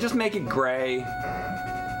 They're like, just make it gray.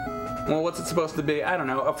 Well, what's it supposed to be? I don't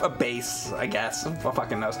know. A base, I guess. Who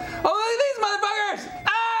fucking knows? Oh, look at these motherfuckers!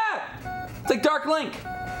 Ah! It's like Dark Link.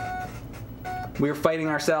 We're fighting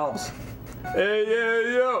ourselves.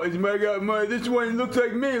 Hey, yo, this one looks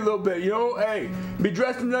like me a little bit, you know? Hey, be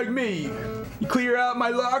dressing like me. You clear out my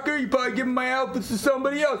locker, you probably give my outfits to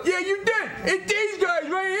somebody else. Yeah, you did! It's these guys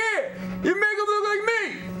right here! You make them look like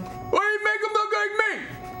me! Or you make them look like me!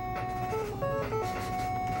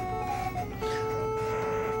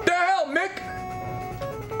 The hell, Mick?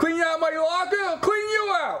 Clean out my locker, I'll clean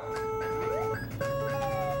you out!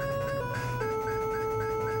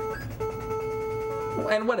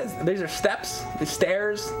 And what is it? These are steps? These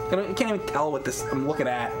stairs? I can't even tell what this I'm looking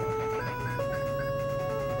at.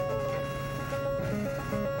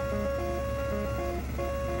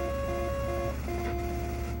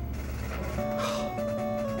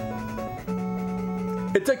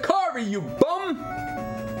 It's Ikari, you bum!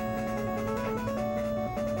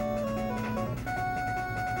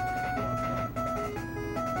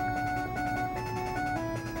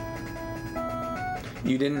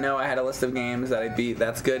 You didn't know I had a list of games that I beat.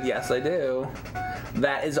 That's good. Yes, I do.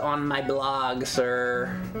 That is on my blog,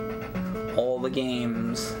 sir. All the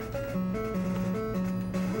games.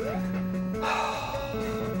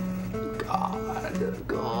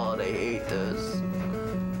 God, I hate this.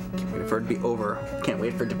 Can't wait for it to be over. Can't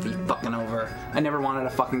wait for it to be fucking over. I never wanted a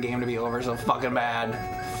fucking game to be over so fucking bad.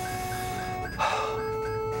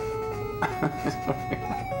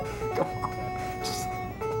 Come on.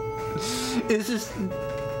 It's just...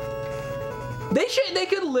 They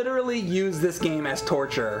could literally use this game as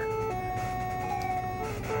torture.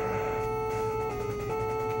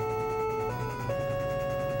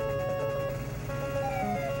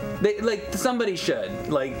 Somebody should.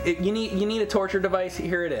 You need a torture device.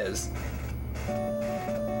 Here it is.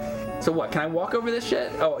 So what? Can I walk over this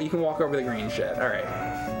shit? Oh, you can walk over the green shit. All right.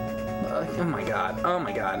 Oh my god. Oh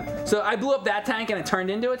my god. So I blew up that tank and it turned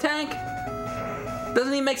into a tank?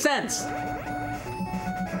 Doesn't even make sense.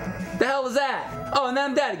 The hell was that? Oh, and then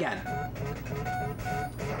I'm dead again.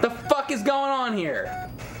 The fuck is going on here?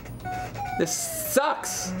 This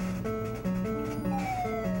sucks.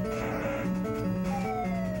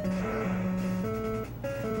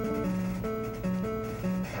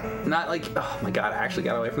 Not like, oh my god, I actually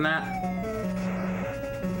got away from that.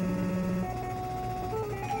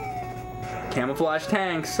 Camouflage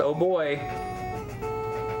tanks, oh boy.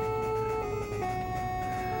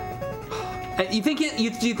 Do you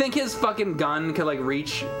think his fucking gun could like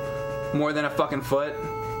reach more than a fucking foot?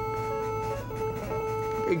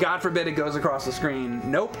 God forbid it goes across the screen.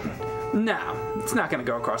 Nope. No, it's not gonna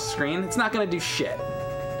go across the screen. It's not gonna do shit.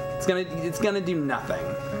 It's gonna do nothing.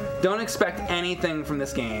 Don't expect anything from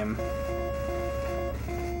this game.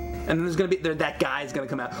 And then there's gonna be that guy's gonna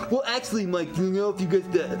come out. Well, actually, Mike, you know, if you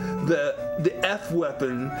get the F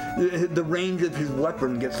weapon, the range of his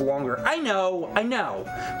weapon gets longer. I know.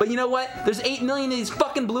 But you know what? There's 8 million of these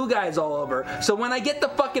fucking blue guys all over. So when I get the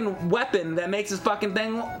fucking weapon that makes this fucking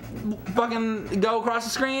thing fucking go across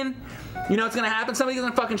the screen, you know what's gonna happen? Somebody's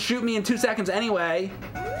gonna fucking shoot me in 2 seconds anyway.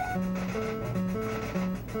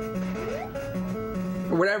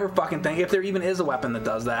 Or whatever fucking thing, if there even is a weapon that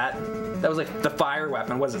does that. That was like the fire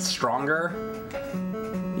weapon. Was it stronger?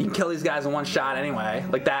 You can kill these guys in one shot anyway.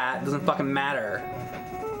 Like that. It doesn't fucking matter.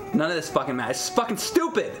 None of this fucking matters. It's fucking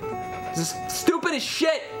stupid. This is stupid as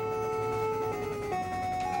shit.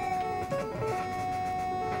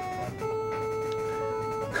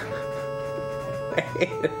 I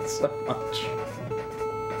hate it so much.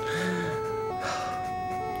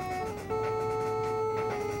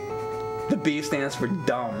 The B stands for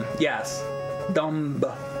dumb. Yes. Dumb.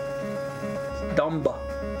 Dumb.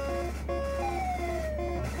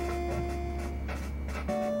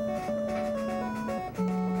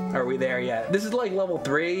 Are we there yet? This is like level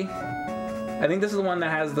 3. I think this is the one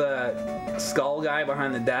that has the skull guy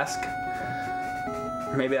behind the desk.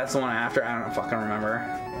 Or maybe that's the one after. I don't fucking remember.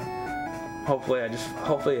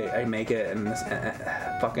 Hopefully I make it and this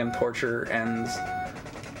fucking torture ends.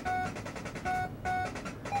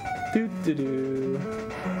 Doo-doo-doo.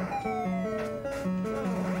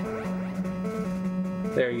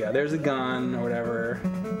 There you go. There's a gun or whatever.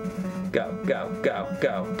 Go, go, go,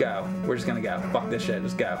 go, go. We're just gonna go. Fuck this shit.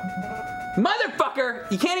 Just go.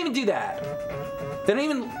 Motherfucker! You can't even do that. They don't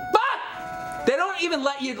even... Fuck! They don't even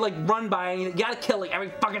let you, like, run by and you gotta kill, like, every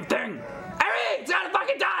fucking thing. Everything's gotta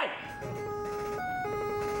fucking die!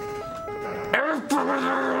 Every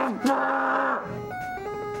fucking...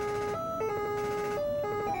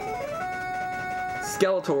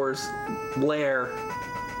 Skeletor's lair.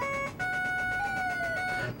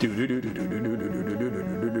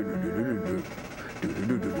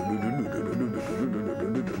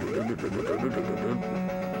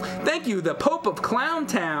 Thank you, the Pope of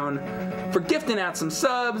Clowntown, for gifting out some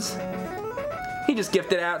subs. He just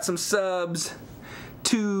gifted out some subs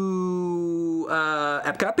to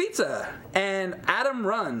Epcot Pizza and Adam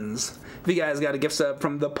Runs. If you guys got a gift sub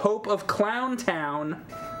from the Pope of Clowntown,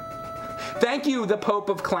 thank you, the Pope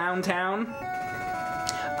of Clowntown.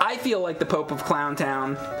 I feel like the Pope of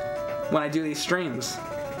Clowntown when I do these streams.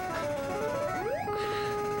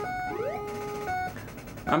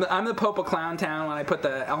 I'm the Pope of Clowntown when I put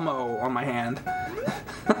the Elmo on my hand.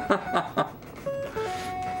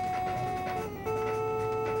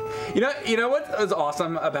 You know what is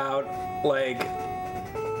awesome about, like,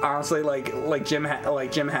 honestly, like Jim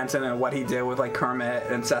Henson and what he did with like Kermit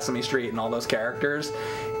and Sesame Street and all those characters.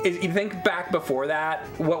 Is you think back before that,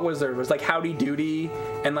 what was there? It was like Howdy Doody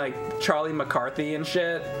and like Charlie McCarthy and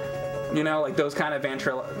shit. You know, like those kind of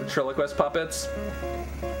ventriloquist puppets.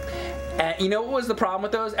 And you know what was the problem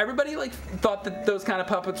with those? Everybody like thought that those kind of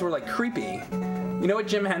puppets were like creepy. You know what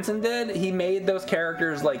Jim Henson did? He made those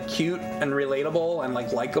characters like cute and relatable and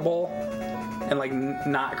like likable and like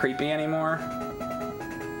not creepy anymore.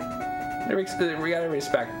 We gotta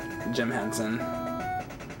respect Jim Henson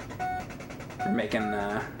for making,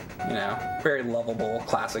 you know, very lovable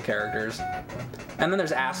classic characters. And then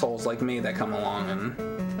there's assholes like me that come along and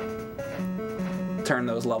turn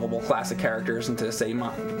those lovable classic characters into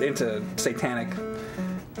satanic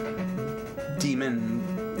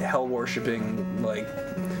demon hell-worshipping, like,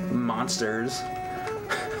 monsters.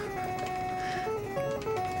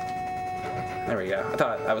 There we go. I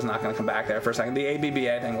thought I was not going to come back there for a second. The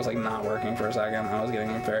ABBA thing was, like, not working for a second. I was getting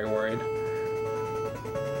very worried.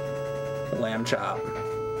 Lamb chop.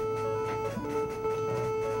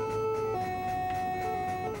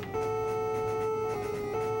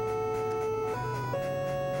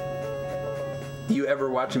 You ever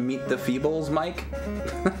watch Meet the Feebles, Mike?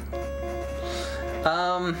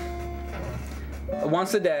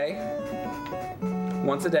 Once a day.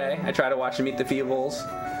 Once a day, I try to watch Meet the Feebles,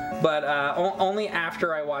 but only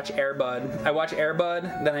after I watch Air Bud. I watch Air Bud,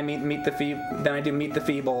 then I then I do Meet the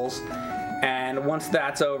Feebles, and once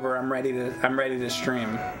that's over, I'm ready to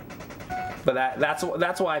stream. But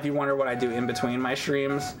that's why, if you wonder what I do in between my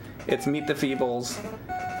streams, it's Meet the Feebles.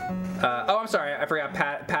 Oh, I'm sorry, I forgot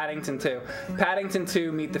Paddington 2. Paddington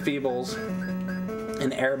 2, Meet the Feebles,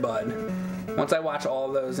 and Air Bud. Once I watch all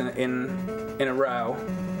of those in a row,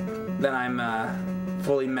 then I'm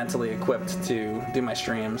fully mentally equipped to do my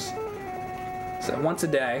streams. So once a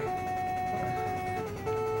day.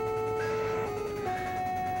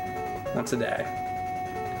 Once a day.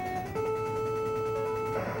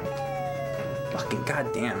 Fucking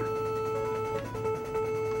goddamn.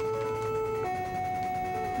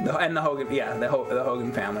 And the Hogan, yeah, the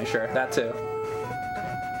Hogan family, sure, that too.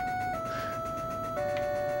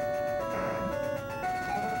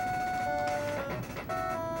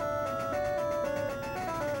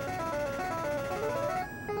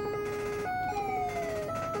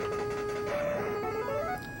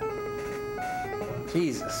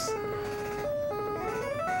 Jesus.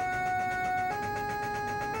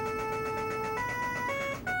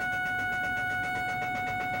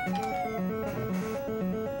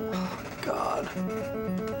 God.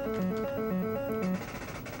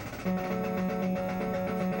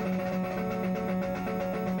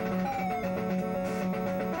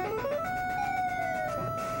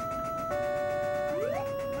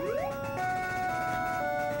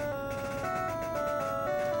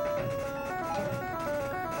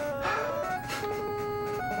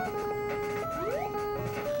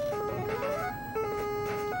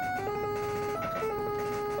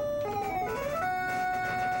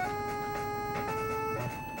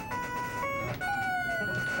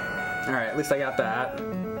 Alright, at least I got that.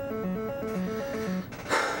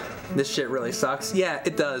 This shit really sucks. Yeah,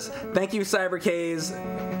 it does. Thank you,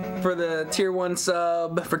 CyberKays, for the tier 1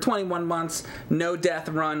 sub for 21 months. No death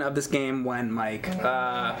run of this game when, Mike.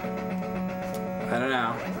 I don't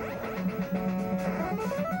know.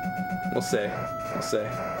 We'll see. We'll see.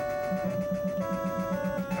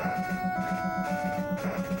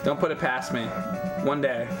 Don't put it past me. One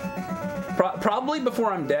day. Probably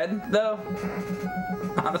before I'm dead, though.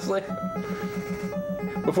 Honestly.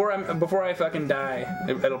 Before I fucking die,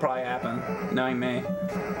 it'll probably happen, knowing me.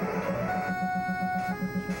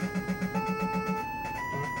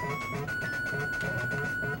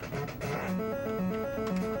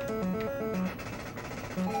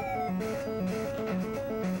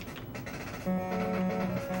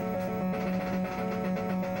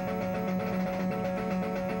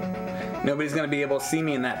 Nobody's gonna be able to see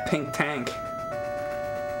me in that pink tank.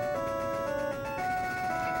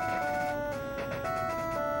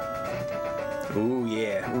 Ooh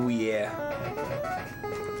yeah, ooh yeah.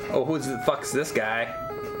 Oh, who the fuck's this guy?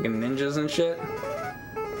 Fucking ninjas and shit?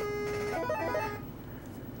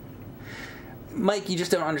 Mike, you just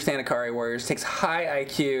don't understand Ikari Warriors. It takes high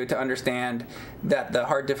IQ to understand that the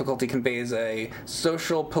hard difficulty conveys a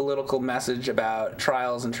social, political message about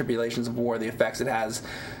trials and tribulations of war, the effects it has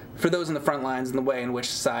for those in the front lines, and the way in which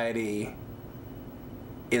society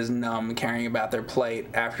is numb, caring about their plight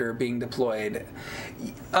after being deployed.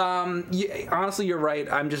 Honestly, you're right.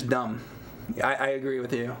 I'm just dumb. I agree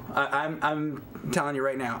with you. I'm telling you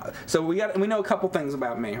right now. So we know a couple things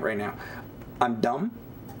about me right now. I'm dumb.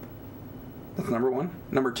 That's number one.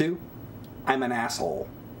 Number two, I'm an asshole.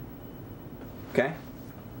 Okay?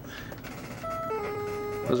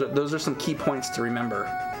 Those are some key points to remember.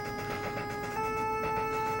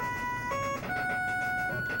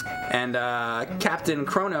 And Captain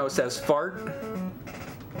Chrono says fart.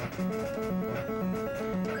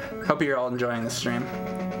 Hope you're all enjoying this stream.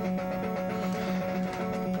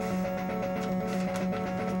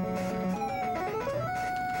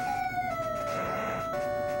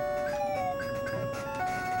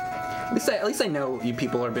 At least I know you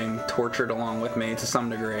people are being tortured along with me to some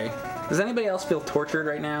degree. Does anybody else feel tortured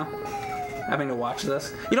right now, having to watch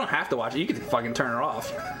this? You don't have to watch it. You can fucking turn it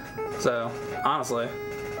off. So, honestly.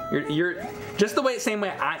 You're just the same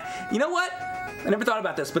way you know what? I never thought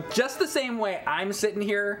about this, but just the same way I'm sitting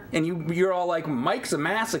here and you're all like, Mike's a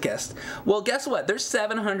masochist. Well, guess what? There's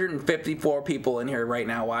 754 people in here right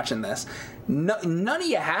now watching this. None of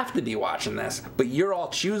you have to be watching this, but you're all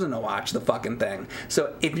choosing to watch the fucking thing.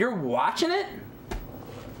 So if you're watching it,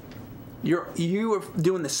 you are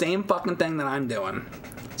doing the same fucking thing that I'm doing.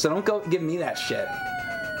 So don't go give me that shit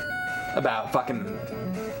about fucking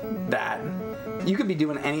that. You could be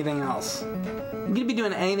doing anything else. You could be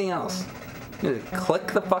doing anything else. You could click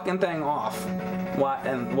the fucking thing off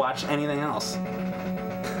and watch anything else.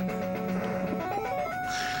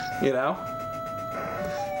 You know?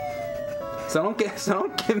 So don't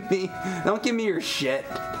give me your shit.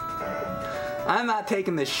 I'm not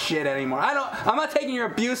taking this shit anymore. I'm not taking your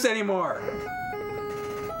abuse anymore.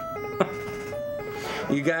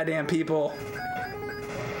 You goddamn people.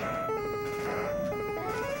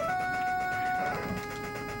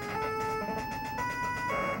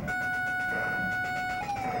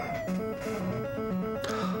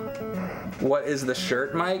 What is the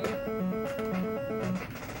shirt, Mike?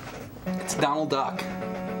 It's Donald Duck.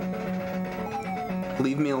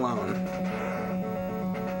 Leave me alone.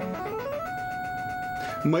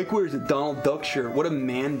 Mike wears a Donald Duck shirt. What a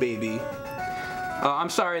man baby. I'm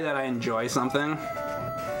sorry that I enjoy something.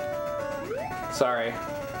 Sorry.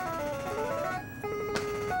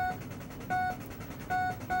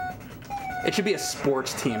 It should be a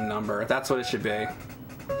sports team number. That's what it should be.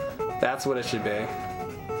 That's what it should be.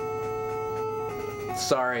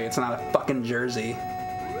 Sorry, it's not a fucking jersey.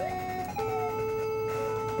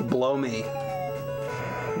 Blow me.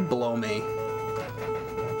 Blow me.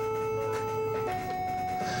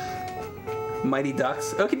 Mighty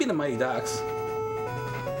Ducks? Oh, it could be the Mighty Ducks.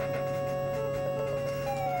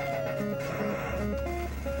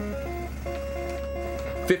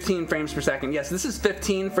 "15 frames per second." Yes, this is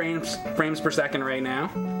 15 frames per second right now.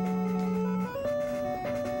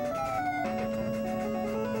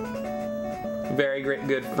 Very great,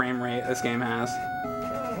 good frame rate this game has.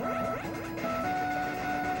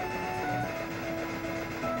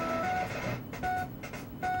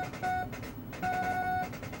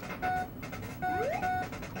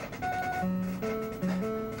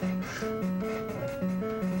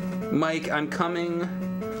 Mike, I'm coming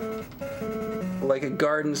like a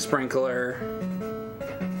garden sprinkler.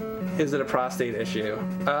 Is it a prostate issue?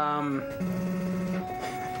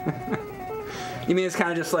 You mean it's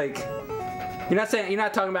kind of just like, you're not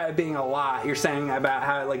talking about it being a lot. You're saying about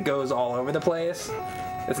how it like goes all over the place.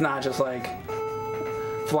 It's not just like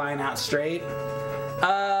flying out straight.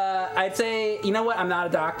 I'd say, you know what? I'm not a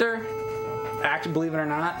doctor. Actually, believe it or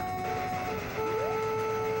not.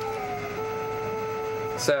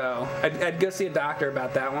 So I'd go see a doctor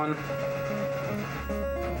about that one.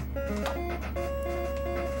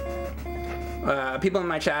 People in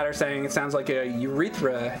my chat are saying it sounds like a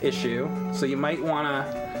urethra issue, so you might wanna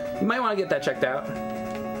get that checked out.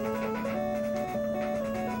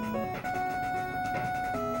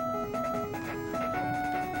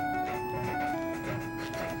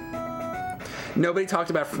 Nobody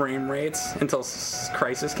talked about frame rates until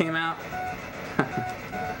Crisis came out.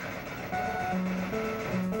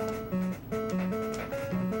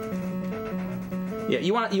 Yeah,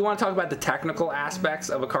 you want to talk about the technical aspects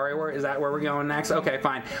of Ikari War? Is that where we're going next? Okay,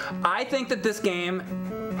 fine. I think that this game...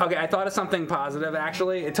 Okay, I thought of something positive,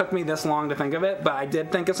 actually. It took me this long to think of it, but I did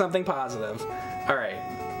think of something positive. All right.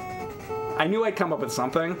 I knew I'd come up with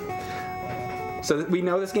something. So we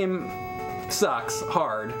know this game sucks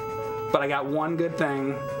hard, but I got one good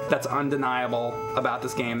thing that's undeniable about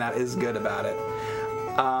this game that is good about it.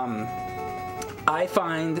 I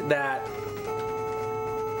find that...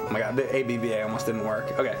 Oh my god, the ABBA almost didn't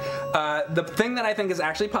work. Okay. The thing that I think is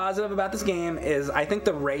actually positive about this game is I think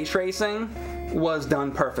the ray tracing was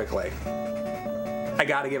done perfectly. I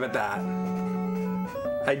gotta give it that.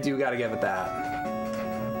 I do gotta give it that.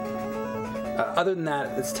 Other than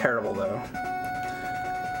that, it's terrible though.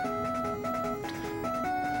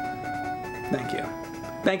 Thank you.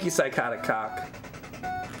 Thank you, Psychotic Cock.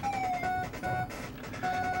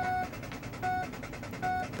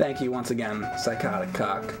 Thank you once again, Psychotic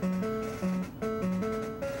Cock.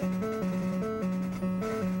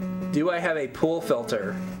 Do I have a pool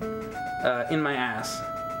filter in my ass?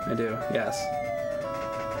 I do, yes.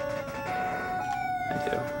 I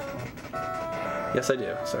do. Yes, I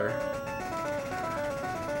do, sir.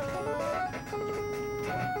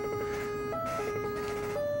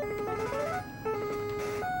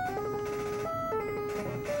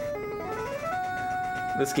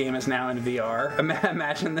 This game is now in VR.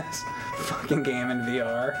 Imagine this fucking game in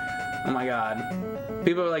VR. Oh my god.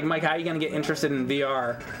 People are like, Mike, how are you going to get interested in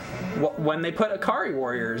VR? When they put Ikari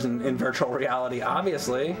Warriors in virtual reality,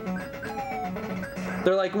 obviously.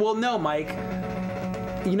 They're like, well, no, Mike.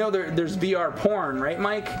 You know there's VR porn, right,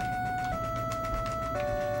 Mike?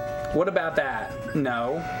 What about that?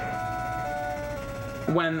 No.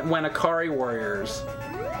 When Ikari Warriors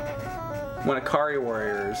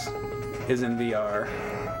is in VR,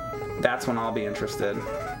 that's when I'll be interested.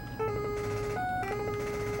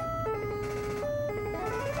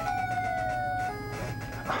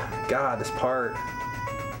 God, this part.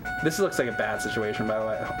 This looks like a bad situation, by the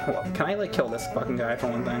way. Hold on. Can I, like, kill this fucking guy for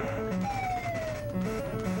one thing?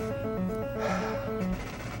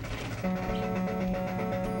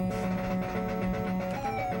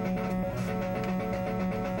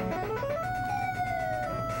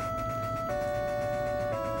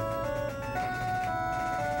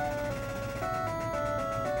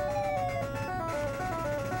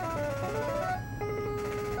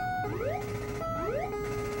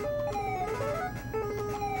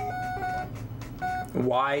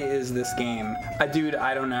 Why is this game? Dude,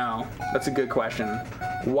 I don't know. That's a good question.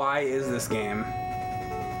 Why is this game?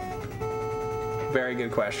 Very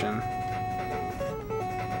good question.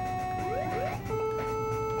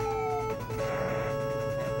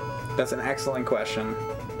 That's an excellent question.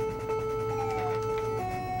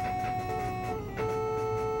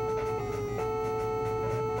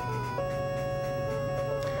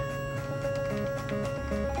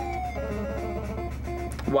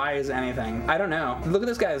 Why is anything? I don't know. Look at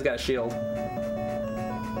this guy who's got a shield.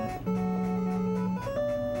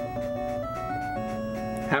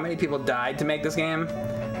 How many people died to make this game?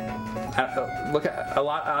 Look at a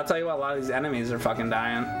lot. I'll tell you what. A lot of these enemies are fucking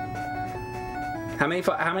dying. How many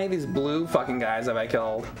of these blue fucking guys have I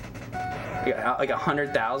killed? Like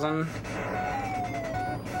 100,000.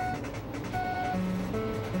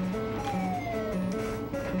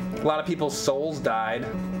 A lot of people's souls died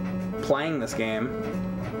playing this game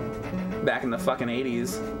back in the fucking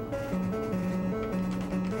 80s.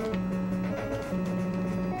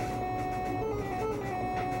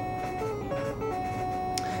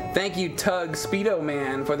 Thank you, Tug Speedo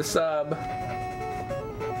Man, for the sub.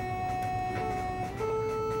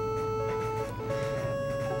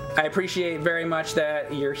 I appreciate very much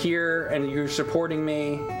that you're here and you're supporting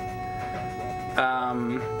me.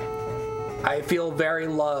 I feel very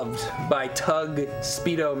loved by Tug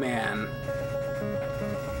Speedo Man.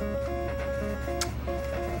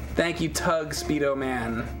 Thank you, Tug Speedo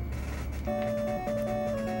Man.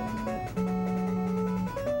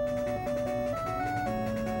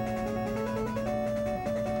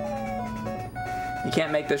 You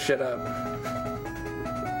can't make this shit up.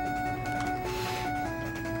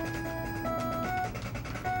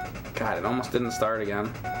 God, it almost didn't start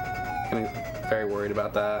again. I'm very worried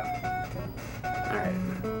about that. Alright.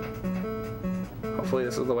 Hopefully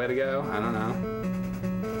this is the way to go. I don't know.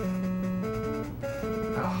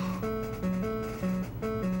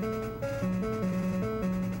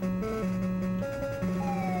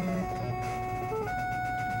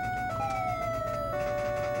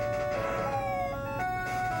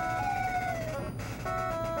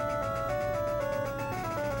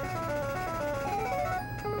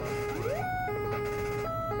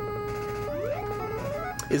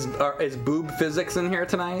 Is boob physics in here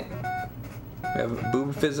tonight? We have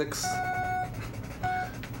boob physics.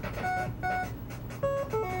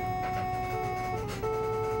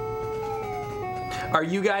 Are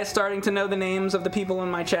you guys starting to know the names of the people in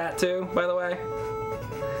my chat too, by the way?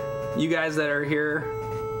 You guys that are here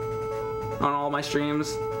on all my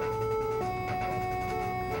streams.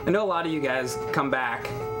 I know a lot of you guys come back.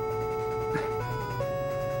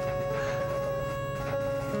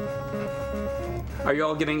 Are you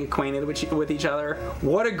all getting acquainted with each other?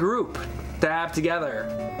 What a group to have together.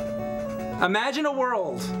 Imagine a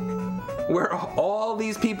world where all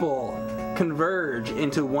these people converge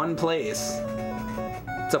into one place.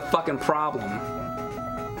 It's a fucking problem.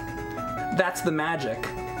 That's the magic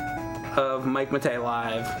of Mike Matei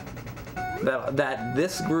Live. That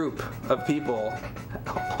this group of people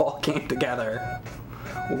all came together.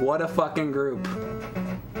 What a fucking group.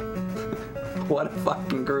 What a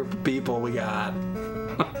fucking group of people we got.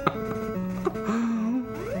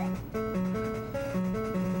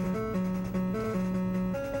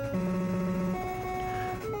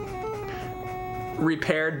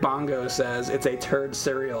 Repaired Bongo says it's a turd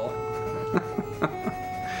cereal.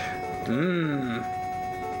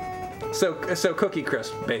 So Cookie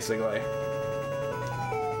Crisp, basically.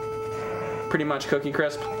 Pretty much Cookie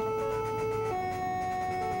Crisp.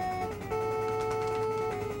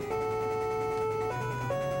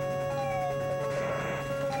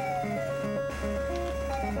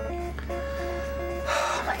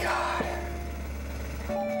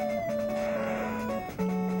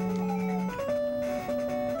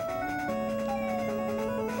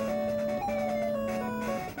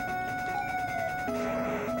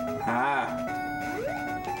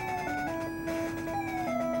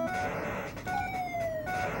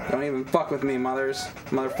 Don't even fuck with me,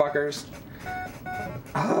 motherfuckers.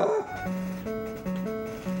 I'm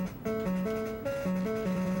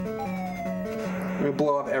gonna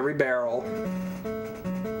blow up every barrel.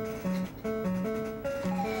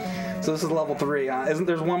 So this is level 3. Isn't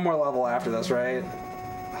there's one more level after this, right?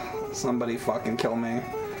 Somebody fucking kill me.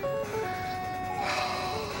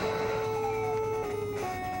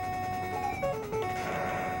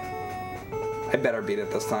 I better beat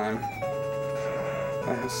it this time.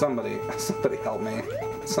 Somebody help me.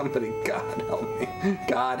 Somebody, God help me.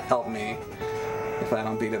 God help me if I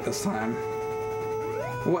don't beat it this time.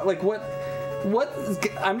 What?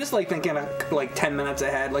 I'm just like thinking like 10 minutes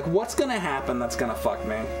ahead. Like, what's gonna happen that's gonna fuck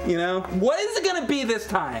me? You know? What is it gonna be this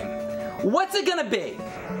time? What's it gonna be?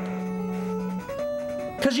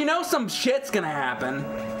 Cause you know some shit's gonna happen.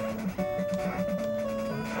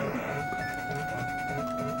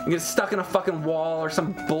 You get stuck in a fucking wall or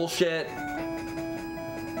some bullshit.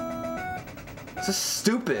 It's just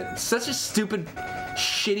stupid. Such a stupid,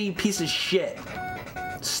 shitty piece of shit.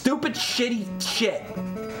 Stupid, shitty shit.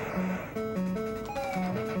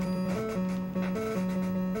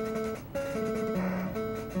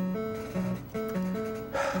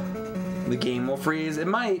 The game will freeze. It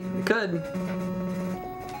might. It could.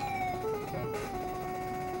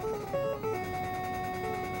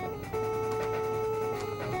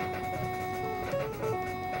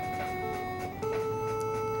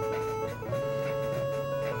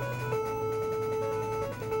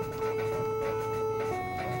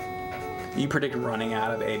 You predict running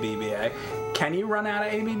out of ABBA. Can you run out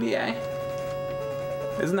of ABBA?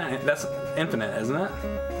 Isn't that's infinite, isn't it?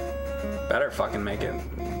 Better fucking make it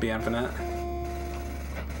be infinite.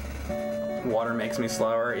 Water makes me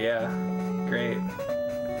slower. Yeah, great.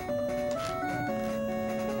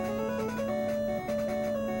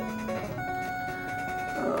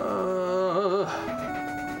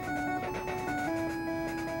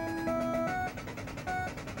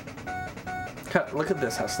 Look at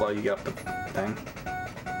this, how slow you get up the thing.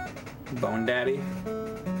 Bone Daddy.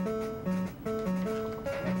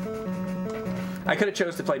 I could have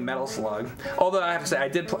chose to play Metal Slug. Although I have to say,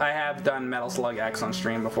 I have done Metal Slug X on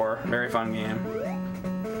stream before. Very fun game.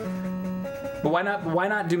 But why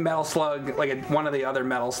not do Metal Slug like one of the other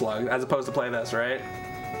Metal Slug as opposed to play this, right?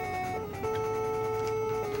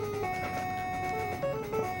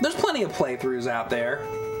 There's plenty of playthroughs out there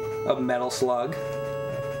of Metal Slug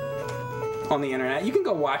on the internet. You can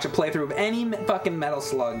go watch a playthrough of any fucking Metal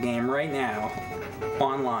Slug game right now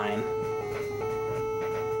online.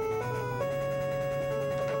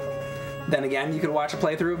 Then again, you could watch a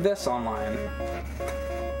playthrough of this online.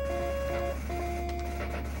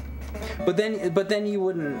 But then you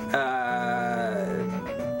wouldn't,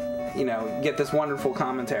 you know, get this wonderful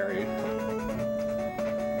commentary.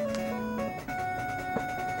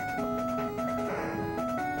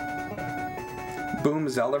 Boom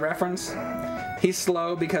Zelda reference. He's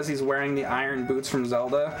slow because he's wearing the iron boots from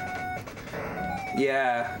Zelda.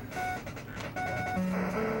 Yeah.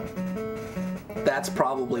 That's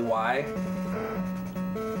probably why.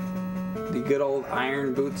 The good old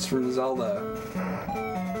iron boots from Zelda.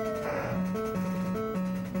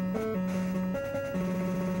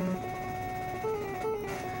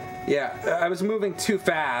 Yeah, I was moving too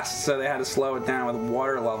fast, so they had to slow it down with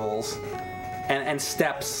water levels and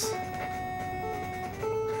steps.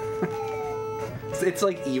 It's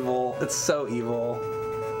like evil. It's so evil.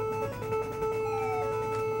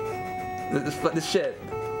 This shit.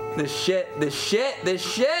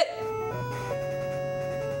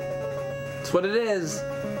 It's what it is.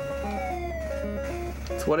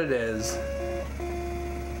 It's what it is.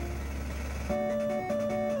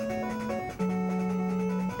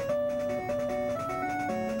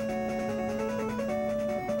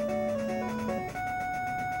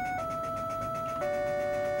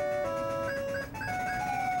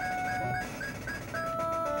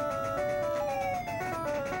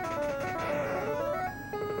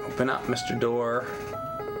 Open up, Mr. Door.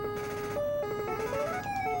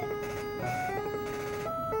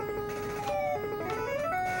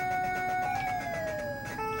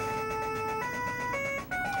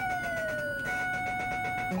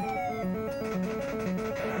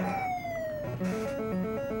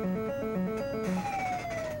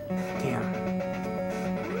 Damn.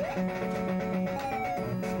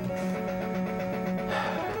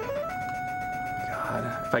 God,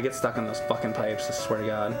 if I get stuck on those fucking pipes, I swear to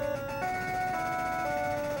God.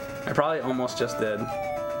 I probably almost just did.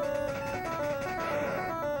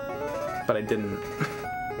 But I didn't.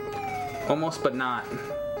 Almost, but not.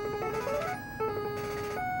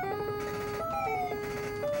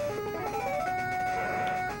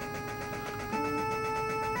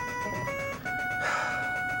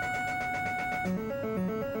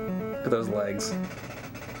 at those legs.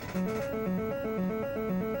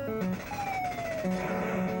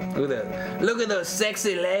 Look at those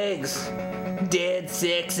sexy legs. Dead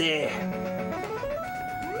sexy.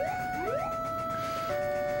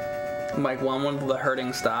 Mike, when will the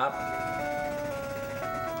hurting stop?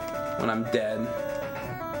 When I'm dead.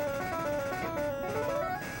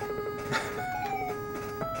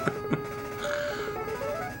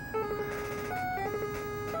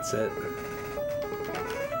 That's it.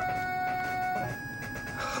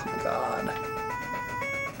 Oh my God.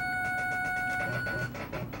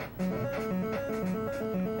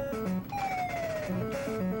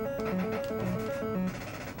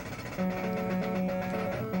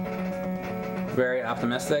 Very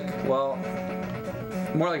optimistic. Well,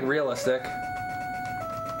 more like realistic.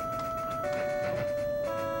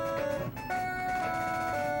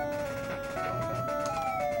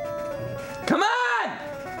 Come on!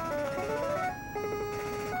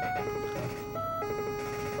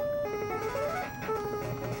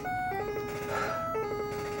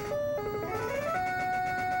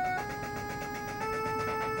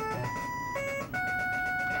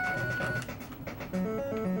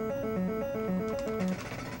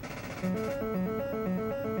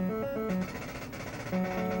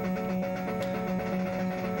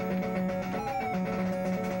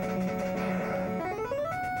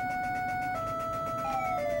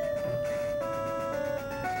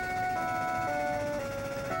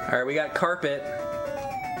 All right, we got carpet.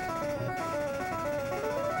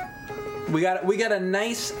 We got a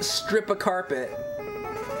nice strip of carpet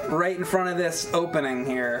right in front of this opening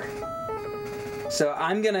here. So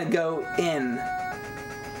I'm gonna go in.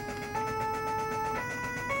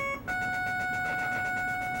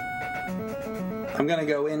 I'm gonna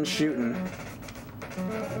go in shooting.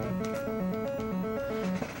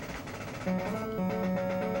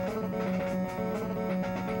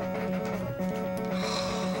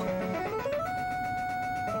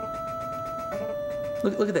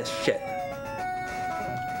 Look at this shit.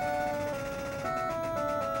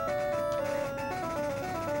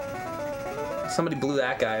 Somebody blew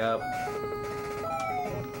that guy up.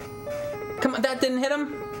 Come on, that didn't hit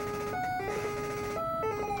him?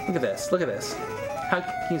 Look at this, look at this. How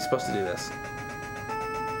are you supposed to do this?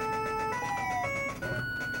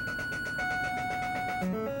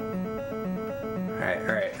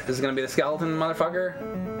 Alright. This is gonna be the skeleton motherfucker?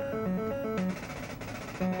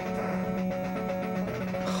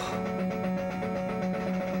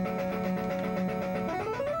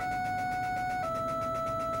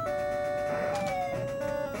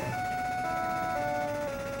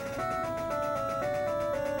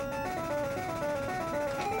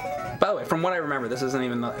 By the way, from what I remember, this isn't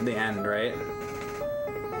even the end, right?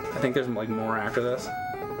 I think there's like more after this.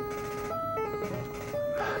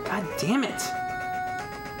 God damn it!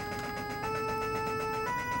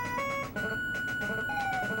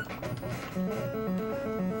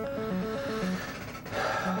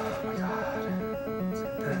 Oh my God. What's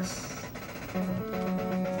this?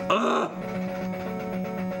 Ugh!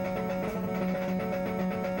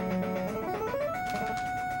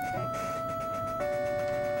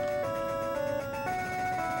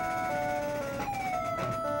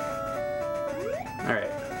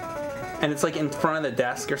 Alright. And it's like in front of the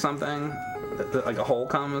desk or something? That like a hole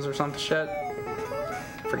comes or some shit?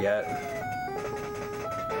 Forget.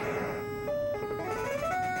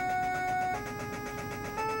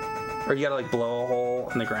 Or you gotta like blow a hole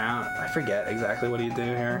in the ground. I forget exactly what do you do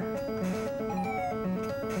here.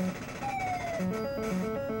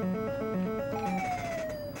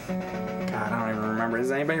 God, I don't even remember.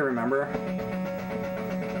 Does anybody remember?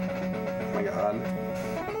 Oh my God.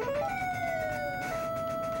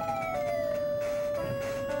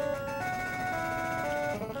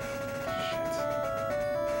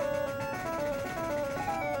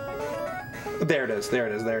 There it is, there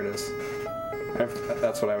it is, there it is.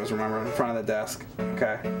 That's what I was remembering, in front of the desk.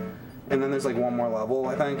 Okay. And then there's like one more level,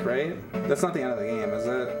 I think, right? That's not the end of the game, is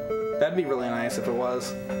it? That'd be really nice if it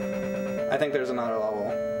was. I think there's another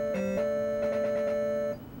level.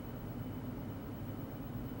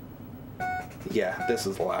 Yeah, this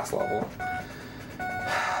is the last level.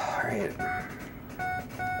 Alright.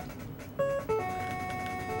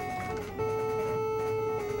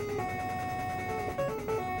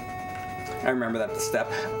 I remember that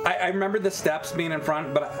step. I remember the steps being in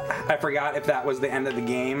front, but I forgot if that was the end of the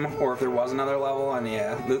game or if there was another level. And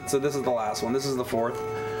yeah, so this is the last one. This is the fourth.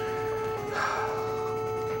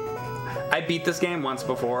 I beat this game once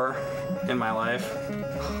before in my life,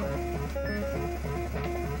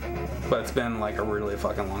 but it's been like a really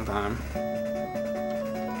fucking long time.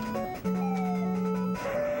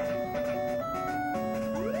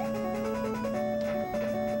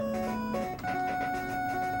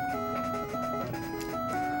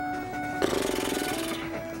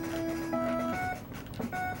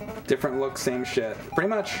 Different look, same shit. Pretty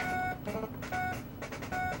much.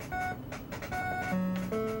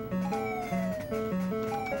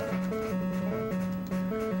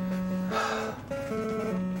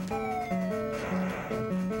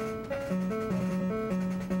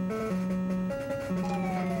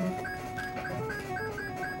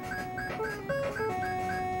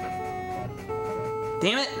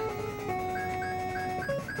 Damn it!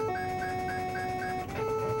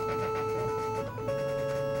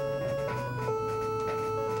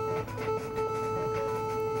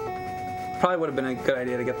 Probably would have been a good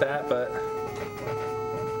idea to get that, but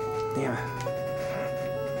damn it.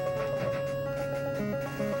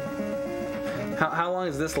 How long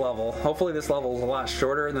is this level? Hopefully this level is a lot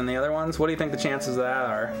shorter than the other ones. What do you think the chances of that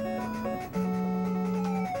are?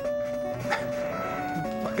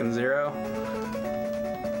 Fucking 0.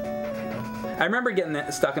 I remember getting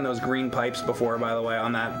stuck in those green pipes before, by the way,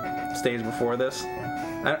 on that stage before this.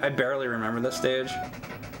 I barely remember this stage.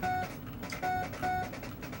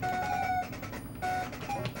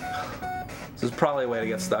 This is probably a way to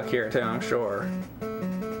get stuck here, too, I'm sure.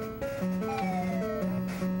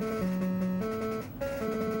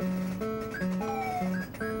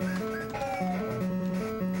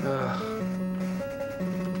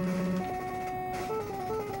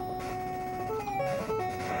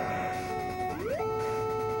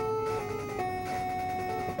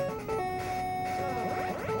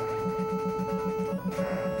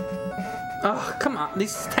 Oh, come on.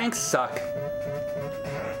 These tanks suck.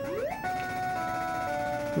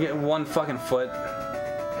 You get one fucking foot.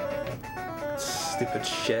 Stupid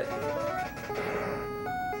shit.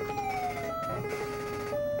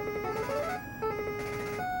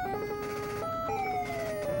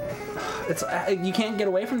 It's you can't get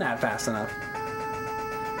away from that fast enough.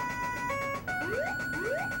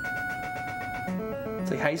 It's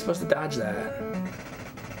like, how are you supposed to dodge that?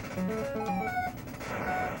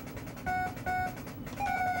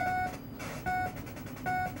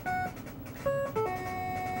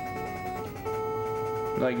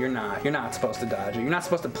 Like, you're not supposed to dodge it. You're not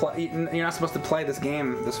supposed to play this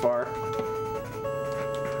game this far.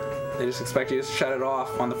 They just expect you to shut it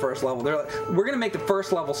off on the first level. They're like, we're gonna make the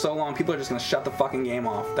first level so long, people are just gonna shut the fucking game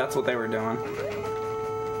off. That's what they were doing.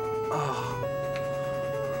 Oh.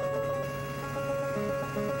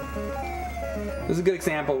 This is a good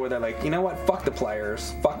example where they're like, you know what? Fuck the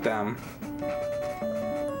players. Fuck them.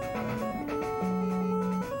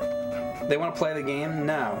 They want to play the game?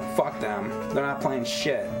 No. Fuck them. They're not playing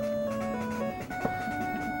shit.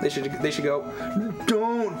 They should go,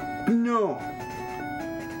 don't, no.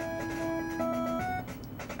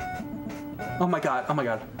 Oh my god, oh my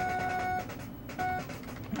god.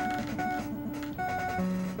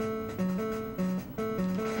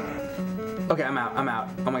 Okay, I'm out.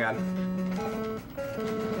 Oh my god.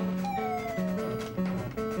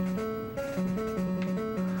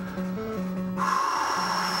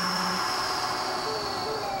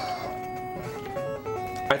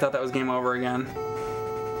 I thought that was game over again.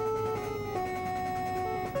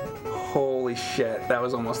 Holy shit, that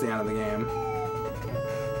was almost the end of the game.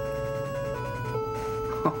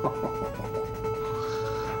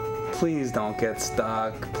 Please don't get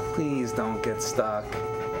stuck. Please don't get stuck.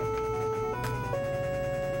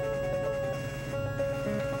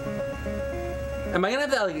 Am I gonna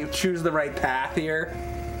have to like choose the right path here?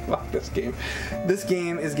 Fuck this game. This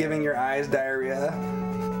game is giving your eyes diarrhea.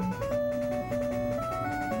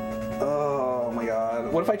 Oh my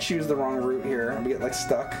god. What if I choose the wrong route here? I get like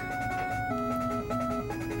stuck.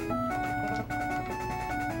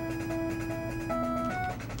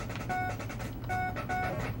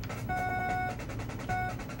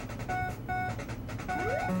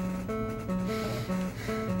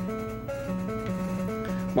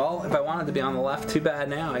 Well, if I wanted to be on the left, too bad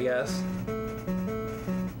now, I guess.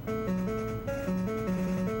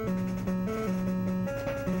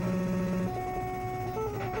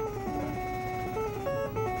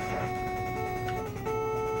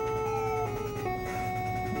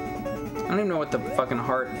 I don't even know what the fucking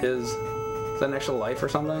heart is. Is that an extra life or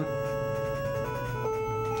something?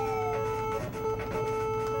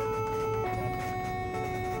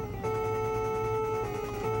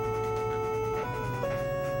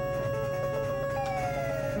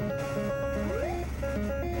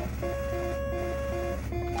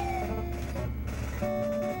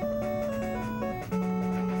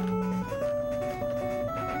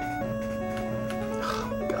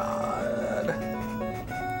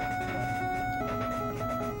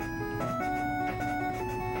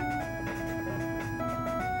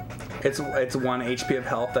 It's 1 HP of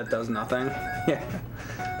health that does nothing. Yeah.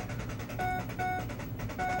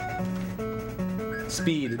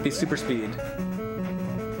 speed. Be super speed.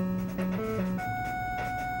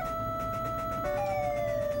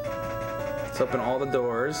 Let's open all the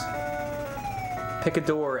doors. Pick a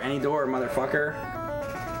door, any door, motherfucker.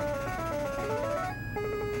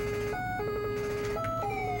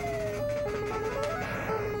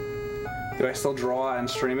 Do I still draw and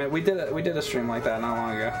stream it? We did a stream like that not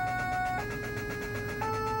long ago.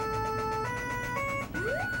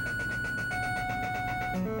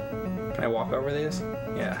 Can I walk over these?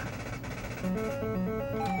 Yeah.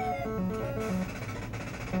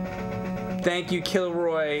 Thank you,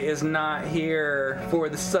 Kilroy is not here for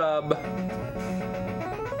the sub.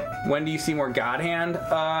 When do you see more God Hand?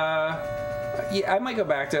 Yeah, I might go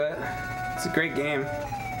back to it. It's a great game.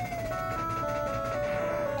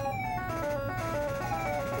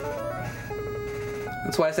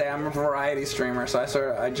 That's why I say I'm a variety streamer,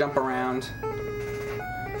 so I jump around.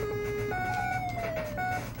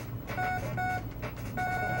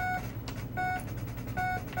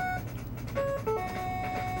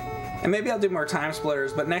 And maybe I'll do more Time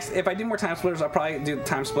Splitters, but if I do more Time Splitters, I'll probably do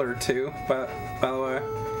Time Splitter 2, by the way,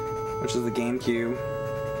 which is the GameCube.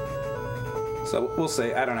 So we'll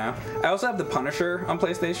see, I don't know. I also have the Punisher on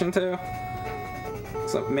PlayStation 2.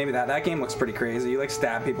 So maybe that game looks pretty crazy. You like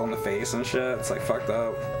stab people in the face and shit. It's like fucked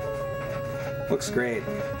up. Looks great.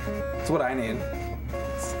 It's what I need.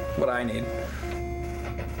 It's what I need.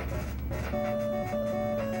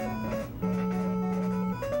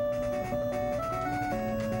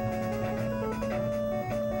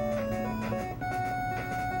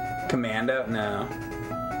 Commando? No.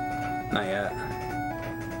 Not yet.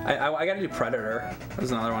 I gotta do Predator.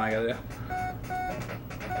 There's another one I gotta do.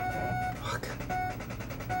 Fuck.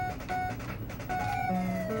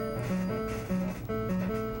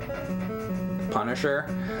 Punisher.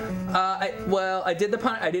 I did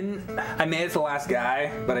I made it to the last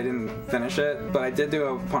guy, but I didn't finish it. But I did do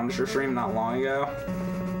a Punisher stream not long ago.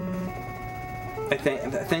 I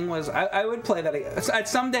think the thing was I would play that.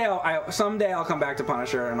 Someday I'll come back to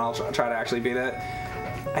Punisher and I'll try to actually beat it.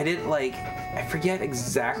 I didn't like. I forget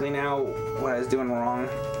exactly now what I was doing wrong.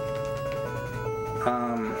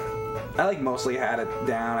 I like mostly had it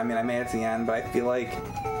down. I mean, I made it to the end, but I feel like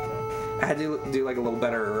I had to do like a little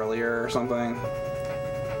better earlier or something.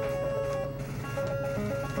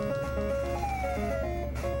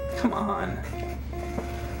 Come on.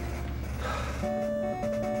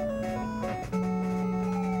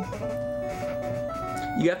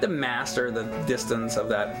 You have to master the distance of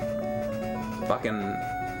that fucking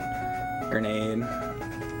grenade.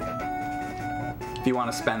 If you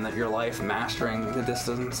want to spend your life mastering the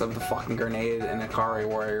distance of the fucking grenade in Ikari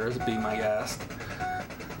Warriors, be my guest.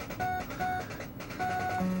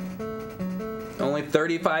 Only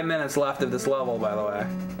 35 minutes left of this level, by the way.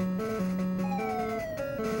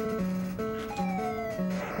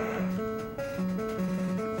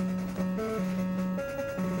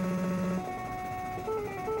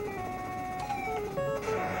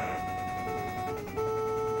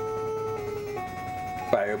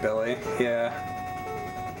 Fire Billy, yeah.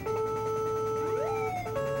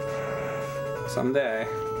 Someday.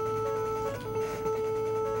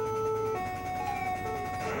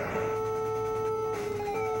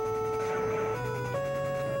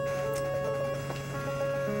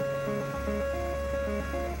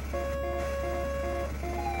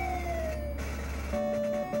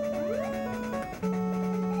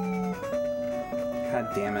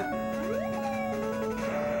 God damn it.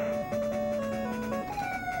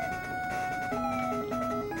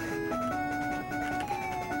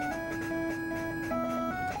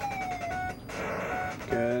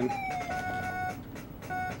 Good.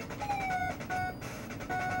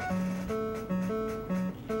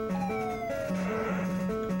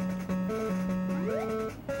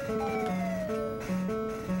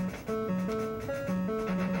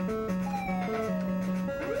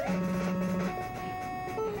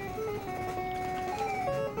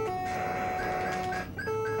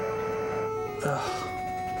 Ugh.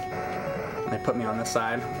 They put me on this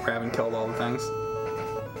side where I haven't killed all the things.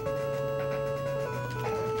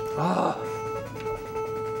 Ah.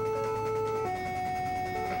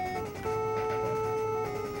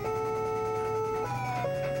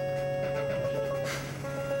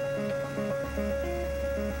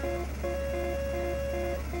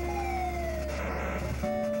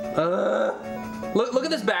 Look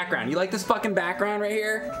at this background. You like this fucking background right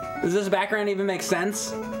here? Does this background even make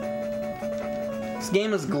sense? This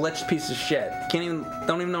game is a glitched piece of shit. Don't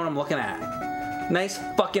even know what I'm looking at. Nice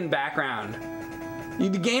fucking background. The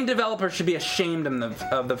game developers should be ashamed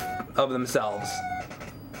of themselves.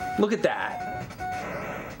 Look at that.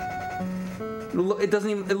 It doesn't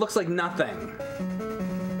even. It looks like nothing.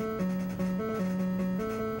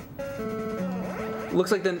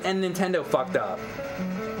 Looks like Nintendo fucked up.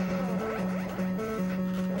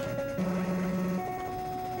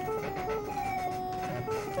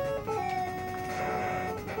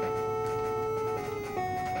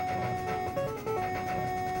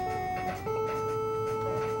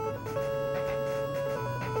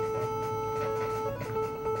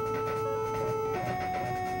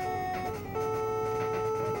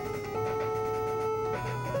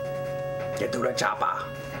 Get to the chopper.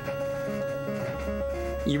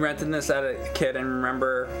 You rented this as a kid and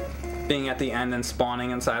remember being at the end and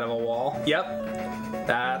spawning inside of a wall? Yep,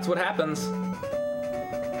 that's what happens.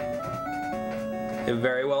 It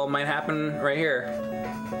very well might happen right here.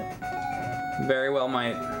 Very well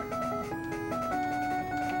might.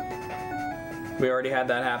 We already had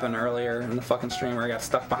that happen earlier in the fucking stream where I got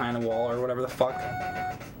stuck behind a wall or whatever the fuck.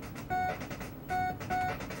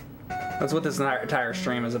 That's what this entire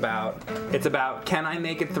stream is about. It's about, can I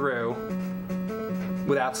make it through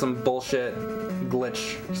without some bullshit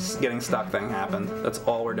glitch getting stuck thing happened. That's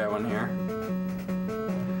all we're doing here.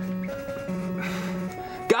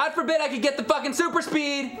 God forbid I could get the fucking super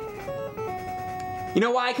speed! You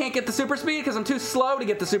know why I can't get the super speed? Because I'm too slow to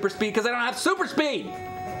get the super speed because I don't have super speed!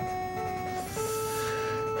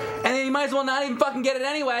 And then you might as well not even fucking get it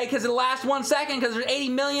anyway because it'll last 1 second because there's 80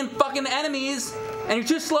 million fucking enemies and you're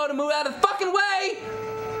too slow to move out of the fucking way!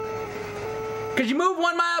 Because you move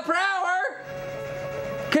 1 mile per hour!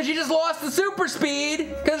 Because you just lost the super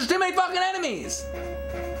speed because there's too many fucking enemies!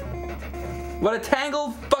 What a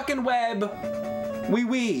tangled fucking web we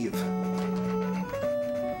weave.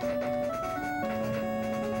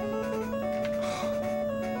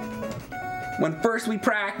 When first we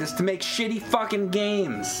practiced to make shitty fucking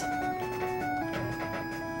games.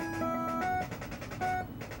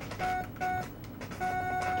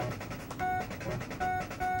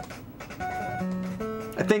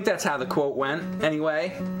 I think that's how the quote went, anyway.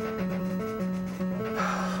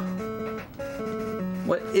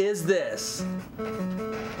 What is this?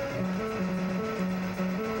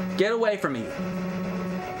 Get away from me.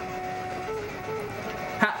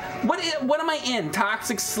 What am I in?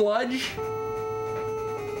 Toxic sludge?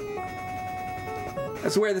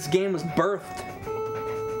 That's where this game was birthed.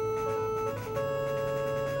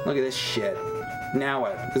 Look at this shit. Now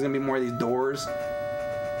what? There's gonna be more of these doors.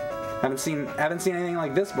 Haven't seen anything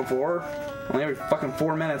like this before. Only every fucking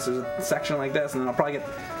 4 minutes there's a section like this, and then I'll probably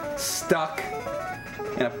get stuck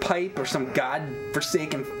in a pipe or some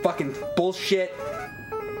god-forsaken fucking bullshit.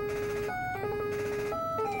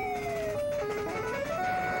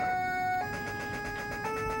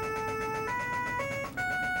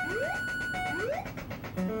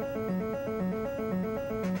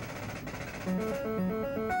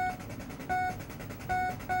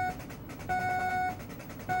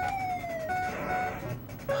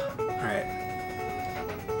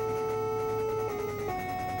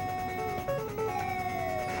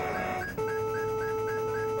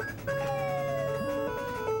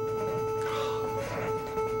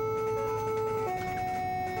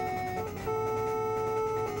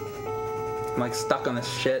 I'm like stuck on this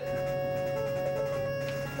shit.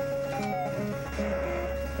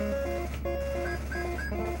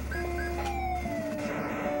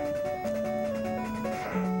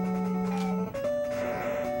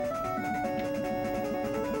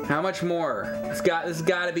 How much more? This has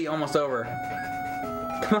got to be almost over.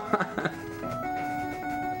 Come on.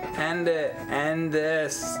 End it. End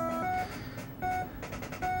this.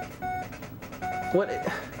 What?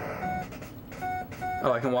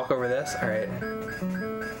 Oh, I can walk over this? Alright.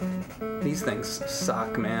 These things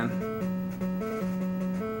suck, man.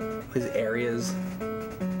 These areas.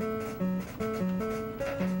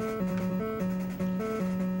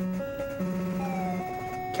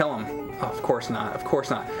 Kill him. Oh, of course not. Of course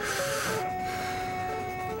not.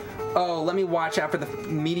 Oh, let me watch out for the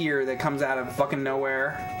meteor that comes out of fucking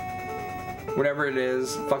nowhere. Whatever it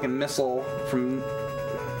is. Fucking missile from...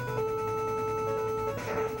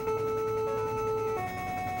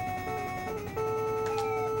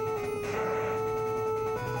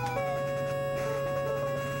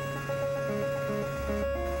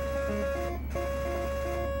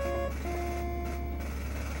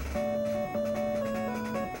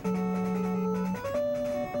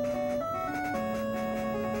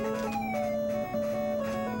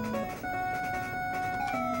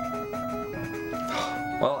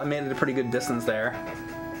 Well, I made it a pretty good distance there.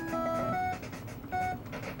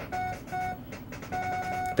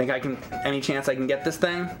 Think I can, any chance I can get this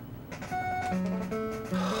thing?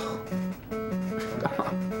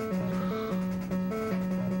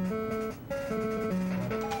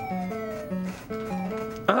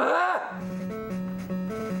 Ah!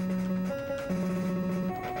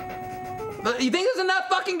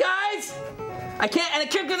 I can't, and I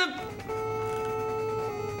can't get the...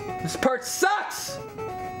 This part sucks!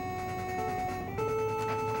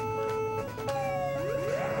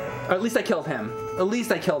 Or at least I killed him. At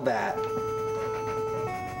least I killed that.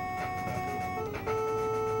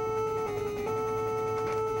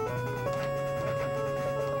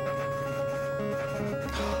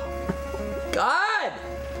 God!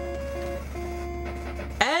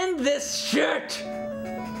 End this shit!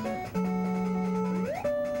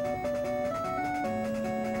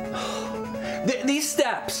 These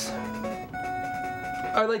steps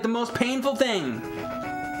are like the most painful thing.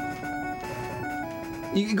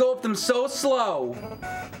 You can go up them so slow.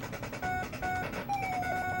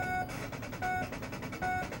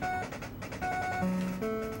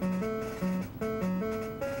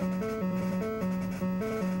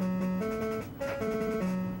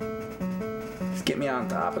 Just get me on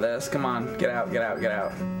top of this. Come on, get out, get out, get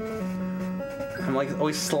out. I'm like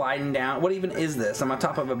always sliding down. What even is this? I'm on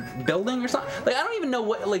top of a building or something? Like I don't even know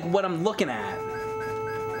what I'm looking at.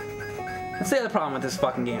 That's the other problem with this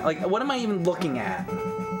fucking game. Like what am I even looking at?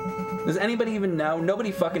 Does anybody even know?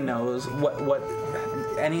 Nobody fucking knows what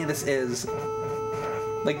any of this is.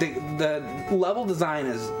 Like the level design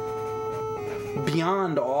is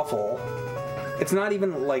beyond awful. It's not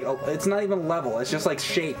even like it's not even level. It's just like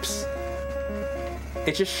shapes.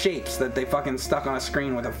 It's just shapes that they fucking stuck on a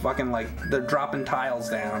screen with a fucking, like, they're dropping tiles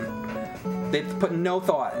down. They've put no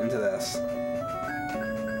thought into this.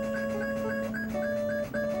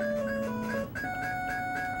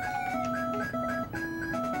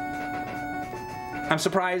 I'm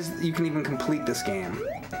surprised you can even complete this game.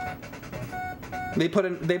 They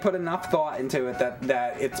put enough thought into it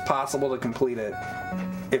that it's possible to complete it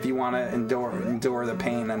if you want to endure the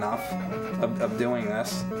pain enough of doing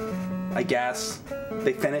this. I guess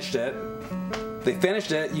they finished it. They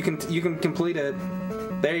finished it. You can complete it.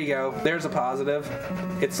 There you go. There's a positive.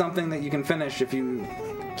 It's something that you can finish if you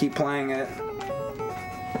keep playing it.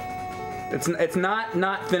 It's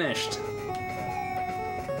not finished.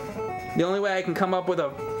 The only way I can come up with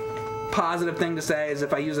a positive thing to say is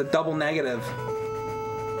if I use a double negative.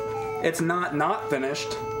 It's not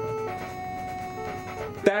finished.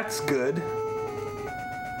 That's good.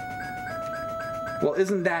 Well,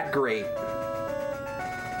 isn't that great?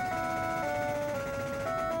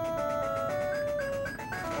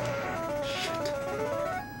 Shit.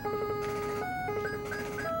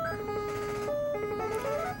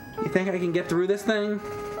 You think I can get through this thing?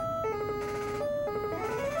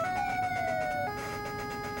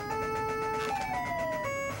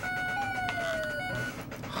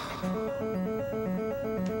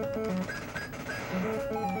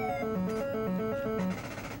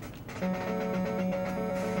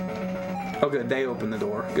 Oh good, they opened the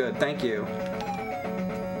door. Good, thank you.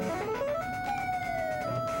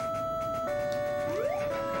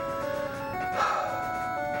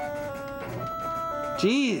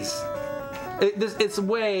 Jeez. It's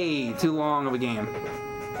way too long of a game.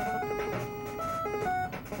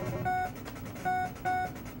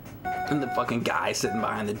 And the fucking guy sitting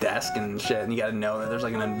behind the desk and shit, and you gotta know that there's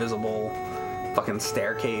like an invisible fucking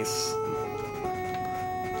staircase.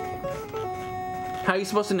 How are you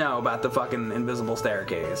supposed to know about the fucking invisible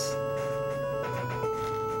staircase?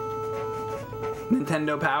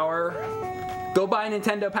 Nintendo Power? Go buy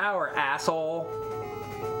Nintendo Power, asshole.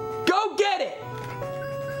 Go get it!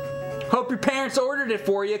 Hope your parents ordered it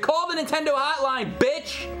for you. Call the Nintendo hotline,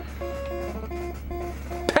 bitch!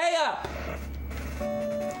 Pay up!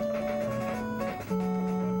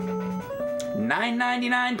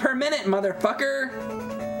 $9.99 per minute,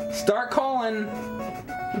 motherfucker! Start calling.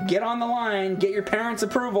 Get on the line, get your parents'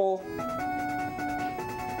 approval.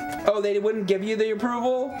 Oh, they wouldn't give you the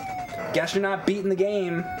approval? Guess you're not beating the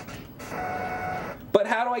game. But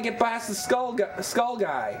how do I get past the skull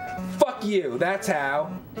guy? Fuck you, that's how.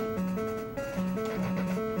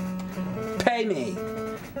 Pay me.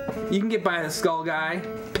 You can get by the skull guy.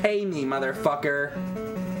 Pay me, motherfucker.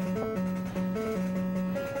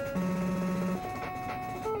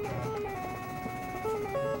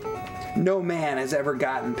 No man has ever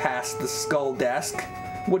gotten past the skull desk.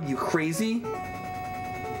 What are you, crazy?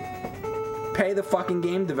 Pay the fucking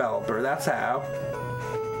game developer, that's how.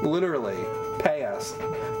 Literally, pay us.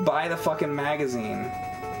 Buy the fucking magazine.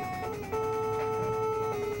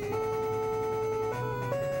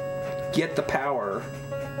 Get the power.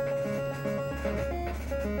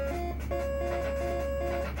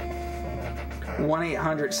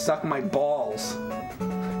 (1-800-SUCK MY BALLS).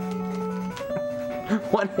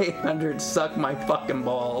 1-800-SUCK MY fucking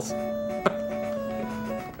balls.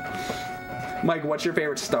 Mike, what's your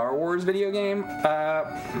favorite Star Wars video game?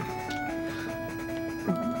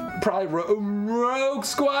 Probably Rogue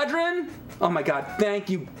Squadron. Oh my god, thank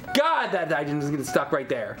you. God, that I didn't get stuck right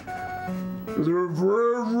there.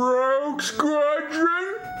 Rogue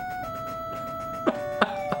Squadron?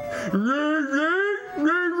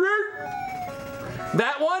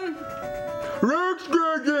 That one? Rogue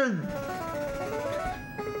Squadron!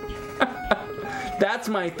 That's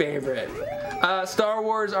my favorite. Star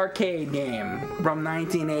Wars arcade game from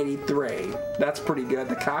 1983. That's pretty good.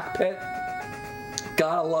 The cockpit.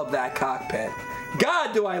 Gotta love that cockpit.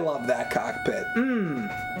 God, do I love that cockpit.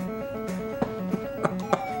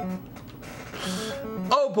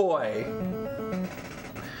 Oh boy.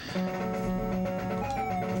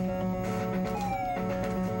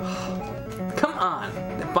 Come on.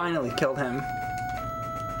 They finally killed him.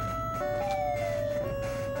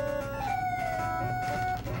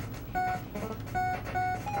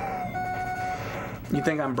 You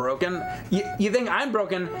think I'm broken? You think I'm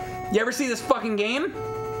broken? You ever see this fucking game?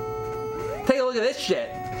 Take a look at this shit.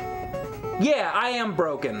 Yeah, I am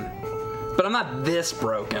broken. But I'm not this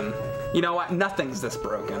broken. You know what? Nothing's this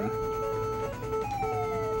broken.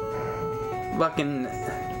 Fucking...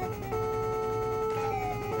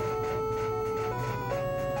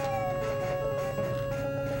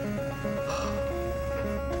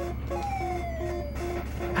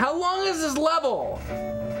 How long is this level?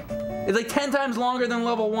 It's like 10 times longer than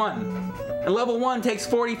level 1. And level 1 takes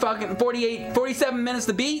 47 minutes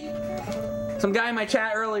to beat. Some guy in my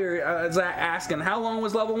chat earlier is asking, how long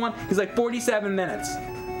was level 1? He's like, 47 minutes.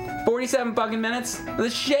 47 fucking minutes?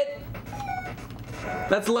 This shit?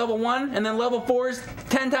 That's level 1, and then level 4 is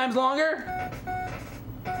 10 times longer?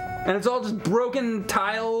 And it's all just broken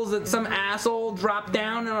tiles that some asshole dropped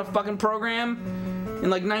down in a fucking program in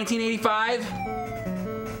like 1985?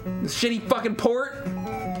 This shitty fucking port?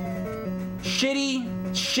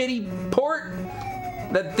 Shitty port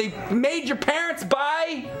that they made your parents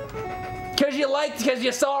buy because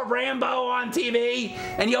you saw Rambo on TV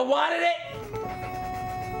and you wanted it?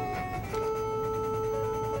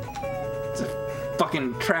 It's a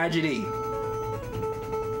fucking tragedy.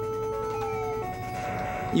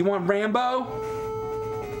 You want Rambo?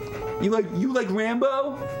 You like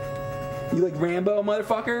Rambo? You like Rambo,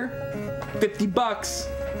 motherfucker? $50.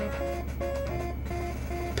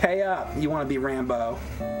 Pay up. You want to be Rambo.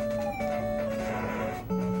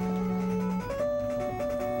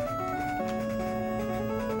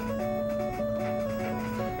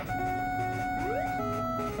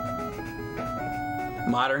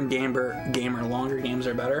 Modern gamer, longer games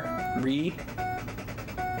are better.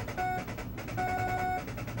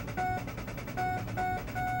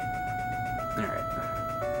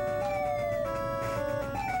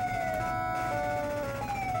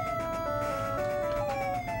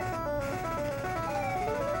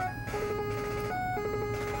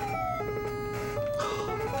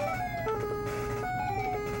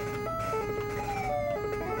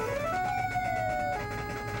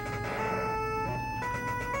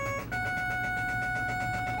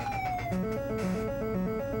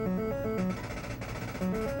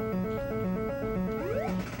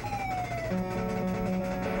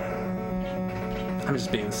 I'm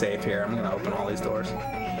just being safe here. I'm gonna open all these doors.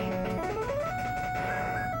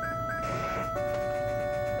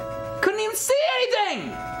 Couldn't even see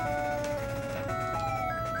anything!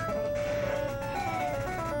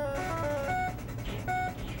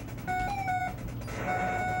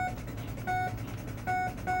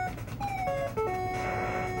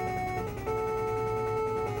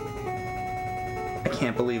 I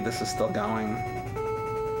can't believe this is still going.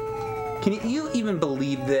 Can you even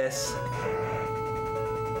believe this?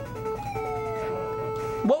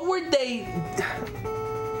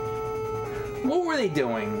 What were they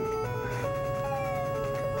doing?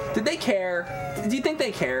 Did they care? Do you think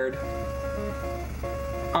they cared?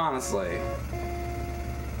 Honestly.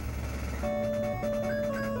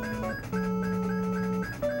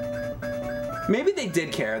 Maybe they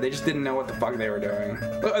did care, they just didn't know what the fuck they were doing.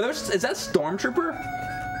 Is that Stormtrooper?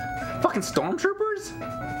 Fucking Stormtroopers?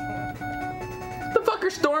 What the fuck are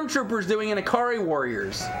Stormtroopers doing in Ikari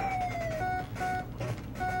Warriors?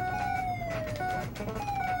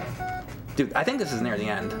 Dude, I think this is near the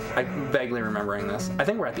end. I'm vaguely remembering this. I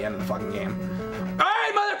think we're at the end of the fucking game.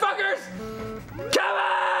 Alright, motherfuckers! Come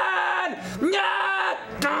on! Nah!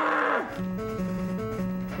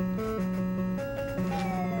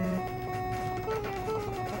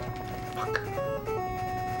 Fuck.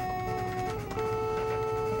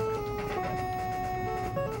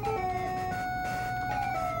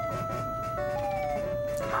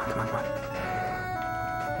 Come on.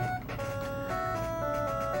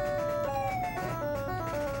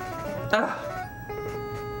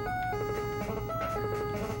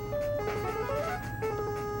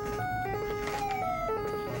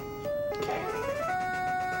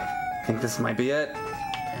 think this might be it.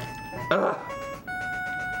 Ugh.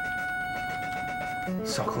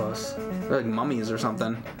 So close. They're like mummies or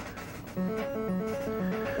something.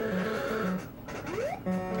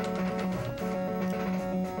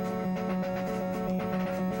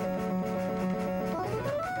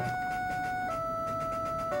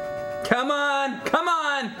 Come on! Come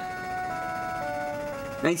on!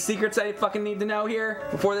 Any secrets I fucking need to know here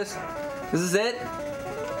before this? This is it?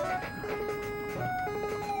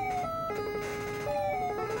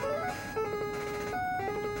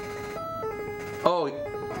 Oh.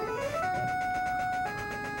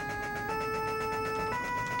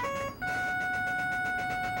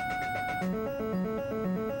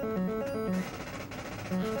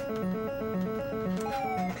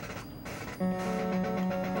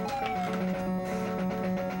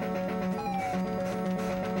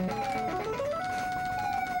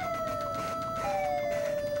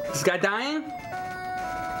 Is this guy dying?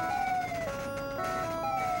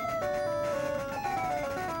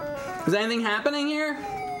 Is anything happening here?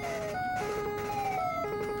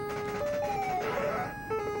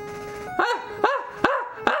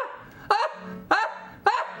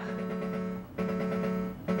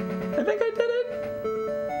 I think I did it.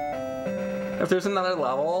 If there's another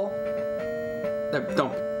level,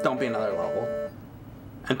 don't be another level.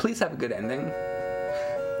 And please have a good ending.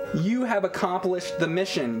 You have accomplished the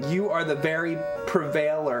mission. You are the very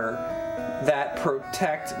prevailer that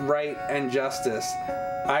protect right and justice.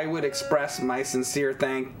 I would express my sincere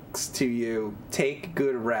thanks to you. Take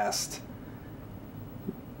good rest.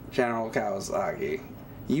 General Kawasaki.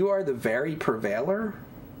 You are the very prevailer?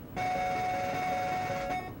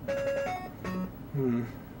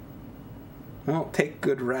 Well, take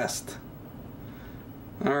good rest.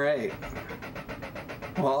 Alright.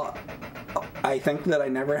 Well, I think that I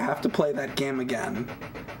never have to play that game again.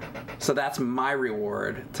 So that's my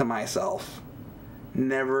reward to myself.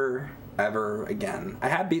 Never, ever again. I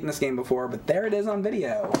have beaten this game before, but there it is on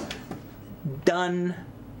video. Done.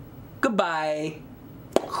 Goodbye.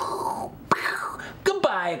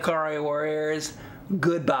 Goodbye, Ikari Warriors.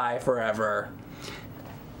 Goodbye forever.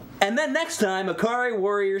 And then next time, Ikari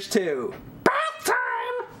Warriors 2. Bath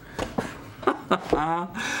time!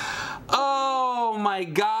 Oh my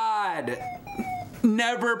god.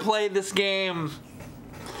 Never play this game.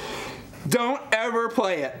 Don't ever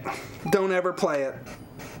play it. Don't ever play it.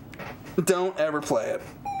 Don't ever play it.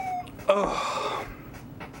 Oh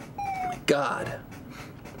my god.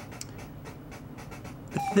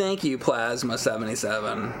 Thank you,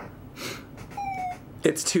 Plasma77.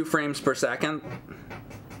 It's 2 frames per second.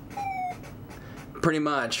 Pretty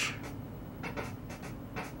much.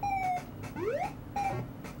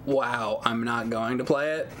 Wow, I'm not going to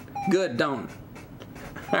play it. Good, don't.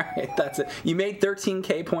 Alright, that's it. You made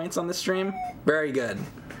 13k points on the stream? Very good.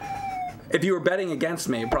 If you were betting against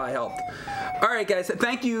me, it probably helped. Alright guys,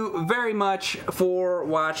 thank you very much for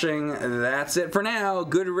watching. That's it for now.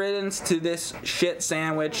 Good riddance to this shit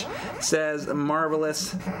sandwich, says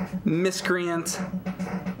Marvelous Miscreant.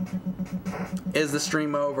 Is the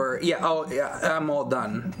stream over? Yeah, oh yeah, I'm all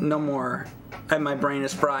done. No more. And my brain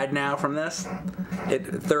is fried now from this. It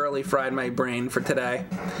thoroughly fried my brain for today.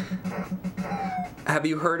 Have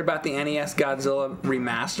you heard about the NES Godzilla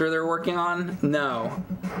remaster they're working on? No.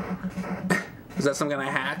 Is that some kind of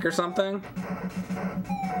hack or something?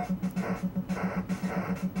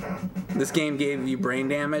 This game gave you brain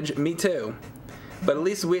damage? Me too. But at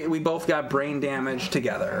least we both got brain damage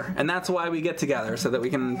together. And that's why we get together, so that we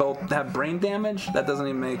can both have brain damage? That doesn't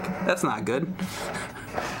even make... That's not good.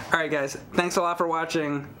 Alright guys, thanks a lot for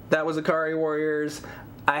watching. That was Ikari Warriors.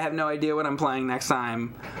 I have no idea what I'm playing next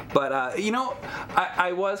time. But, you know,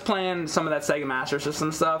 I was playing some of that Sega Master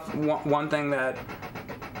System stuff. One thing that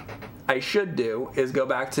I should do is go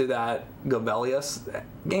back to that Govelius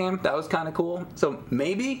game. That was kind of cool. So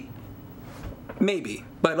maybe,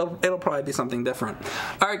 but it'll probably be something different.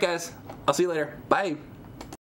 All right, guys. I'll see you later. Bye.